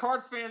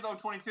 Cards fans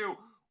 022.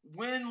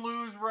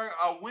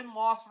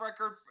 Win-loss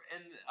record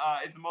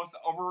is the most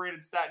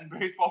overrated stat in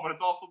baseball, but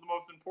it's also the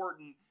most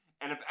important.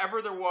 And if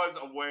ever there was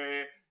a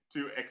way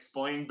to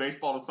explain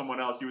baseball to someone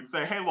else, you would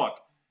say, hey,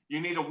 look,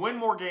 you need to win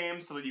more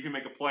games so that you can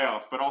make the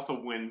playoffs, but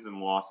also wins and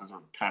losses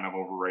are kind of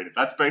overrated.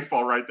 That's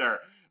baseball right there.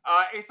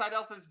 A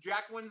Seidel says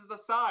Jack wins the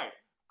side.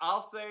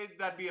 I'll say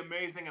that'd be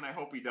amazing, and I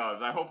hope he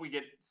does. I hope we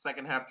get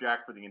second half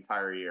Jack for the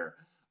entire year.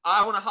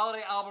 I want a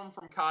holiday album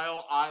from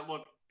Kyle.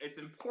 Look, it's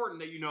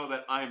important that you know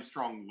that I am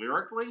strong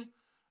lyrically.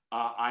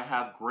 I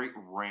have great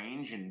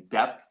range and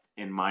depth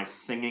in my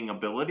singing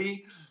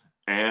ability.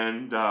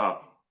 And,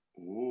 oh,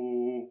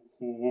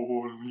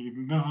 holy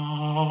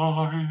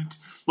night.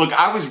 Look,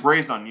 I was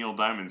raised on Neil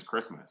Diamond's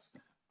Christmas.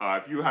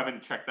 If you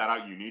haven't checked that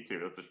out, you need to.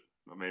 That's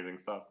amazing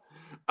stuff.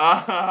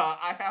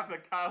 I have the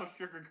Kyle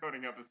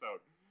sugarcoating episode.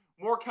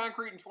 More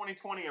concrete in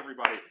 2020,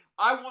 everybody.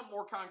 I want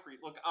more concrete.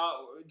 Look,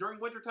 during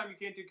wintertime, you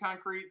can't do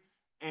concrete,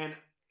 and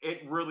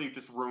it really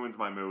just ruins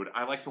my mood.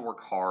 I like to work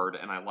hard,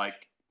 and I like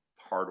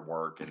hard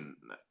work, and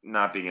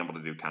not being able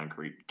to do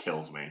concrete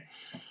kills me.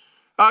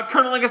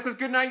 Colonel Angus says,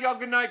 good night, y'all.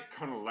 Good night,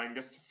 Colonel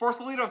Angus.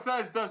 Forsalito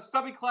says, does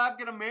Stubby Clapp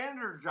get a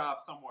manager job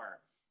somewhere?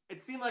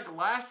 It seemed like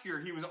last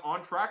year he was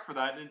on track for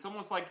that, and it's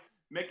almost like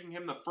making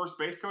him the first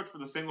base coach for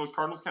the St. Louis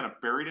Cardinals kind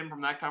of buried him from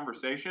that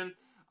conversation.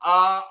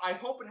 I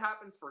hope it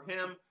happens for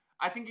him.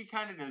 I think he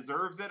kind of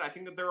deserves it. I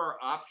think that there are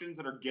options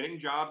that are getting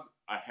jobs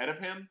ahead of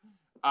him.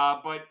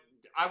 But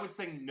I would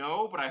say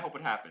no, but I hope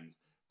it happens.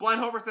 Blind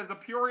Homer says, a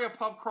Peoria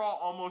pub crawl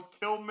almost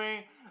killed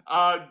me.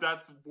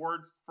 That's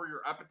words for your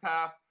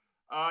epitaph.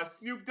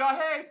 Snoop Dogg,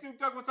 hey, Snoop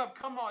Dogg, what's up?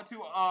 Come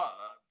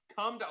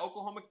to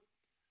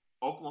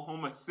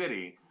Oklahoma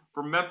City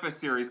for Memphis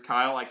series,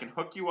 Kyle. I can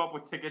hook you up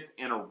with tickets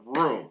in a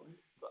room.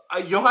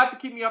 You'll have to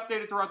keep me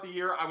updated throughout the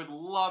year. I would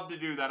love to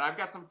do that. I've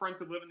got some friends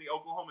who live in the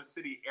Oklahoma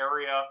City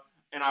area,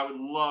 and I would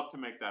love to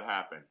make that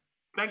happen.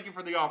 Thank you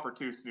for the offer,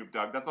 too, Snoop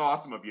Dogg. That's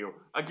awesome of you.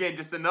 Again,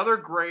 just another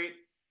great...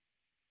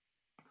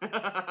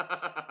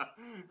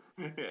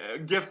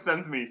 Gift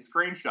sends me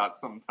screenshots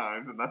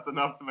sometimes, and that's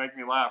enough to make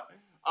me laugh.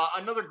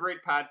 Another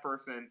great pad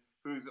person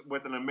who's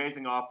with an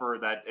amazing offer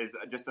that is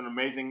just an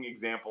amazing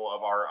example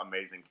of our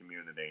amazing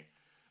community.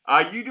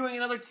 You doing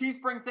another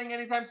Teespring thing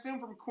anytime soon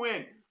from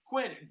Quinn?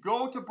 Quinn,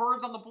 go to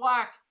Birds on the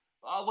Black.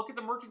 Look at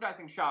the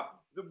merchandising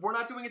shop. We're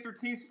not doing it through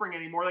Teespring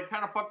anymore. They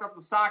kind of fucked up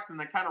the socks and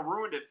they kind of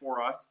ruined it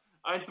for us.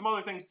 And some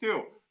other things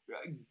too.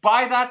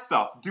 Buy that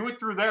stuff. Do it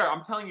through there.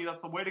 I'm telling you,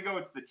 that's the way to go.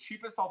 It's the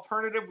cheapest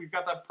alternative. We've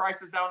got the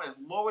prices down as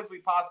low as we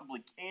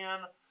possibly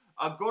can.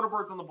 Go to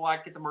Birds on the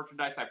Black. Get the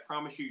merchandise. I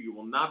promise you, you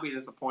will not be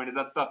disappointed.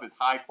 That stuff is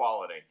high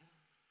quality.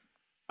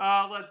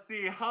 Let's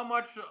see. How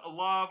much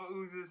love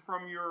oozes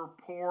from your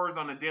pores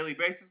on a daily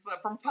basis?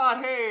 From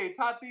Todd. Hey,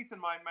 Todd Thiessen,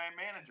 my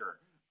manager.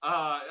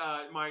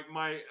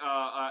 My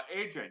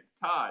agent,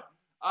 Todd.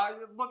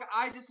 Look,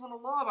 I just want to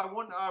love. I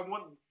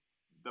want.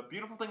 The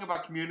beautiful thing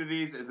about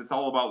communities is it's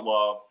all about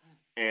love,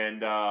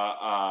 and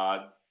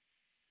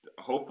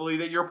hopefully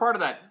that you're a part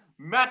of that.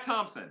 Matt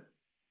Thompson,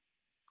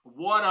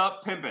 what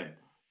up, pimpin'?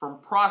 From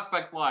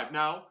Prospects Live.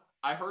 Now,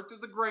 I heard through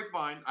the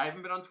grapevine. I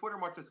haven't been on Twitter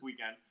much this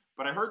weekend,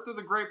 but I heard through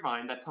the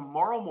grapevine that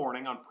tomorrow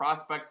morning on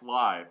Prospects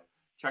Live,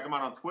 check them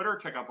out on Twitter,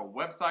 check out the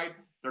website.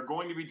 They're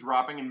going to be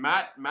dropping, and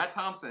Matt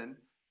Thompson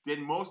did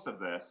most of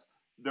this.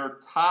 Their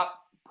top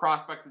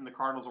prospects in the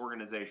Cardinals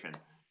organization.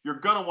 You're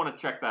going to want to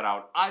check that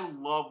out. I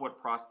love what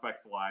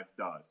Prospects Live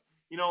does.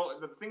 You know,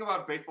 the thing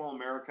about Baseball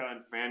America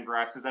and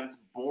Fangraphs is that it's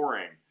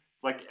boring.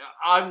 Like,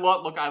 I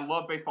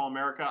love Baseball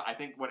America. I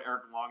think what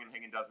Eric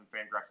Longenhagen does in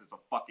Fangraphs is a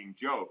fucking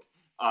joke.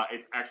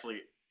 It's actually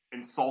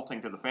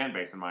insulting to the fan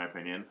base, in my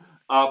opinion.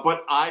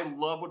 But I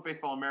love what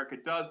Baseball America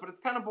does, but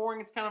it's kind of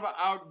boring. It's kind of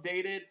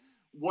outdated.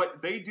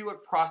 What they do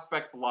at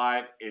Prospects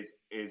Live is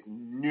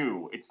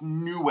new. It's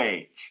new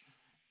age.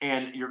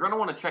 And you're going to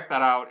want to check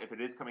that out if it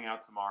is coming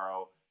out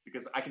tomorrow,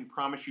 because I can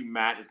promise you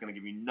Matt is going to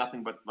give you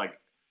nothing but, like,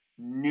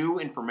 new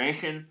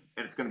information,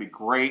 and it's going to be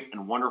great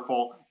and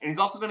wonderful. And he's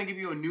also going to give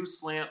you a new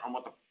slant on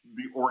what the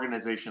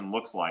organization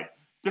looks like.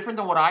 Different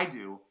than what I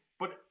do,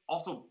 but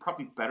also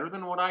probably better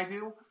than what I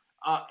do.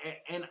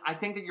 And I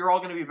think that you're all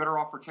going to be better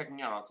off for checking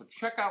it out. So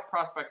check out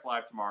Prospects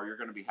Live tomorrow. You're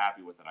going to be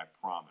happy with it, I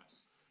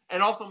promise.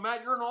 And also,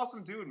 Matt, you're an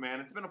awesome dude, man.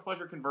 It's been a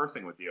pleasure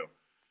conversing with you.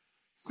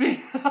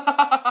 See,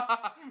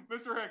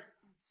 Mr. Hicks,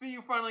 see,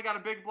 you finally got a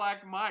big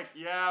black mic.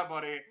 Yeah,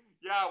 buddy.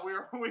 Yeah,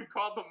 we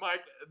called the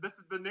mic.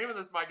 The name of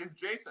this mic is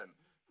Jason.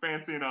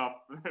 fancy enough.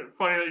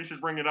 Funny that you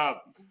should bring it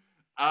up.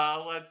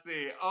 Let's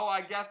see. Oh,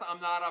 I guess I'm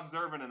not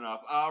observant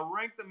enough.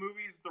 Rank the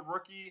movies, The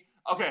Rookie.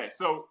 Okay,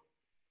 so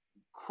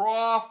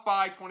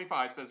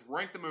Craw525 says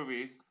rank the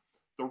movies,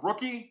 The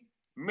Rookie,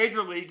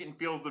 Major League, and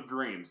Fields of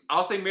Dreams.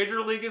 I'll say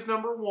Major League is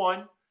number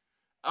 1.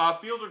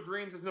 Field of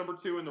Dreams is number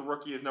 2, and The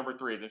Rookie is number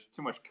 3. There's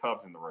too much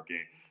Cubs in The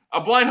Rookie.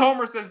 Blind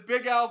Homer says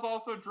Big Al's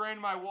also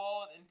drained my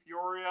wallet in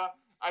Peoria.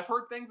 I've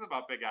heard things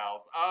about Big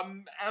Al's.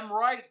 M.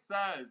 Wright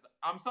says,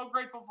 I'm so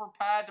grateful for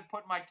Pad to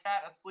put my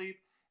cat asleep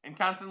and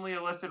constantly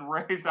elicit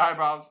raised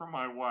eyebrows from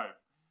my wife.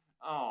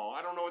 Oh,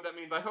 I don't know what that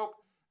means. I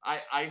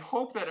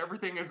hope that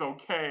everything is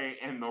okay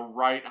in the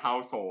right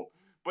household.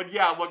 But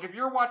yeah, look, if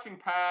you're watching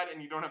Pad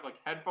and you don't have like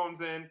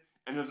headphones in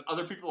and there's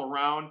other people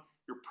around,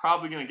 you're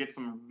probably going to get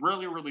some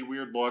really, really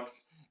weird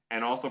looks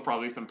and also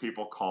probably some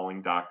people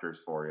calling doctors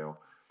for you.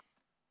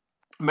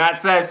 Matt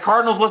says,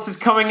 Cardinals list is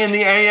coming in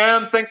the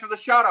AM. Thanks for the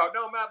shout out.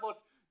 No, Matt, look,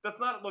 that's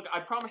not, look, I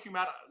promise you,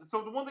 Matt.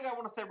 So the one thing I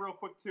want to say real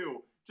quick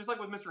too, just like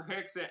with Mr.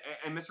 Hicks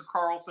and Mr.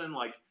 Carlson,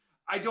 like,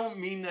 I don't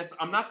mean this.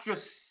 I'm not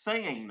just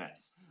saying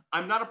this.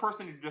 I'm not a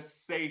person who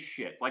just say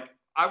shit. Like,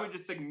 I would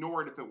just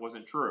ignore it if it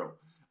wasn't true.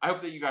 I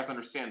hope that you guys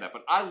understand that.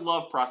 But I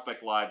love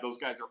Prospect Live. Those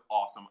guys are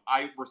awesome.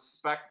 I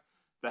respect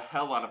the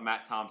hell out of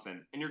Matt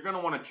Thompson. And you're going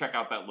to want to check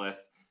out that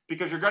list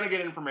because you're going to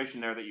get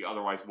information there that you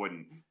otherwise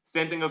wouldn't.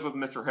 Same thing goes with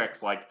Mr.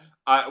 Hicks. Like,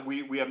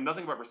 we have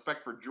nothing but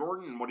respect for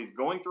Jordan and what he's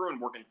going through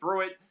and working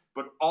through it.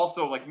 But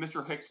also, like,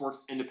 Mr. Hicks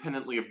works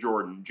independently of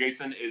Jordan.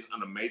 Jason is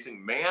an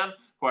amazing man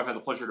who I've had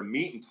the pleasure to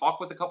meet and talk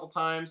with a couple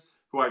times,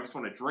 who I just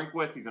want to drink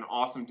with. He's an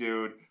awesome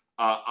dude.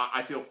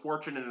 I feel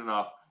fortunate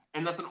enough.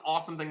 And that's an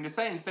awesome thing to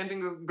say. And same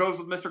thing goes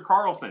with Mr.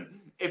 Carlson.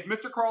 If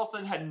Mr.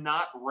 Carlson had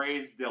not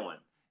raised Dylan,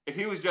 if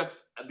he was just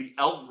the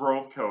Elk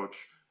Grove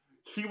coach,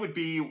 he would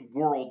be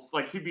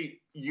he'd be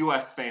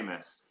U.S.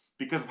 famous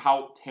because of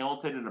how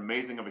talented and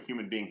amazing of a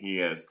human being he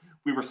is.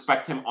 We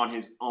respect him on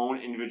his own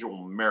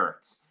individual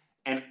merits.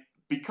 And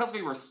because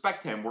we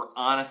respect him, we're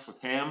honest with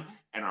him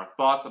and our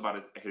thoughts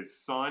about his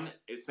son.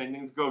 Same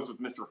thing goes with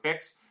Mr.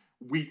 Hicks.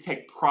 We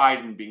take pride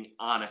in being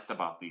honest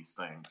about these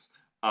things.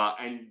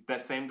 And the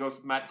same goes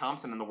with Matt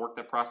Thompson and the work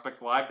that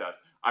Prospects Live does.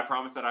 I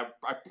promise that I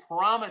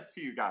promise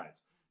to you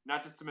guys,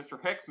 not just to Mr.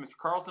 Hicks, Mr.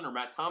 Carlson, or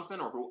Matt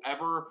Thompson, or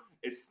whoever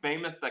is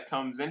famous that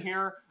comes in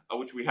here,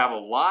 which we have a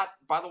lot,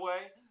 by the way,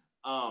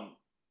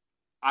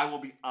 I will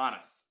be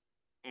honest.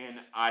 And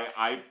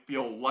I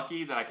feel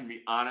lucky that I can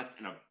be honest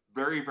in a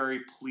very,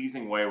 very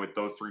pleasing way with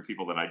those 3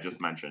 people that I just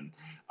mentioned.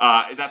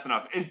 That's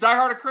enough. Is Die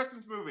Hard a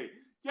Christmas movie?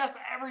 Yes,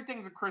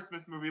 everything's a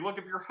Christmas movie. Look,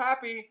 if you're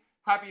happy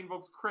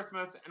invokes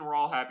Christmas, and we're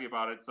all happy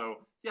about it. So,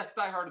 yes,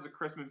 Die Hard is a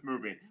Christmas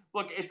movie.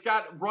 Look, it's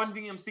got Run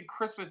DMC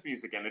Christmas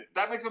music in it.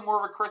 That makes it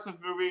more of a Christmas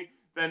movie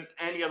than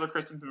any other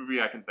Christmas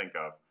movie I can think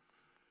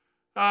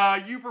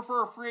of. You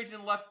prefer a free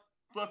agent left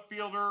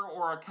fielder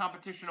or a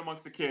competition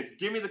amongst the kids?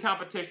 Give me the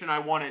competition. I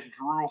want it,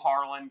 Drew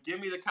Harlan. Give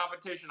me the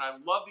competition. I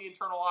love the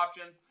internal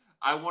options.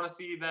 I want to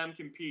see them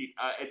compete.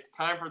 It's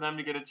time for them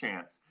to get a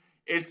chance.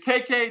 Is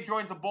KK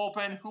joins a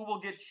bullpen, who will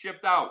get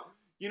shipped out?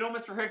 You know,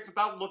 Mr. Hicks,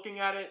 without looking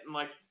at it and,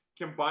 like,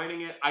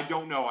 combining it, I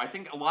don't know. I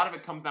think a lot of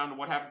it comes down to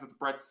what happens with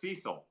Brett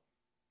Cecil.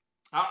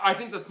 I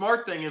think the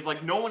smart thing is,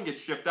 like, no one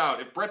gets shipped out.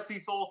 If Brett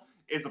Cecil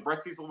is the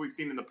Brett Cecil we've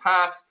seen in the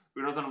past,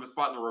 who doesn't have a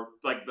spot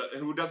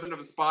who doesn't have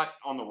a spot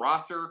on the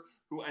roster,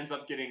 who ends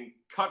up getting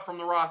cut from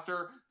the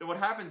roster, then what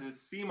happens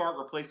is C-Mart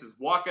replaces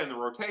Waka in the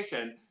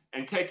rotation,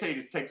 and KK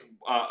just takes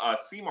a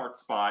C-Mart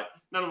spot,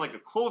 not in like a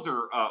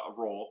closer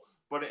role,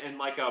 but in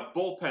like a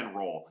bullpen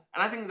role.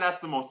 And I think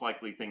that's the most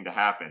likely thing to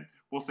happen.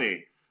 We'll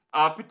see.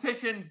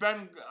 Petition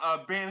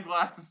ban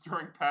glasses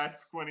during Pat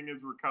squinting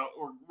is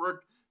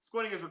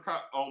squinting is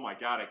required. Oh my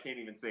God, I can't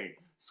even say.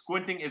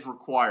 Squinting is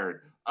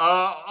required.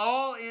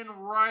 All in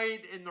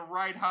the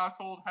right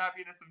household.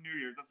 Happiness of New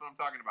Year's. That's what I'm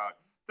talking about.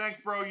 Thanks,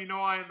 bro. You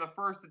know I am the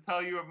first to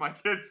tell you if my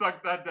kids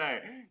sucked that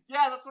day.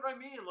 Yeah, that's what I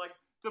mean. Like,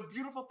 the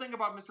beautiful thing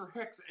about Mr.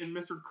 Hicks and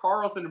Mr.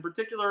 Carlson in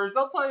particular is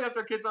they'll tell you if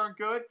their kids aren't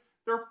good.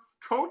 They're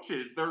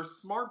coaches. They're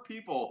smart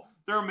people.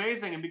 They're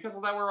amazing. And because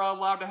of that, we're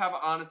allowed to have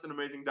honest and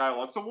amazing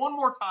dialogue. So one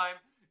more time,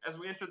 as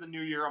we enter the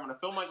new year, I'm going to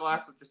fill my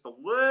glass with just a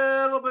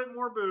little bit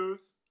more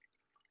booze.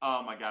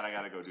 Oh, my God, I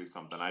got to go do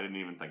something. I didn't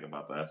even think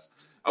about this.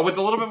 With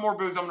a little bit more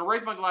booze, I'm going to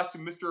raise my glass to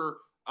Mr.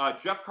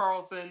 Jeff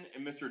Carlson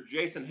and Mr.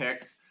 Jason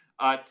Hicks.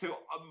 To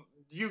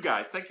you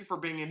guys, thank you for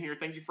being in here.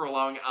 Thank you for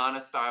allowing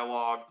honest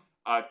dialogue,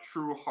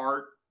 true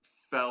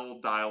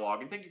heartfelt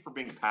dialogue. And thank you for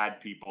being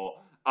pad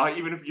people.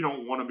 Even if you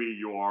don't want to be,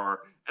 you are.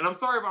 And I'm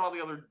sorry about all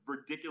the other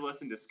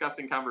ridiculous and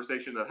disgusting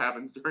conversation that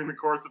happens during the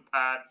course of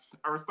pad.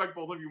 I respect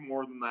both of you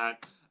more than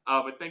that.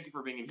 But thank you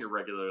for being in here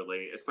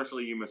regularly,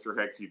 especially you, Mr.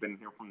 Hicks. You've been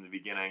here from the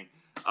beginning.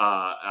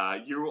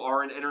 You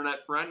are an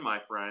internet friend, my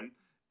friend.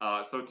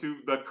 So to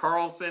the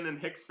Carlson and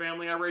Hicks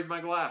family, I raise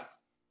my glass.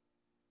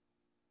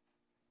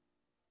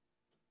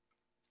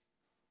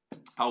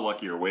 How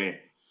lucky are we?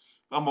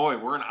 Oh boy,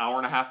 we're an hour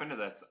and a half into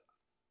this.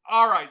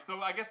 All right, so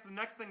I guess the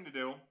next thing to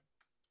do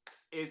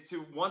is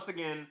to once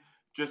again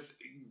just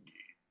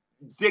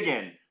dig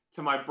in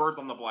to my Birds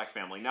on the Black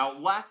family. Now,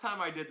 last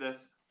time I did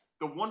this,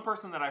 The one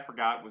person that I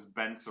forgot was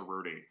Ben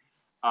Cerruti.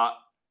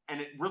 And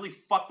it really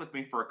fucked with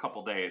me for a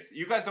couple days.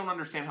 You guys don't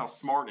understand how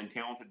smart and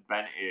talented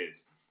Ben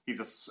is. He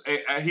just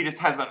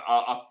has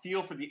a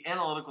feel for the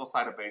analytical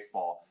side of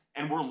baseball,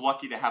 and we're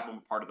lucky to have him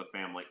a part of the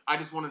family. I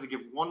just wanted to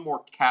give one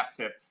more cap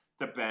tip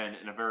to Ben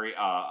in a very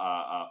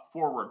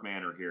forward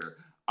manner here.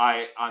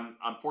 I'm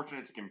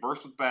fortunate to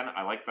converse with Ben.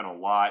 I like Ben a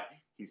lot.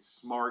 He's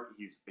smart.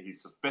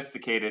 He's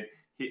sophisticated.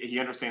 He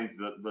understands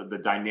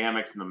the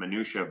dynamics and the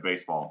minutia of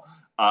baseball.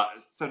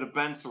 So to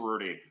Ben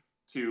Cerruti,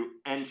 to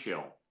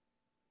Enchill,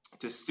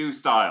 to Stu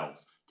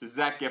Styles, to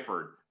Zach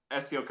Gifford,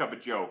 STL Cup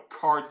of Joe,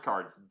 Cards,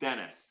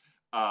 Dennis,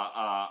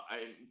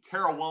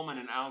 Tara Wellman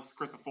and Alex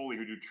Crisafulli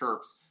who do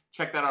Chirps.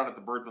 Check that out at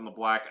the Birds on the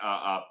Black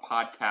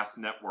podcast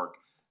network.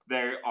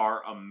 They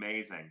are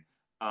amazing.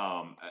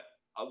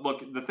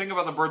 Look, the thing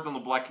about the Birds on the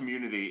Black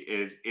community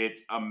is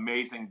it's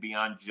amazing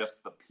beyond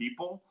just the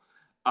people.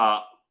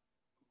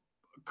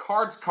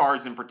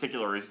 Cards in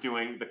particular is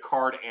doing the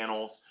Card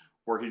Annals,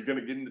 where he's going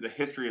to get into the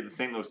history of the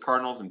St. Louis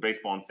Cardinals and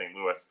baseball in St.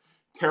 Louis.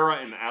 Tara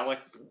and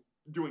Alex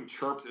doing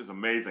Chirps is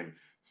amazing.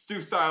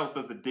 Stu Styles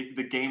does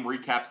the game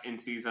recaps in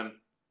season.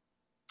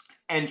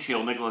 And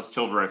Nicholas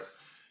Childress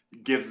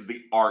gives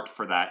the art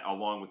for that,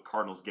 along with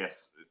Cardinals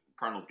Gifts.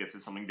 Cardinals Gifts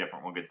is something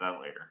different. We'll get to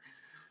that later.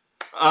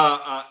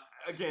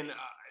 Again,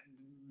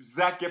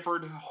 Zach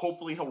Gifford,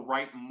 hopefully he'll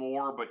write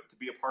more, but to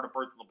be a part of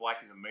Birds on the Black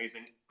is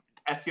amazing.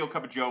 STL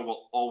Cup of Joe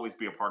will always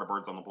be a part of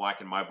Birds on the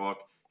Black in my book.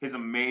 His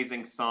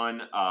amazing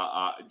son,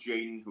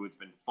 Jaden, who has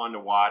been fun to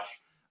watch,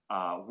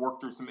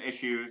 work through some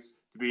issues,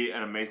 to be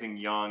an amazing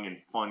young and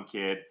fun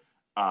kid,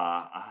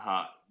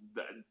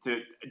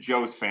 to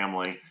Joe's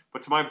family.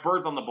 But to my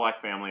Birds on the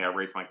Black family, I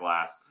raise my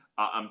glass.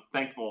 I'm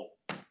thankful.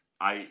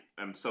 I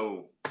am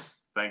so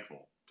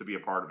thankful to be a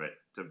part of it.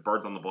 To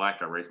Birds on the Black,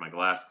 I raise my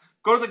glass.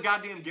 Go to the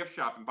goddamn gift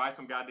shop and buy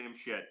some goddamn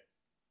shit.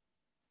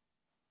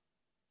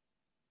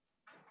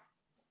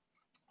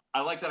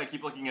 I like that I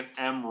keep looking at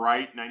M.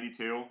 Wright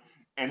 92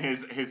 and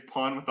his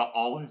pun with the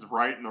all is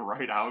right in the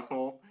right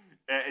household.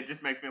 It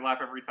just makes me laugh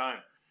every time.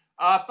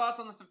 Thoughts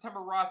on the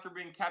September roster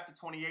being capped at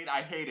 28?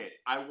 I hate it.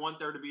 I want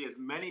there to be as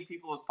many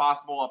people as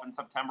possible up in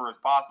September as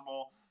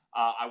possible.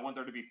 I want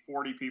there to be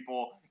 40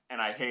 people,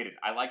 and I hate it.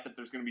 I like that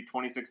there's going to be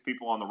 26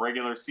 people on the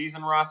regular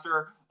season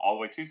roster all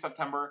the way to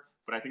September,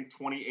 but I think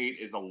 28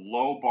 is a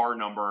low bar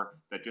number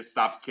that just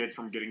stops kids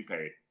from getting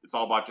paid. It's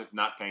all about just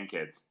not paying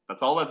kids.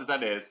 That's all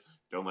that is.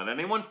 Don't let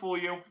anyone fool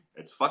you.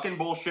 It's fucking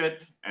bullshit,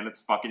 and it's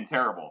fucking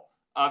terrible.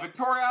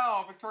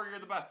 Victoria, you're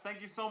the best.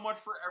 Thank you so much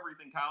for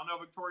everything, Kyle. No,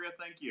 Victoria,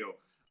 thank you.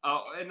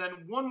 And then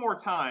one more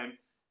time,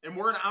 and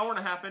we're an hour and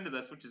a half into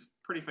this, which is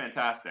pretty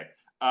fantastic.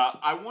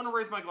 I want to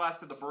raise my glass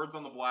to the Birds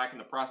on the Black and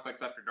the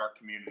Prospects After Dark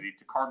community,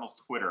 to Cardinals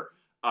Twitter.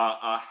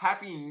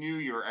 Happy New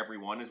Year,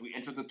 everyone, as we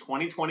enter the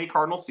 2020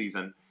 Cardinal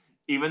season.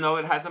 Even though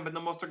it hasn't been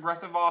the most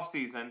aggressive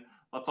offseason,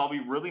 let's all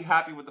be really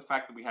happy with the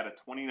fact that we had a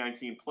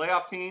 2019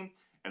 playoff team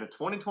and a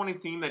 2020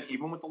 team that,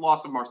 even with the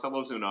loss of Marcell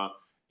Ozuna,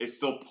 is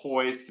still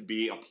poised to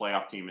be a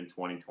playoff team in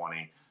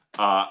 2020.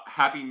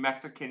 Happy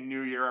Mexican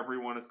New Year,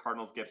 everyone, as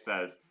Cardinals Gift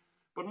says.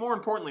 But more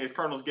importantly, as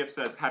Cardinals Gift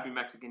says, Happy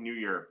Mexican New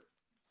Year.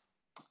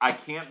 I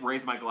can't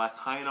raise my glass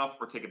high enough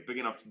or take a big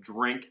enough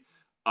drink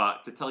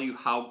to tell you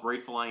how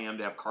grateful I am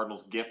to have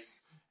Cardinals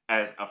Gifts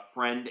as a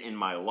friend in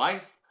my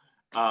life,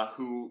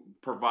 who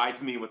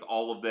provides me with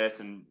all of this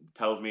and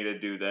tells me to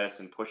do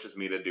this and pushes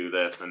me to do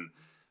this. And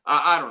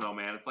I don't know,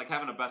 man. It's like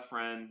having a best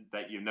friend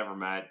that you've never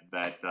met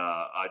that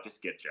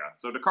just gets you.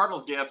 So to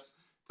Cardinals Gifts,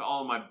 to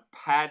all of my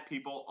pad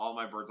people, all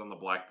my Birds on the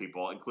Black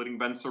people, including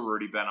Ben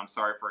Cerruti. Ben, I'm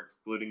sorry for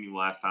excluding you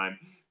last time.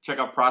 Check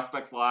out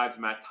Prospects Live's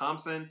Matt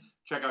Thompson.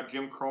 Check out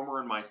Jim Cromer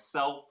and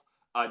myself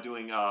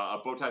doing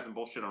Bow Ties and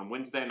Bullshit on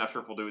Wednesday. Not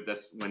sure if we'll do it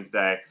this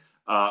Wednesday.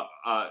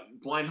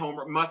 Blind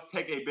Homer must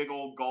take a big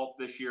old gulp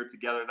this year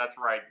together. That's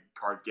right,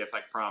 Cards Gifts, I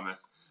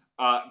promise.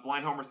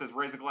 Blind Homer says,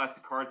 raise a glass to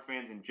Cards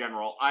fans in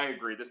general. I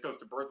agree. This goes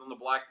to Birds on the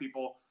Black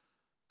people,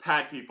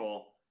 pad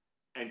people,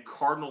 and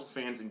Cardinals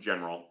fans in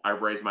general. I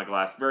raise my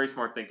glass. Very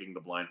smart thinking, the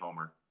Blind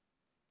Homer.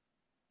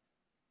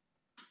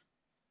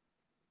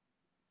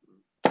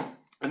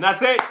 And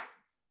that's it.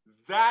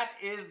 That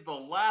is the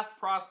last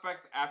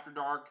Prospects After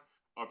Dark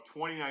of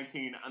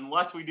 2019,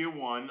 unless we do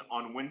one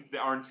on Wednesday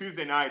or on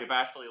Tuesday night if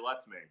Ashley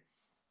lets me,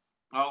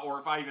 or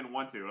if I even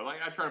want to.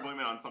 I try to blame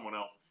it on someone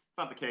else. It's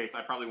not the case.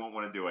 I probably won't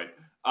want to do it.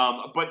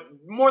 But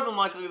more than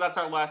likely, that's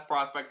our last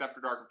Prospects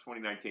After Dark of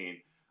 2019.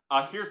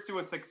 Here's to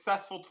a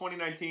successful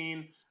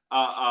 2019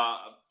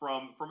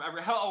 from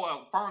every.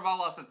 Farmer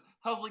Vala says,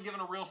 Helsley given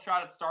a real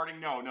shot at starting?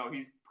 No,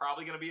 he's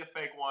probably going to be a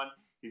fake one.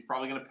 He's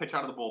probably going to pitch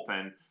out of the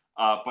bullpen.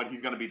 But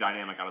he's going to be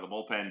dynamic out of the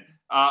bullpen.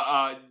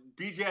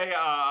 BJ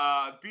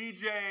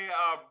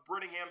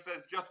Brittingham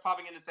says, just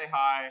popping in to say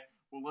hi.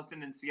 We'll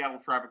listen in Seattle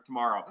traffic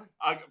tomorrow.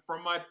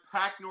 From my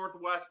Pac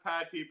Northwest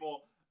pad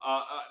people,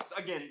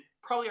 again,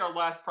 probably our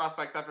last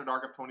Prospects After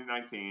Dark of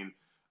 2019.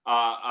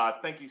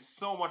 Thank you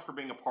so much for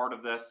being a part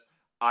of this.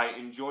 I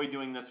enjoy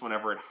doing this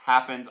whenever it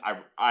happens.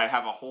 I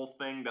have a whole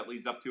thing that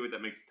leads up to it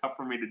that makes it tough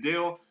for me to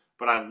do.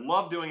 but I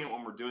love doing it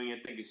when we're doing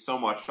it. Thank you so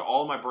much to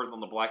all of my Birds on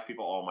the Black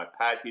people, all my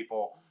Pad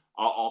people,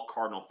 all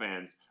Cardinal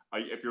fans.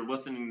 If you're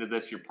listening to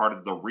this, you're part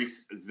of the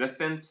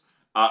Resistance.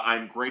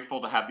 I'm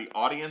grateful to have the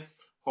audience.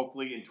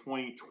 Hopefully in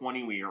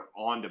 2020, we are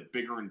on to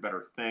bigger and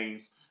better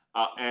things.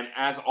 And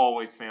as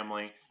always,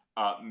 family,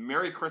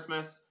 Merry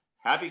Christmas,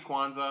 Happy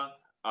Kwanzaa,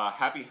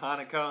 Happy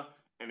Hanukkah.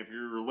 And if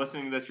you're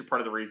listening to this, you're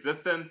part of the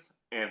Resistance,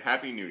 and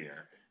Happy New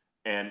Year.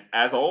 And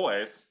as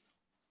always,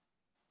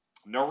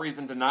 no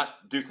reason to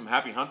not do some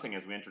happy hunting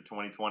as we enter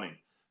 2020.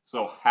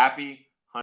 So happy